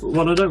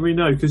 Well, I don't really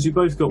know, because you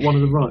both got one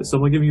of them right. So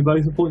am I giving you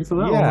both a point for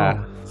that? Yeah. Or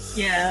not?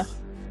 Yeah.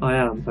 I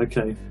am.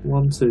 Okay.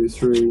 1, 2,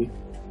 3,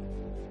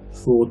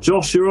 4.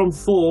 Josh, you're on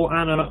 4.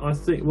 Anna, I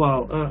think...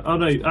 Well, oh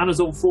no, Anna's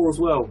on 4 as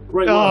well.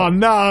 Great work. Oh,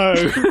 no!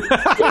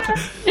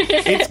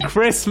 It's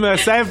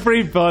Christmas.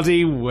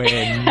 Everybody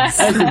wins.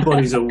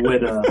 Everybody's a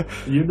winner.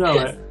 You know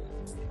it.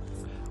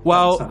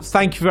 Well,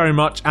 thank you very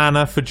much,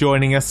 Anna, for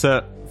joining us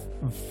at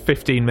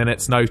 15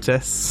 minutes'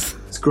 notice.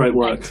 It's great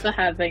work. Thanks for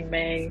having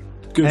me.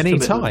 Good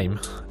Anytime.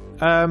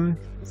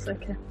 It's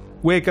okay.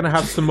 We're going to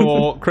have some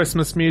more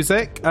Christmas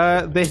music.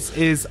 This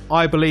is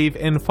I Believe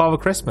in Father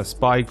Christmas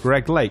by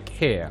Greg Lake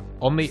here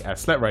on the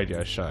SLET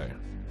Radio Show.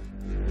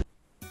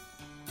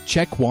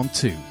 Check 1,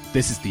 2.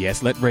 This is the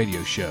SLET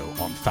Radio Show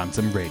on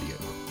Phantom Radio.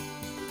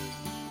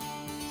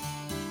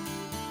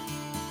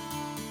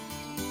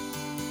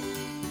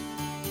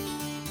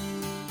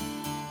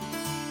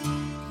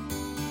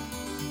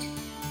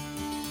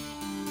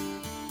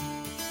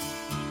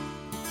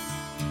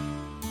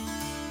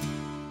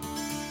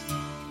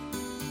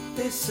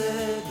 They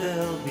said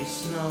there'll be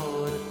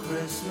snow at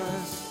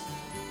Christmas.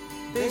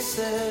 They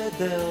said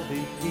there'll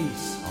be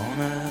peace on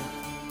earth.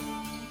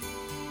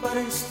 But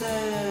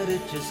instead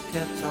it just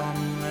kept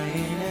on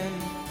raining.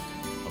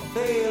 A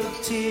veil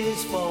of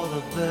tears for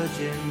the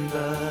virgin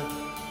birth.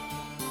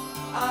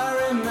 I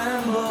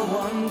remember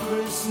one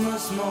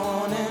Christmas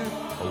morning,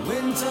 a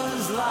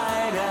winter's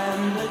light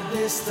and a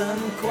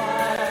distant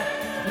choir,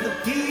 and the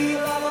peal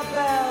of a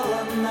bell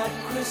and that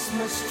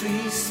Christmas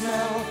tree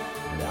smell,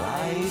 and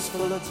eyes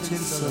full of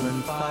tinsel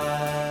and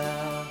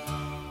fire.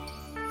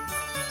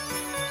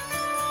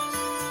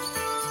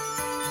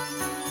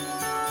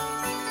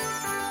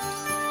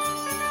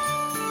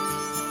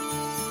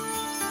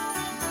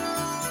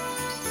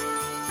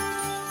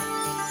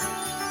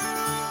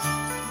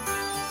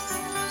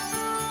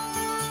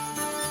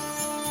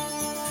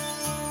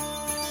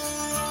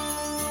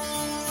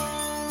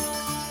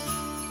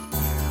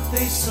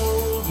 They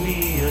sold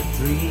me a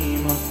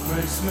dream of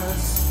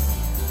Christmas.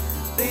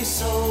 They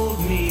sold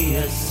me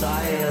a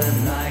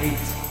silent night.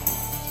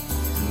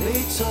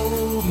 They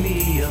told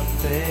me a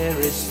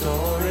fairy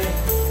story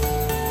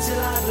till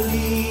I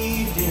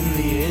believed in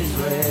the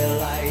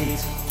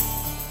Israelite.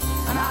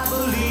 And I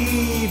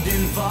believed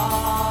in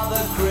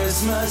Father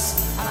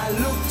Christmas. And I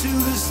looked to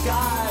the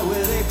sky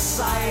with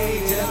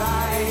excited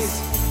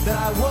eyes. Then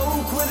I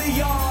woke with a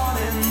yawn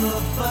in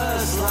the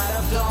first light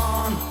of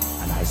dawn.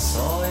 I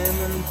saw him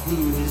and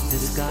through his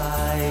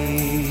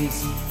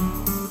disguise.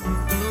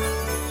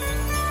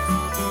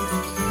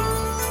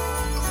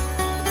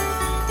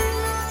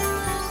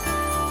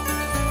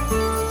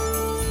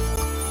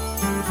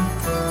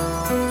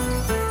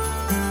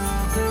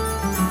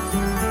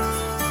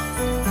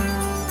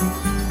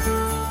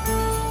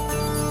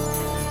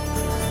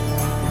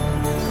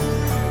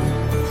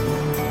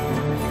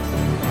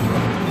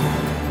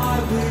 I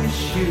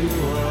wish you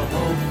a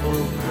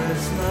hopeful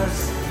Christmas.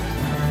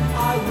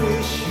 I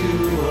wish you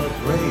a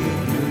brave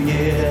new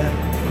year.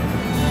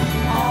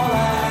 All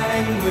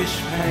anguish,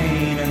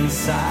 pain and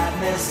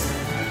sadness,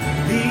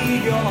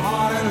 lead your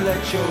heart and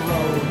let your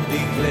road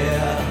be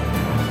clear.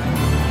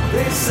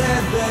 They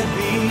said there'd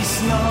be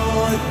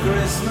snow at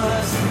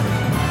Christmas.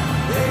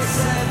 They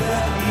said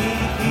there'd be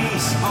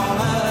peace on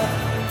earth.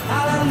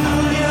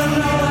 Hallelujah,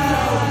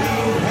 Noel, be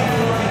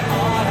heaven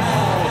on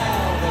hell.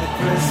 The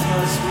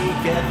Christmas we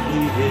get,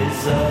 we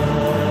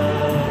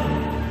deserve.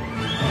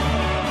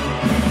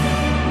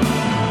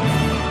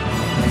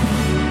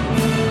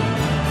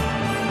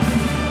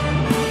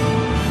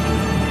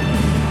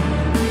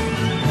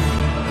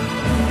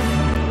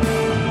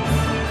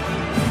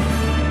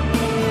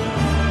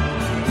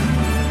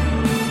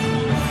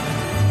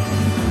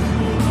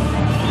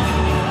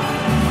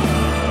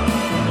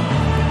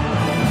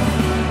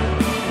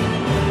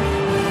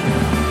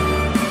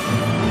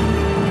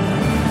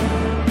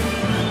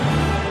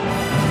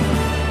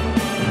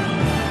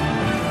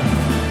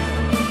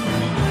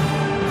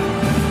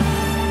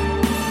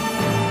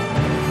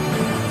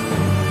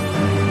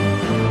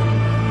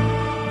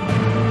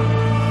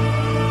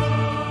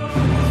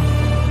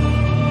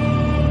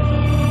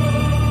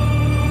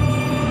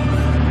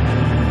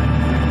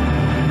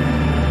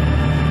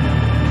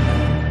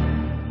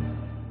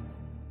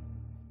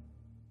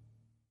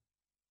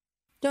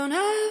 Don't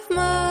have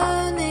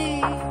money,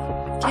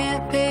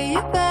 can't pay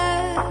you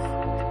back.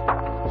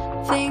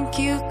 Think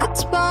you could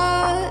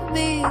spot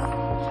me,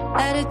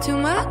 add it to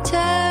my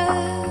tab.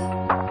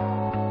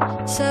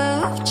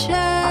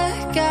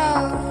 Self-checkout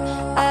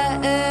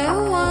at Air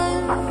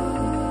One,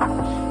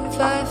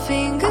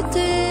 5-finger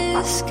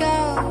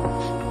discount,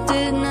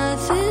 did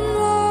nothing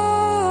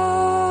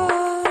wrong.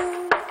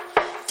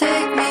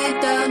 Take me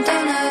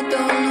downtown, I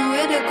don't know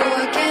where to go.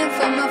 I can't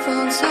find my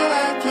phone, so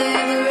I play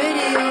the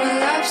radio.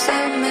 Life's a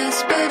mess,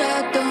 but I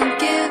don't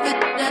give it.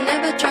 I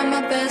never try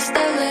my best, I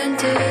learn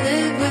to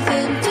live with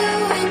it.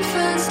 Doing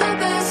fun,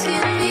 stop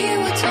asking me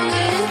what's wrong. I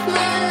live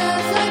my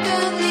life like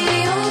I'm the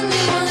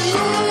only one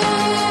going.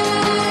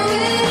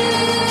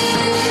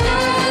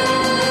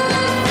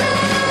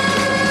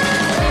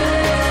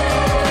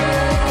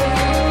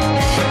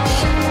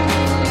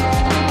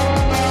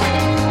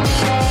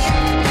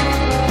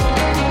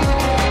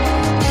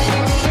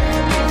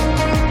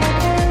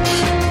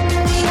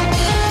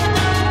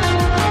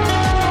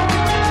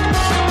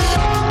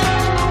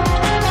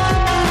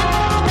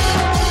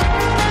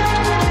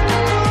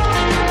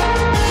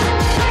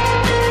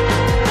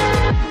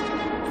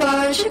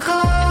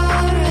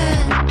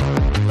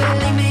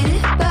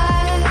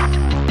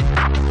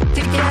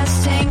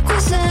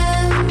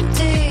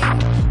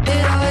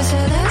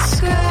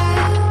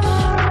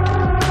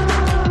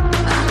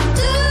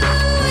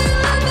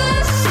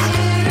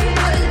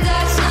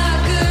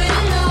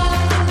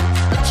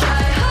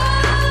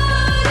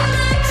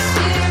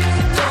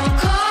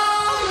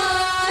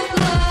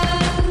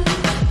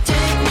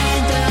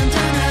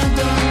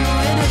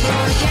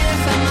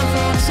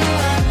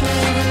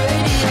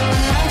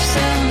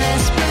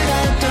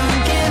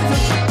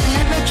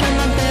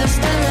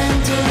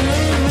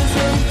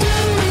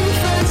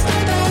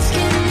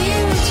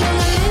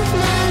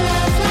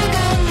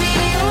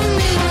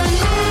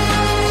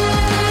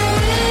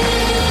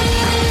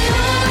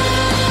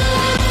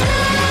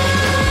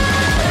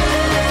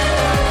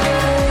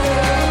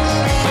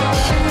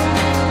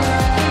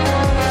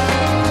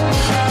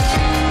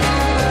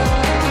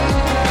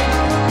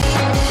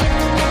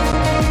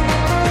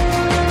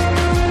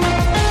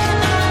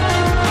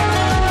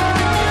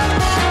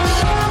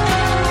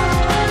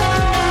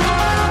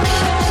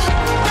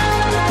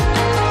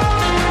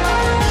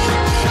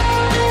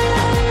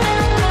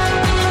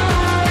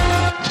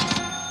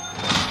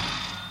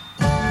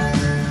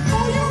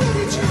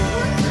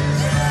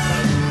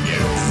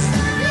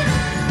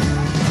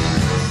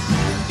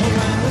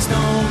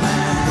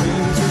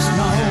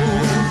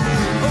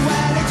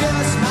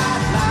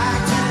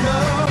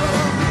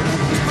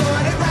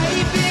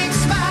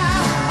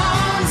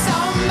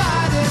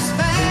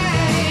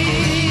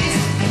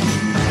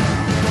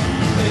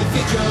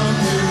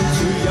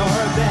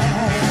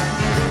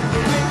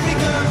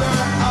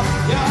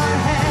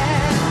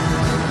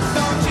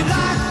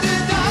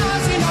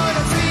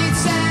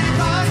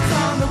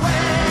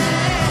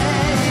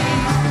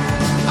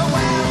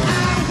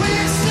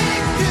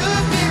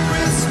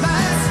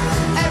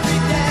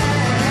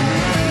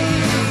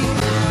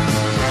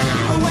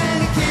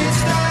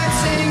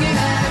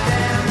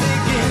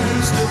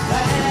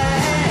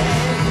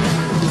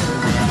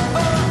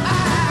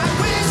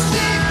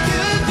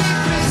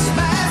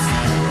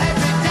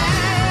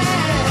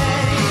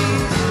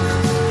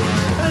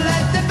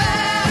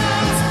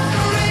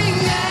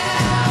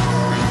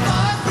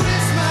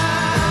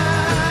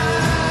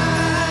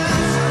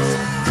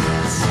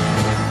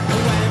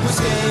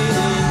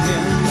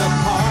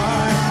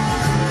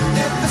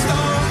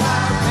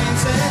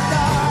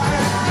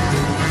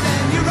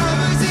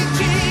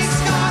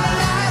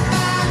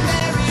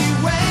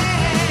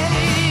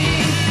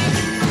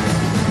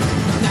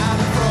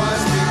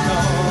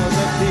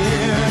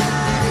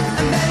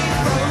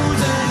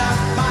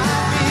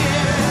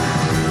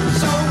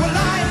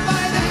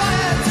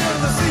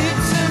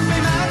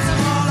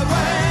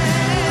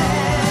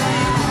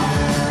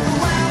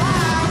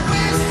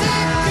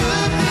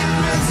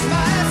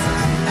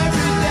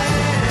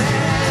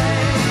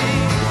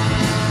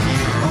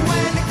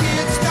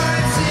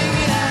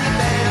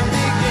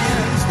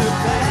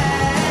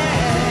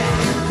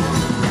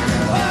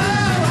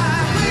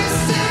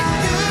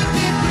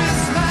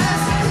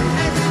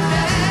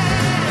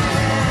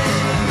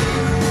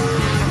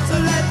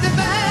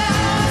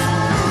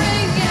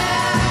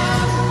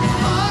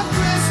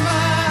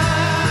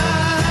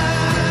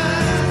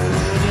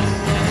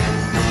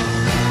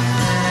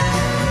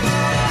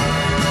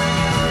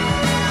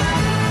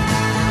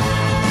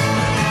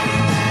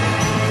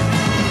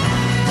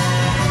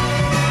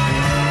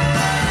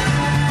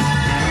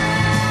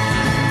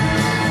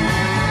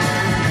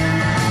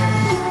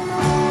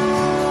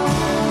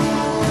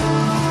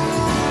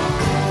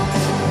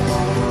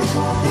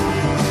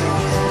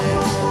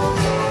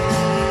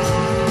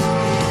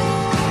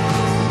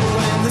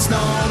 the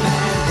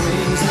snowman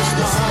brings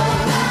the snow.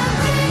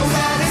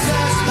 Well, it's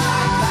just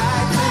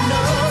like to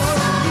know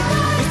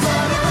you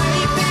put a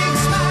great big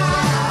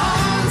smile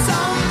on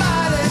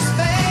somebody's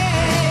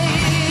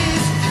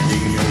face.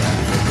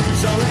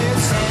 So if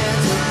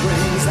Santa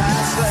brings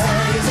that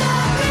sleigh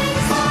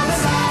all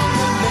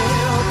along the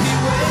Milky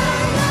Way,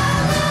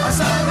 I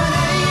saw the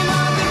name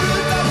of the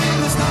rooftop in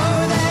the snow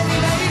that he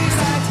laid his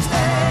hat to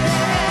stay.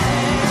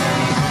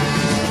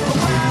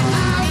 Well,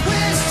 I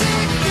wish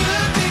it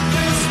could be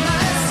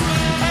Christmas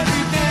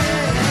every day.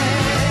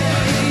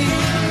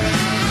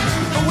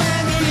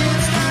 When the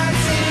kids start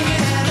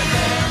singing and the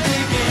band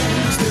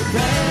begins to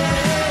play.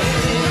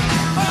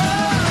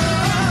 Oh,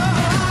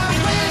 I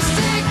wish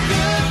it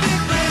could be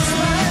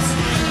Christmas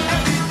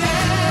every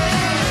day.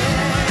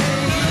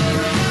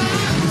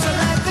 So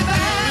let the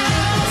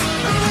bells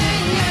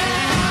ring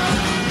out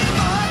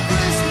for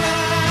Christmas.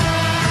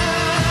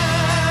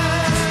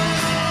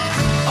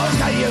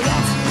 Okay, you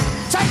lot,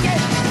 take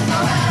it.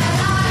 Well,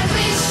 I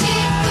wish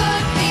it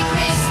could be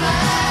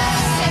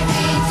Christmas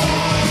every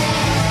day.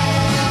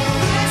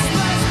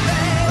 Christmas,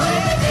 baby.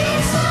 When the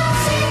kids start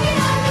singing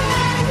and the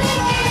band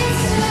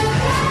begins to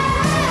play.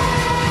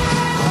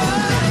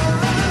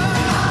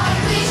 I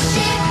wish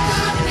it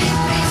could be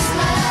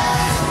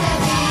Christmas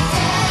every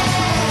day.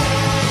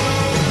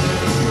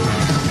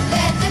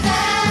 Let the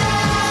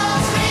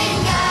bells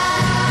ring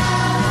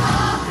out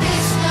for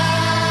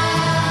Christmas.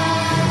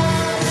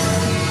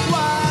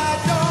 Why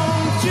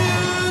don't you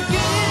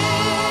give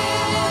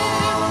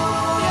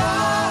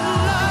your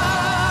love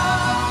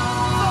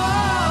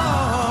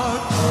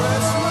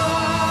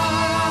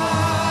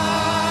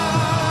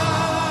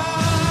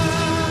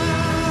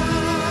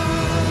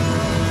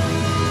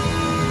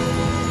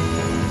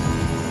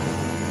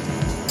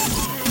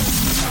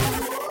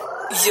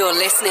for You're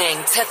listening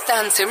to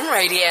Phantom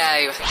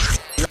Radio.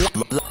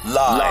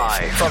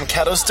 Live from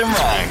Kettleston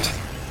Round.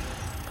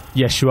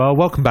 Yes, you are.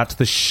 Welcome back to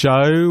the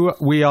show.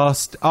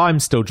 I'm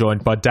still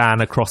joined by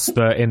Dan across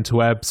the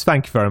interwebs.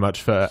 Thank you very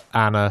much for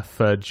Anna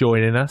for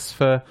joining us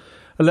for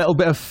a little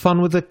bit of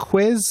fun with the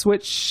quiz,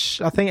 which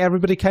I think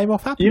everybody came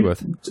off happy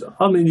with.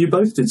 I mean, you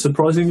both did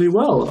surprisingly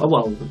well.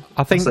 Well,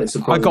 I think say I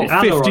surprisingly.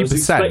 got Anna, I was 50%.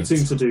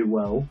 expecting to do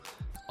well.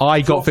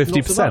 I got Not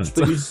so 50%. much,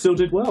 but you still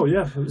did well.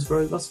 Yeah,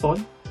 that's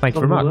fine. Thank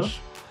you very Nothing wrong much.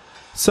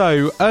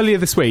 So, earlier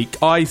this week,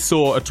 I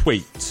saw a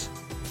tweet,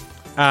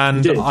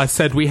 and You did? I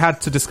said we had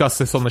to discuss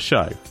this on the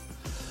show.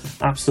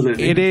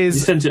 Absolutely. It is.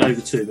 You sent it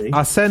over to me.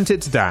 I sent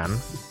it to Dan,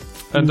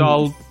 and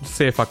I'll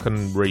see if I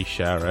can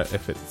reshare it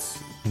if it's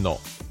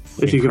not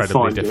If you can incredibly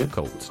find it.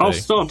 difficult. to I'll do.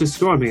 start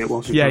describing it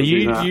whilst you Yeah, try to you-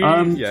 do that.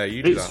 you- yeah,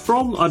 you do It's that.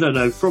 from, I don't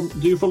know,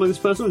 do you follow this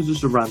person or is it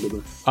just a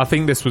randomer? I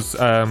think this was.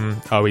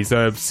 He's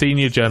a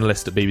senior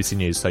journalist at BBC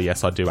News, so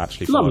yes, I do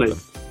actually follow Lovely. them.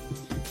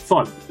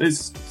 Fine.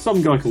 It's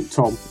some guy called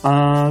Tom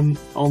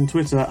on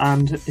Twitter,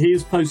 and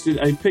he's posted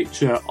a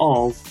picture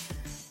of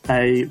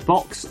a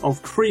box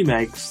of cream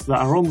eggs that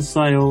are on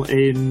sale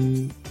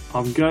in.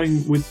 I'm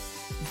going with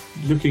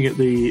looking at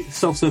the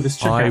self-service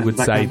checkout. I in the would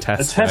say background,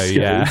 a Tesco,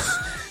 yeah.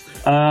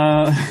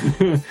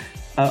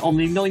 On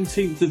the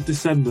 19th of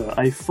December,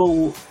 a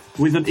full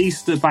with an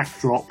Easter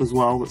backdrop as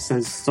well that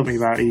says something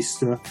about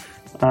Easter.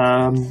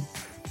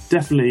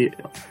 Definitely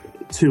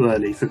too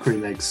early for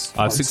cream eggs.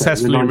 I've I'd say,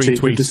 successfully the 19th of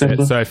retweeted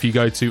December. it, so if you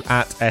go to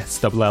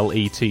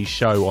 @SLLET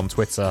show on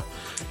Twitter,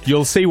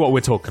 you'll see what we're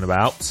talking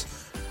about.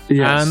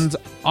 Yes. And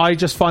I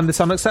just find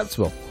this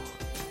unacceptable.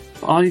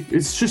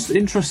 It's just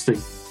interesting.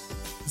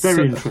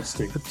 Very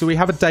interesting. Do we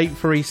have a date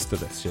for Easter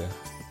this year?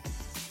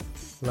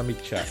 Let me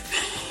check.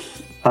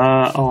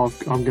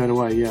 I'm going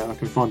away. Yeah, I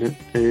can find it.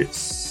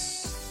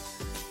 It's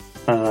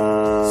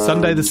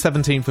Sunday the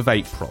 17th of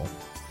April.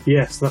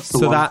 Yes, that's the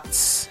so one.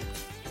 that's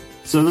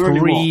so they're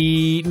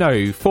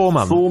only 4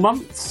 months. 4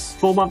 months.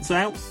 4 months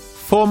out.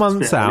 4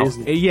 months It's a bit early, out.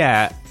 isn't it?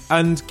 Yeah,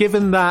 and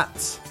given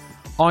that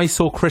I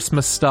saw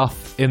Christmas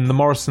stuff in the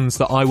Morrisons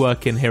that I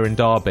work in here in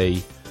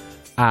Derby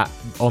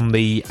on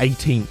the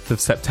 18th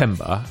of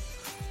September,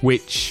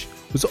 which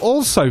was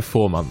also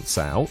 4 months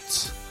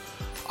out,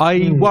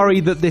 I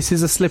worry that this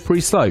is a slippery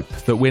slope,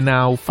 that we're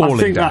now falling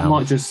I think down. that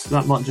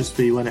might just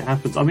be when it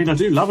happens. I mean, I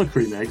do love a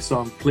cream egg, so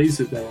I'm pleased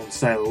that they're on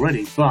sale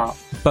already.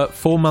 But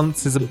 4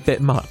 months is a bit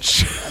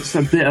much. It's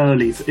a bit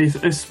early,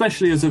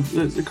 especially as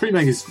a cream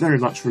egg is very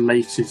much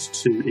related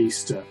to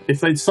Easter. If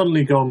they'd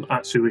suddenly gone,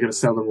 actually, we're going to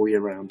sell them all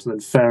year round,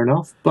 then fair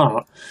enough.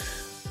 But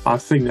I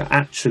think that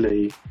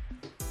actually,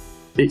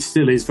 it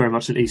still is very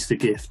much an Easter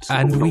gift.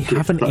 And we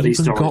haven't even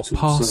Easter got items,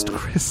 past so-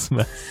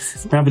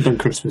 Christmas. We haven't done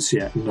Christmas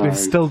yet. No. We've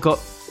still got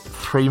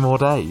 3 more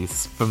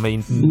days for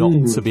me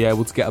not to be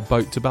able to get a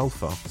boat to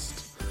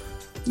Belfast.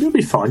 You'll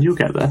be fine. You'll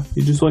get there.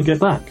 You just won't get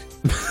back.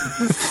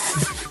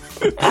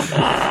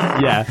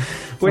 Yeah.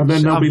 And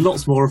then there'll be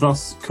lots more of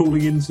us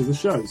calling into the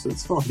show, so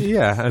it's fine.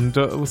 Yeah, and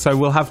so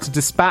we'll have to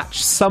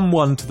dispatch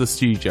someone to the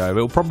studio.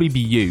 It'll probably be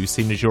you,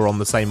 seeing as you're on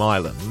the same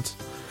island.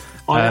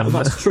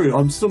 That's true.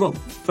 I'm still not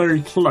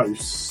very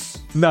close.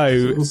 No,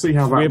 So we'll see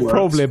how that we're works,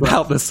 probably but-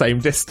 about the same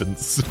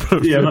distance,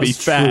 Yeah, to be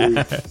that's fair. true.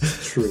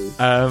 That's true.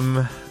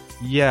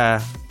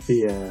 Yeah.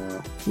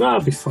 Yeah. No,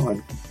 it'll be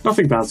fine.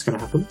 Nothing bad's going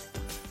to happen.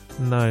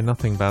 No,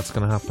 nothing bad's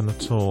going to happen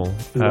at all.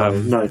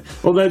 No.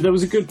 Well, there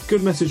was a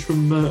good message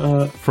from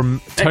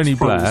Tony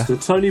Blair.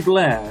 Tony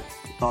Blair,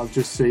 I've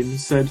just seen,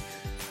 said,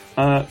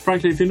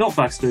 frankly, if you're not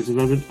vaccinated at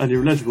the moment and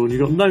you're eligible and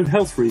you've got no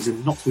health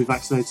reason not to be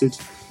vaccinated,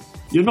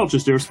 you're not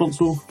just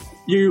irresponsible,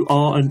 you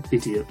are an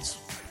idiot.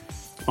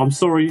 I'm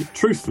sorry,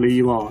 truthfully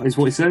you are, is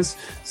what he says.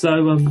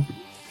 So,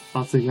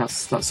 I think that's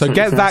so totally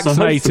get fair.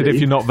 vaccinated if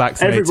you're not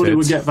vaccinated. Everybody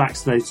would get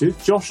vaccinated.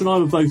 Josh and I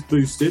were both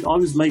boosted. I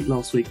was late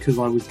last week because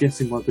I was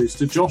getting my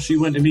booster. Josh, you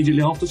went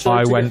immediately after the show.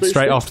 I went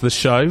straight after the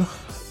show.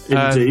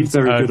 Indeed,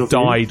 very good of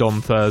you. Died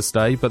on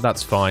Thursday, but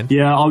that's fine.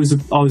 Yeah, I was a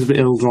bit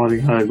ill driving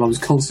home. I was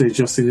constantly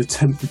adjusting the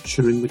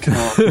temperature in the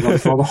car. I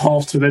was rather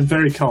hot and then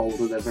very cold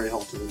and then very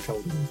hot and then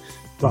cold.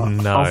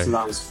 But after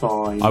that was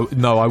fine.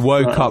 I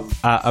woke up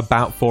at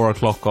about 4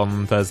 o'clock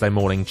on Thursday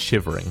morning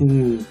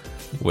shivering.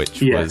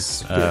 Which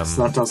was yes,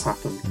 that does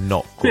happen.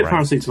 Not a bit of great.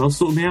 paracetamol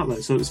sorted me out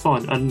though, so it's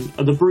fine. And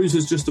the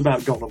bruiser's just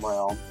about gone on my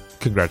arm.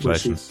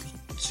 Congratulations.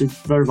 She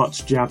very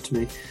much jabbed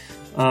me,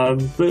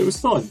 but it was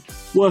fine,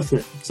 worth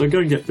it. So go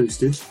and get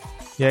boosted.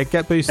 Yeah,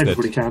 get boosted.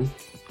 Everybody can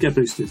get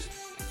boosted.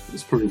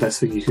 It's probably the best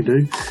thing you can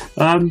do.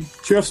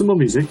 Should we have some more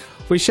music?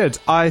 We should.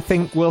 I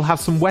think we'll have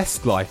some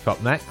Westlife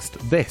up next.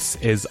 This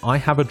is I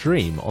Have a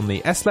Dream on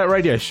the SLLET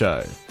Radio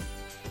Show.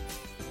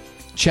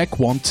 Check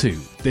 1, 2.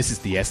 This is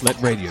the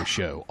SLLET Radio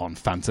Show on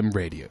Phantom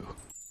Radio.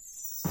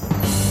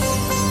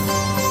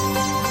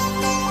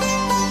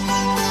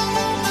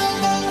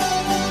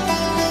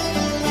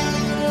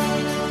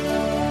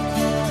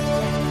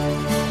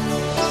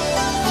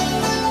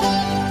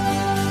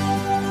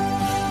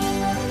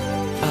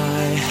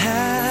 I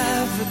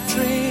have a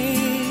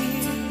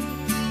dream,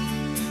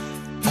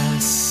 a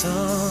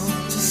song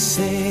to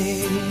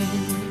sing,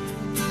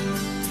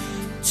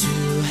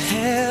 to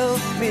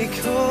help me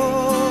cope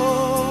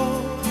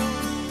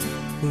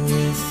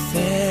with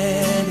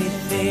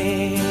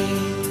anything.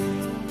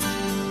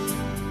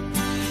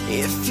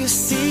 If you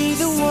see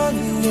the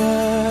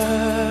wonder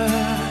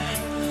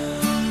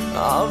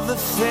of the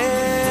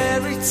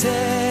fairy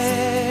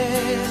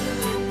tale,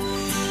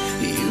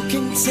 you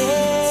can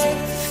take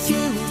the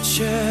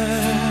future,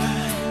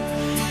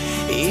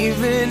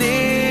 even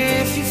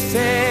if you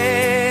fail.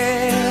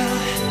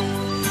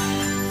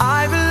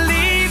 I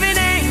believe in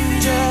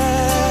angels,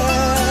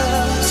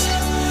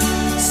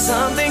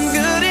 something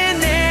good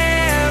in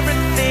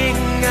everything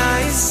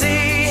I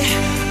see.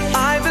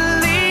 I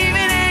believe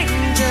in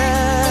angels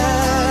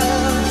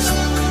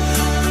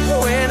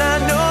when I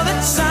know the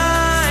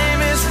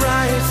time is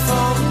right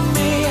for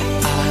me.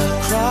 I'll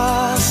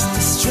cross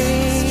the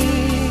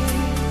stream.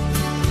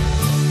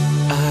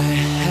 I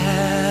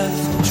have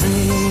a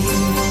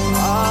dream.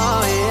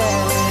 Oh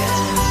yeah.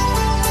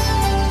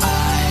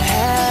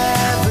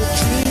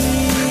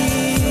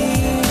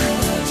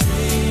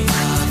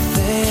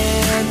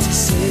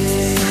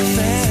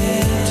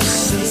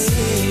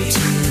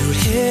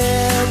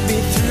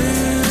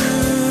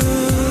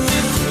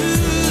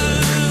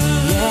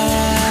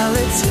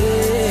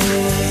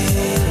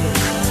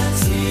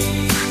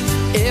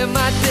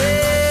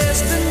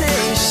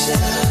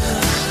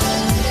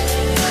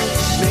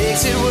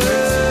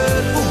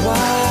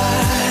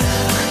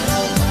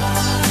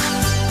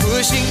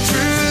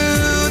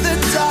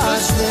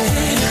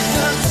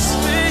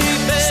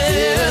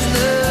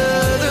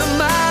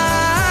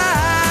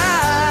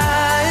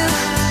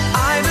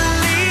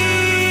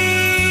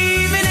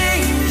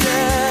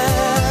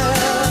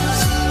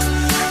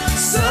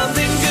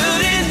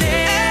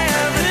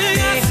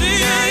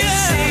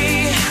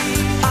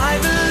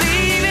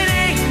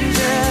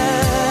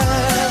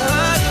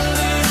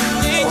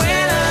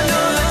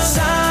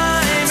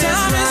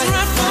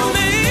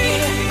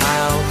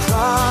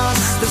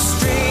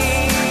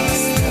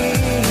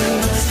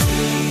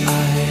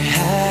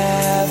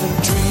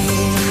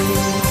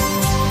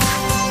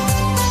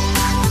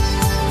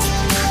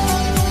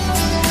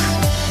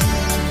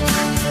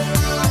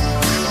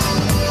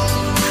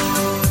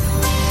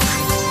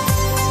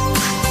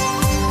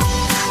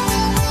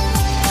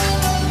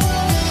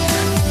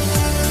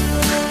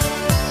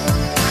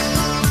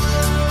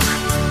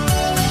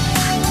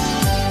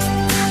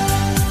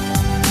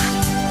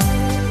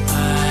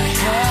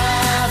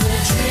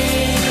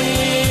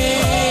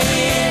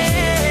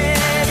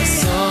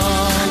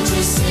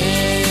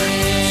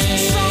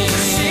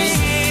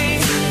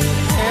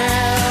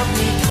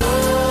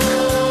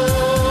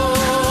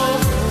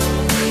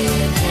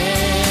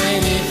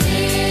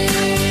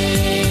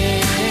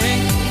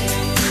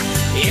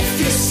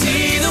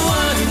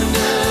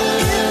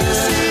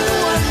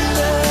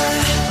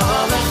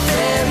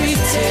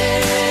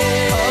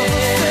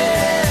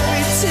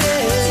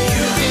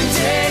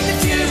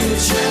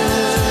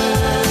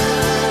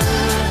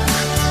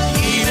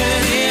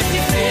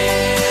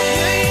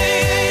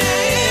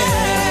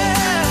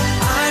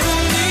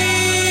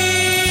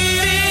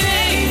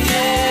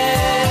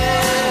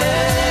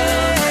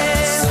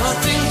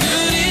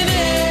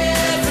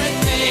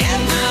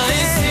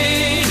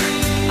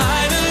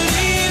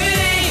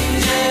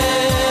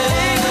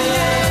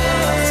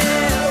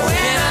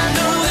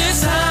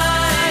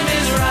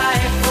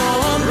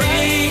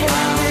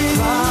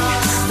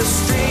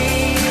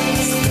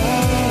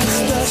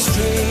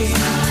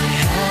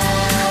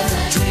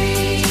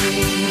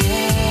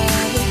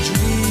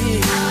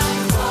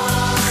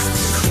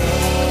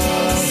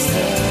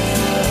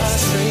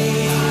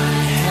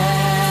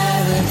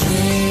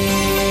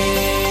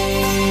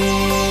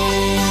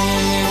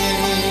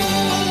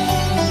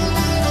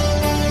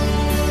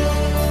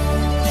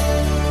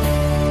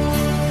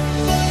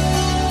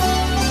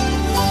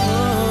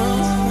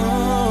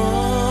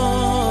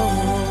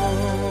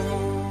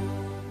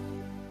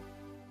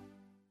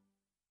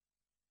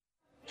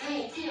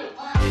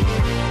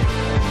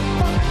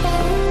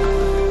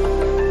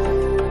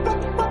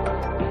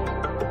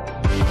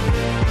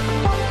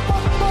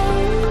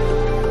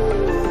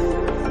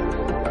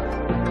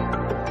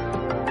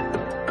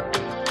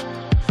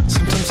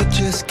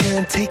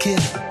 take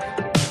it.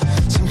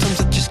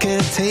 Sometimes I just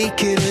can't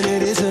take it, and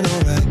it isn't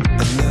alright.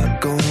 I'm not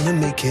gonna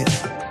make it,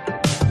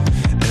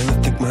 and I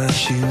think my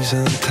shoes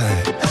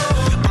untied.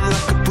 I'm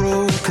like a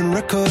broken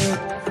record.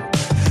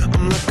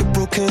 I'm like a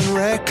broken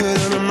record,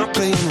 and I'm not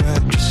playing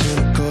right. Just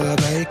cynical, how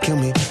about you kill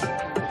me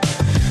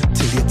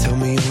till you tell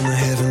me on the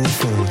heavenly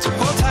phone. So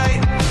hold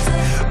tight,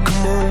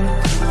 come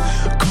on,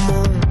 come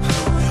on.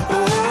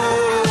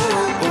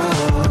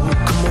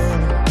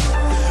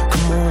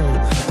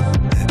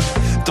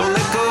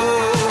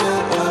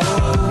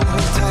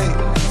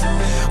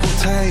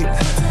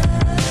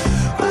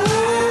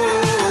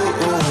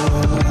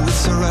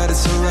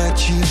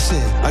 You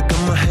said I got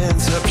my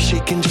hands up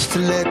shaking just to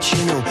let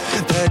you know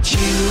that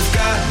you've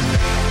got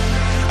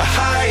a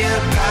higher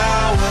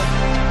power.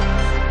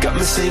 Got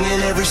me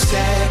singing every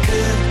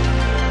second,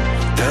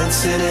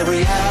 dancing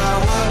every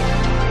hour.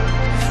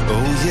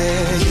 Oh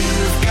yeah,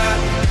 you've got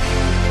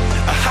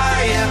a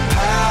higher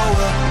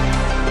power,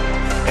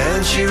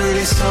 and she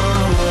really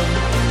someone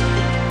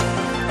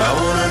I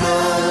wanna know.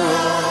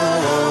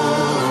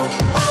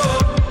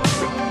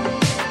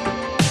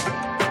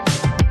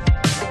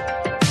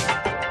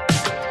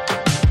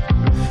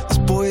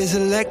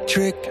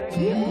 Electric.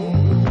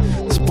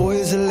 This boy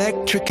is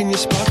electric, and you're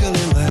sparkling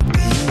like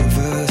the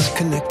universe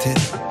connected.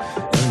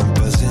 And I'm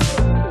buzzing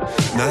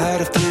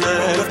night after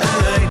night after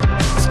night.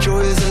 This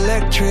joy is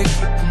electric.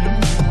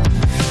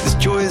 This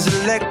joy is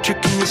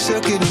electric, and you're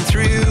circuiting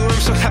through.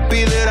 I'm so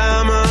happy that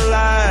I'm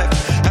alive.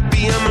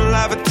 Happy I'm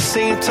alive at the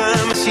same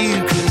time as you,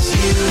 'cause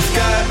you've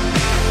got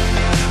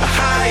a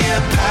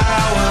higher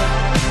power.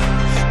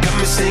 Got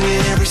me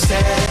singing every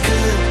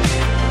second,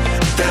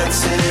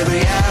 dancing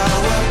every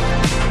hour.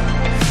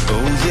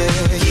 Oh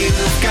yeah,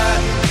 you've got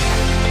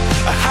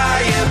a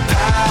higher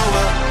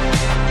power,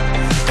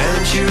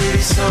 and you're really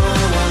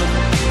someone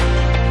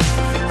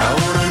I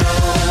wanna know.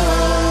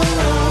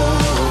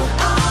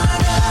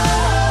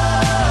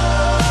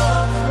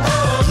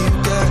 You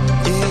got,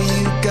 yeah,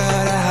 you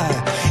got a high.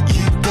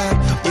 You got,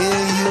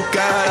 yeah, you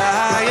got a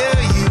higher.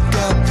 You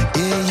got,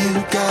 yeah, you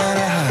got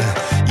a high.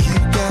 You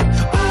got,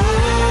 oh,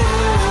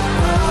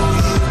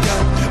 you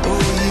got,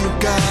 oh, you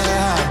got a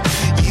high.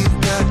 You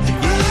got,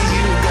 yeah,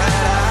 you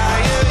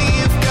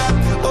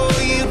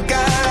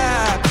got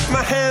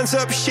a hands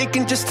up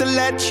shaking just to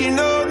let you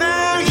know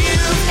now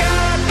you've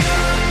got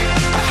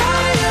a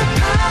higher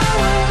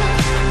power.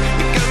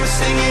 You got me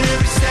singing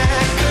every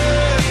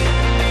second,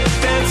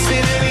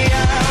 dancing every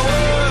hour.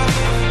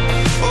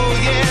 Oh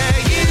yeah,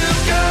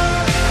 you've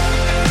got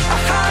a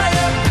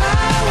higher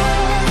power.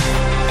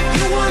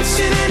 You're once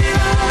in any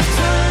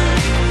lifetime.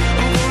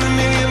 I'm going a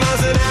million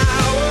miles an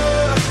hour.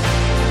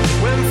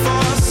 When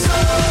for so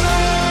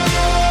long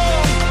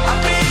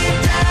I've been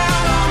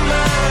down on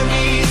my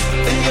knees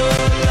in your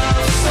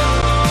love song.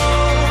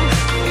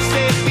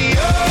 Set me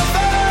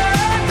over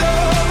and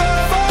over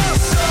for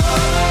so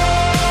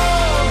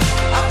long.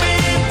 I've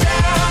been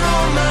down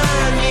on my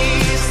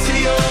knees to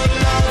your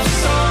love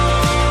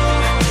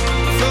song.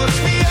 Floats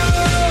me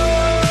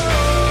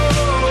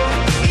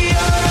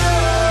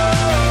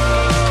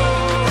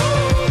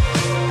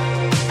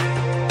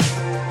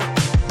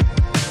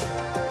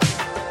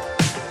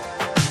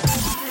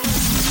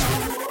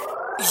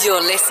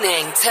You're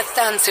listening to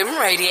Phantom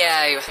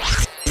Radio.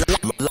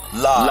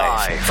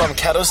 Live from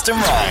Kettleston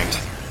Round.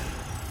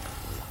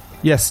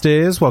 Yes,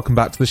 dears, welcome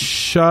back to the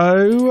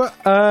show.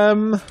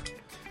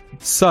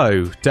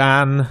 So,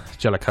 Dan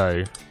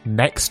Jellicoe,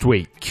 next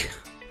week.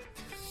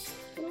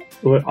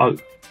 Well,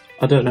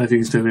 I don't know if you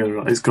can still hear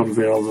it. It's got to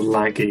be rather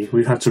laggy.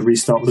 We've had to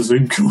restart the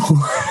Zoom call.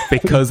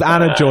 Because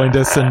Anna joined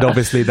us, and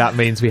obviously that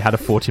means we had a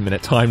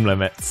 40-minute time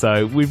limit.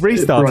 So we've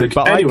restarted,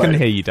 but anyway, I can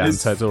hear you, Dan,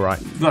 so it's all right.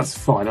 That's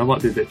fine. I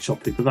might be a bit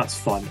choppy, but that's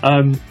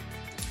fine.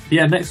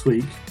 Yeah, next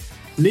week,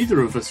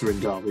 neither of us are in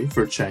Derby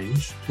for a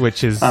change.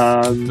 Which is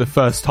the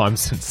first time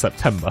since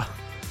September.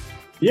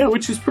 Yeah,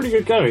 which is pretty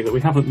good going, that we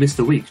haven't missed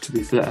a week, to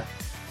be fair.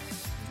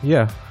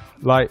 Yeah.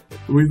 Like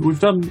we've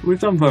done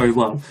very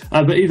well,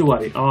 but either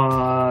way,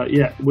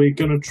 yeah, we're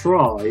gonna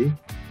try.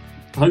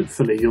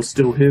 Hopefully, you'll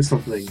still hear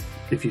something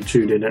if you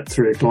tune in at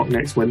 3:00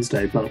 next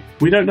Wednesday. But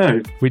we don't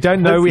know. We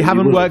don't know. Hopefully we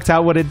haven't worked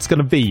out what it's going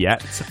to be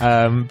yet.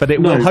 But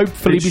it will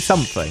hopefully be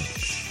something.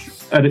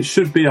 And it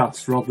should be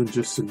us rather than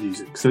just some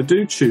music. So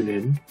do tune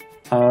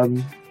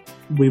in.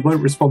 We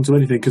won't respond to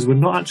anything because we're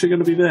not actually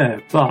going to be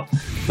there, but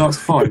that's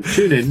fine.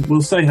 Tune in,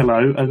 we'll say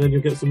hello, and then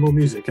you'll get some more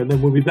music, and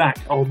then we'll be back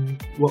on,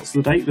 what's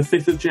the date? The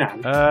 5th of Jan?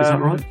 Is that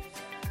right?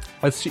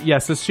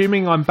 Yes,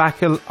 assuming I'm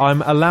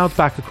allowed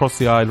back across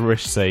the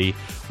Irish Sea,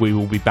 we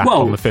will be back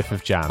on the 5th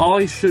of Jan.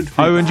 I should be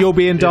and you'll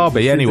be in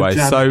Derby anyway,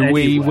 so anyway.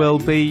 We will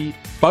be,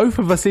 both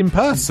of us in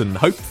person,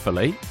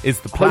 hopefully, is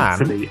the plan.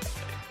 Hopefully.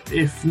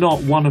 If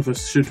not, one of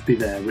us should be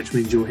there, which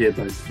means you'll hear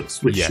both of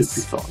us, which should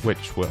be fine.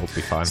 Which will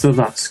be fine. So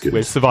that's good.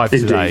 We've survived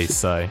Indeed. Today,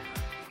 so...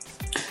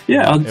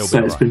 Yeah, I'd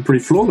say it's been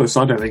pretty flawless.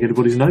 I don't think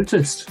anybody's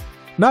noticed.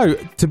 No,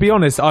 to be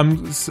honest,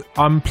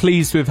 I'm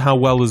pleased with how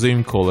well the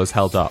Zoom call has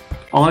held up.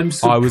 I'm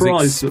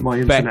surprised that my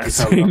internet has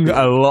held up.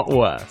 A lot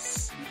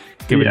worse,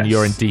 given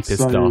you're in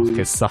deepest,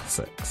 darkest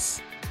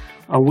Sussex.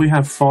 Oh, we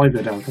have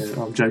fibre down here.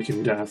 I'm joking,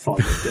 we don't have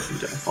fibre. Definitely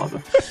don't have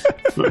fibre.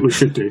 But we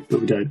should do, but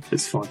we don't.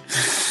 It's fine.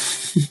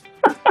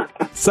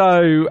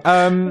 So,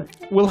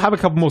 we'll have a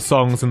couple more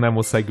songs and then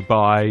we'll say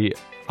goodbye.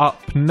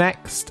 Up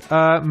next,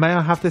 May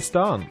I Have This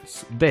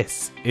Dance?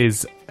 This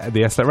is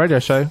the SLLET Radio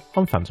Show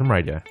on Phantom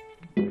Radio.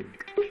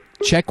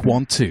 Check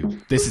 1, 2.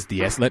 This is the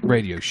SLLET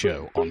Radio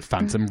Show on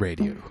Phantom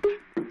Radio.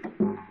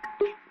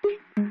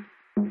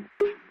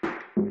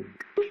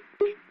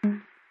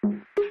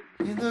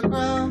 In the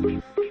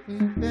ground we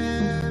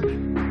bury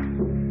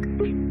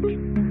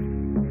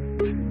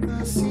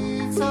the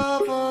seeds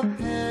of a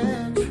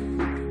pear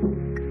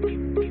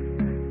tree,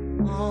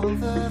 all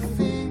the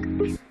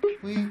things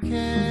we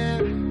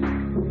carry.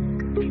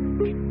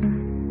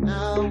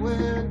 Now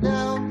we're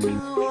down to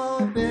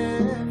our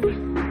bare.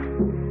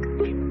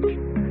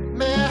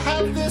 May I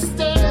have this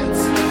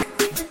dance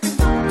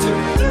to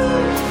you?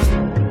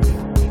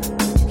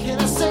 Can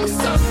I say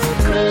something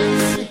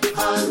crazy? I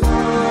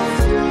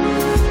love you.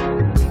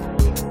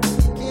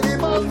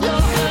 Of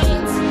your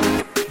hands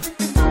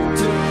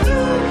to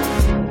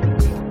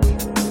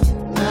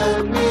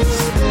let me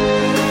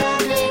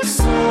stand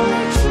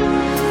inside you.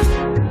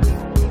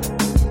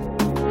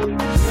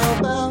 You're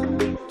bound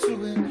to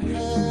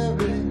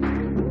inherit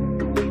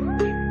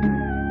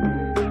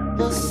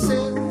the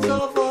sins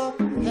of our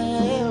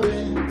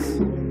parents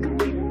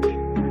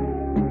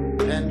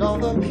and all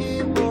the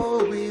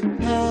people we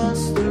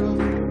passed through.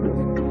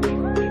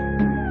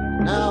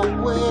 Now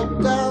we're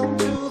down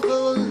to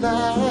the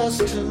last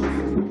two.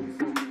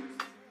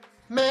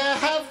 May I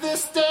have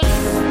this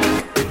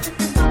dance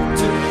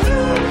to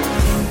you?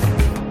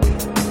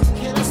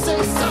 Can I say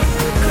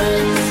something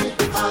crazy?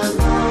 I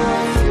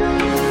love you.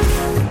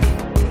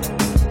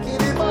 Give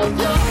me both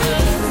your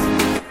hands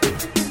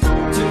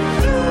to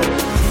you.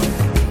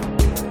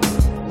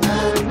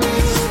 Let me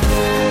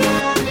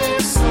stand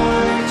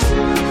inside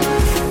you.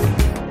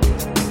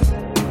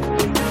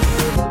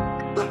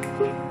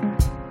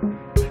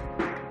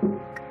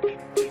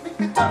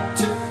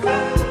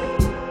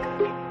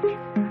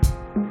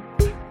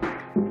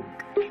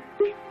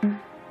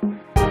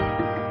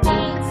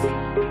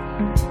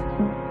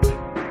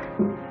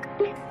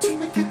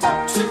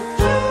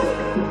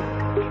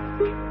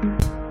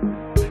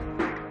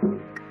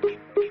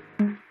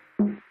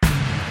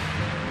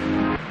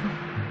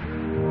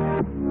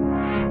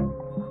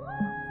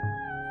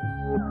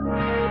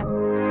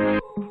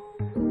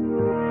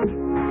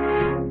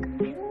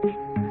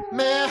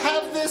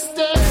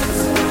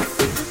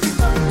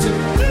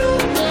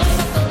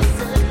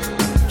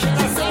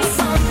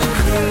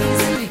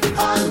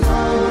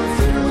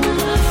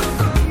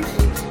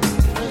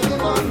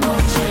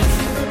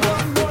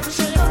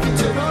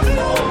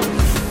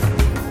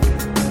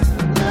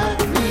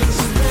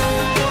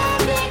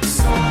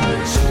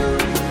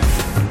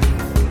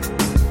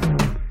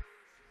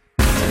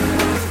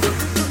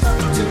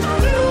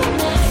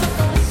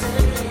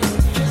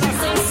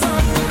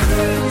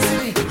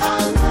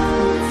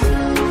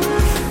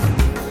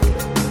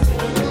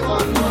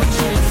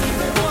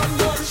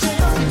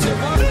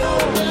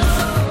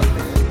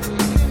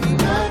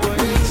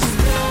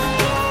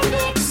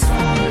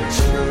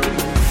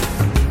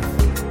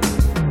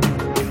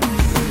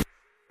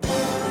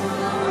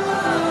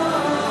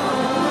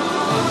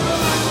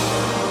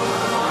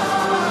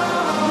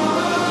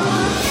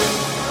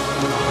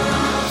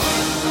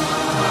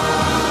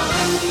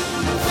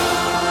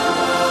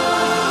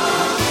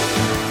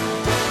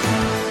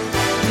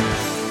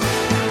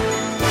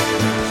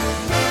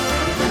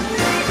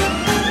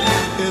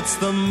 It's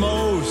the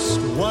most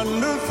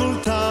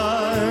wonderful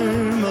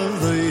time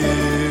of the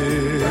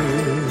year,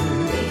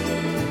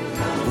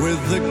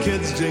 with the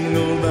kids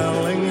jingle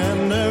belling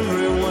and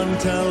everyone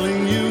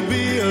telling you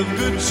be of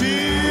good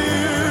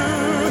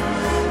cheer.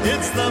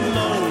 It's the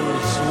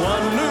most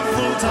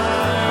wonderful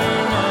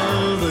time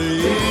of the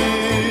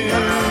year.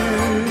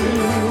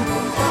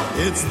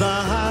 It's the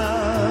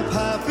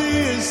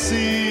happiest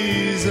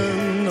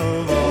season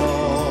of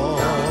all,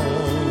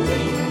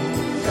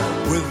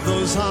 with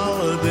those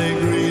holiday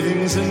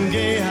greetings and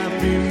gay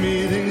happy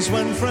meetings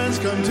when friends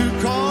come to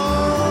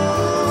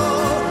call.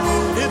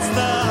 It's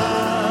the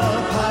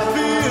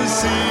happiest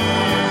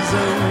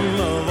season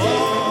of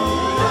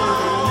all.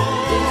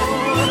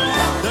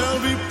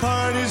 There'll be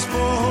parties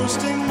for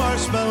hosting,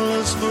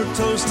 marshmallows for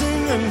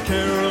toasting, and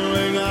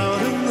caroling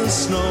out in the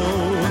snow.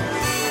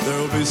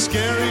 There'll be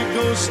scary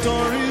ghost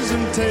stories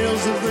and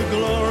tales of the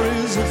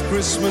glories of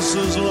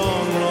Christmases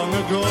long, long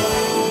ago.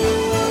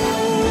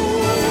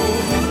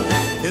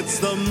 It's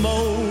the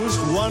most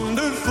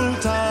wonderful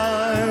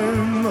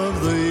time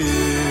of the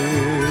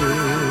year.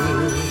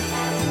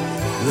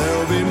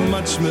 There'll be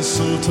much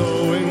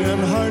mistletoeing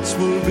and hearts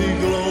will be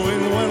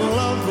glowing when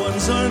loved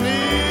ones are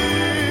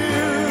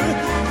near.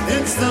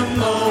 It's the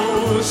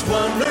most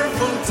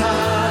wonderful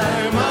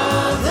time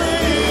of the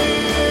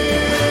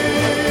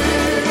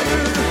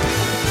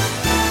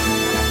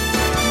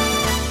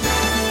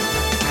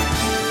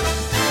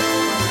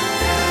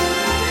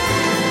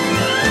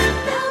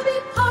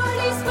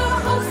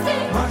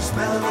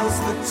Marshmallows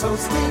for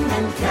toasting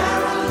and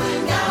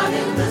caroling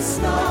in the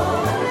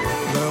snow.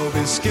 There'll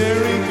be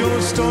scary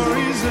ghost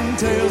stories and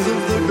tales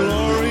of the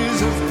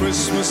glories of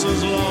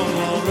Christmases long,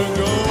 long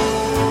ago.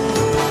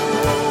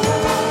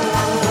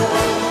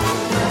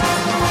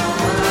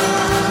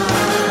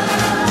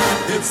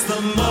 It's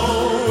the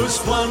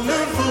most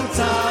wonderful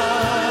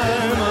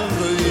time of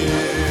the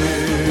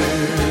year.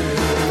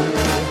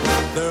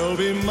 There'll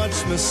be much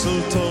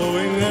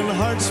mistletoeing and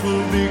hearts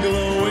will be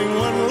glowing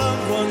when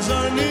loved ones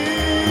are near.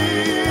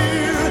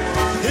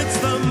 It's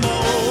the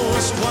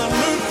most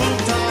wonderful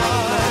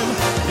time.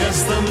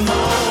 Yes, the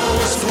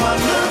most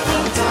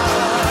wonderful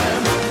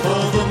time.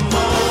 Oh, the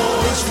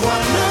most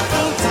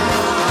wonderful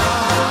time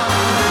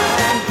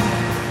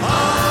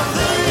of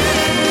the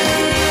year.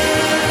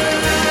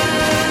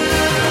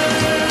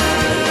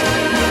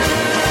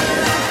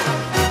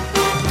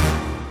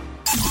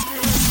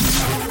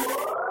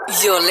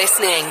 You're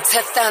listening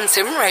to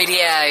Phantom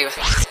Radio.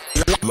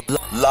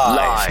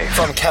 Live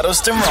from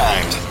Kettleston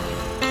Round.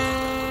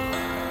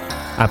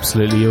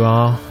 Absolutely, you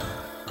are.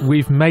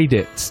 We've made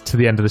it to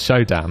the end of the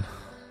show, Dan.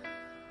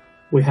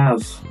 We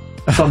have.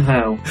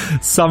 Somehow.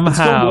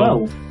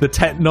 Somehow. The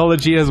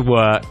technology has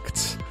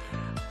worked.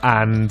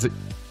 And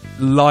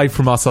live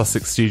from our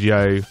Sussex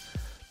studio,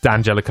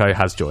 Dan Jellicoe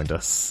has joined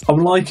us. I'm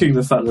liking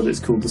the fact that it's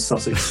called the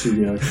Sussex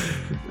studio.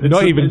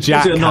 Not even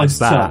Jack has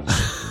that.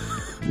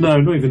 No,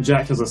 not even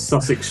Jack has a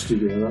Sussex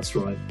studio, that's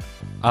right.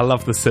 I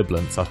love the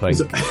sibilance, I think.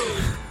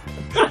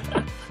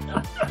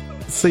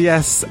 So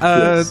yes,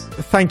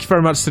 thank you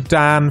very much to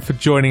Dan for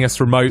joining us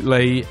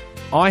remotely.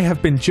 I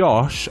have been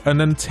Josh,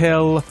 and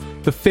until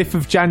the 5th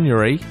of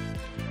January,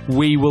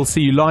 we will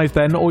see you live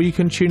then, or you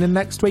can tune in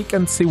next week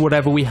and see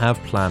whatever we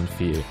have planned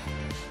for you.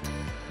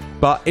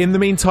 But in the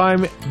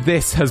meantime,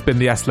 this has been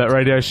the SLLET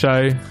Radio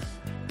Show.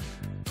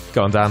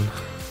 Go on, Dan.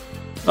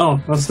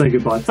 Oh, let's say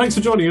goodbye. Thanks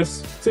for joining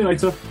us. See you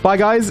later. Bye,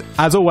 guys.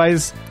 As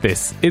always,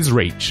 this is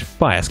Reach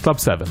by S Club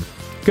 7.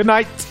 Good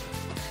night.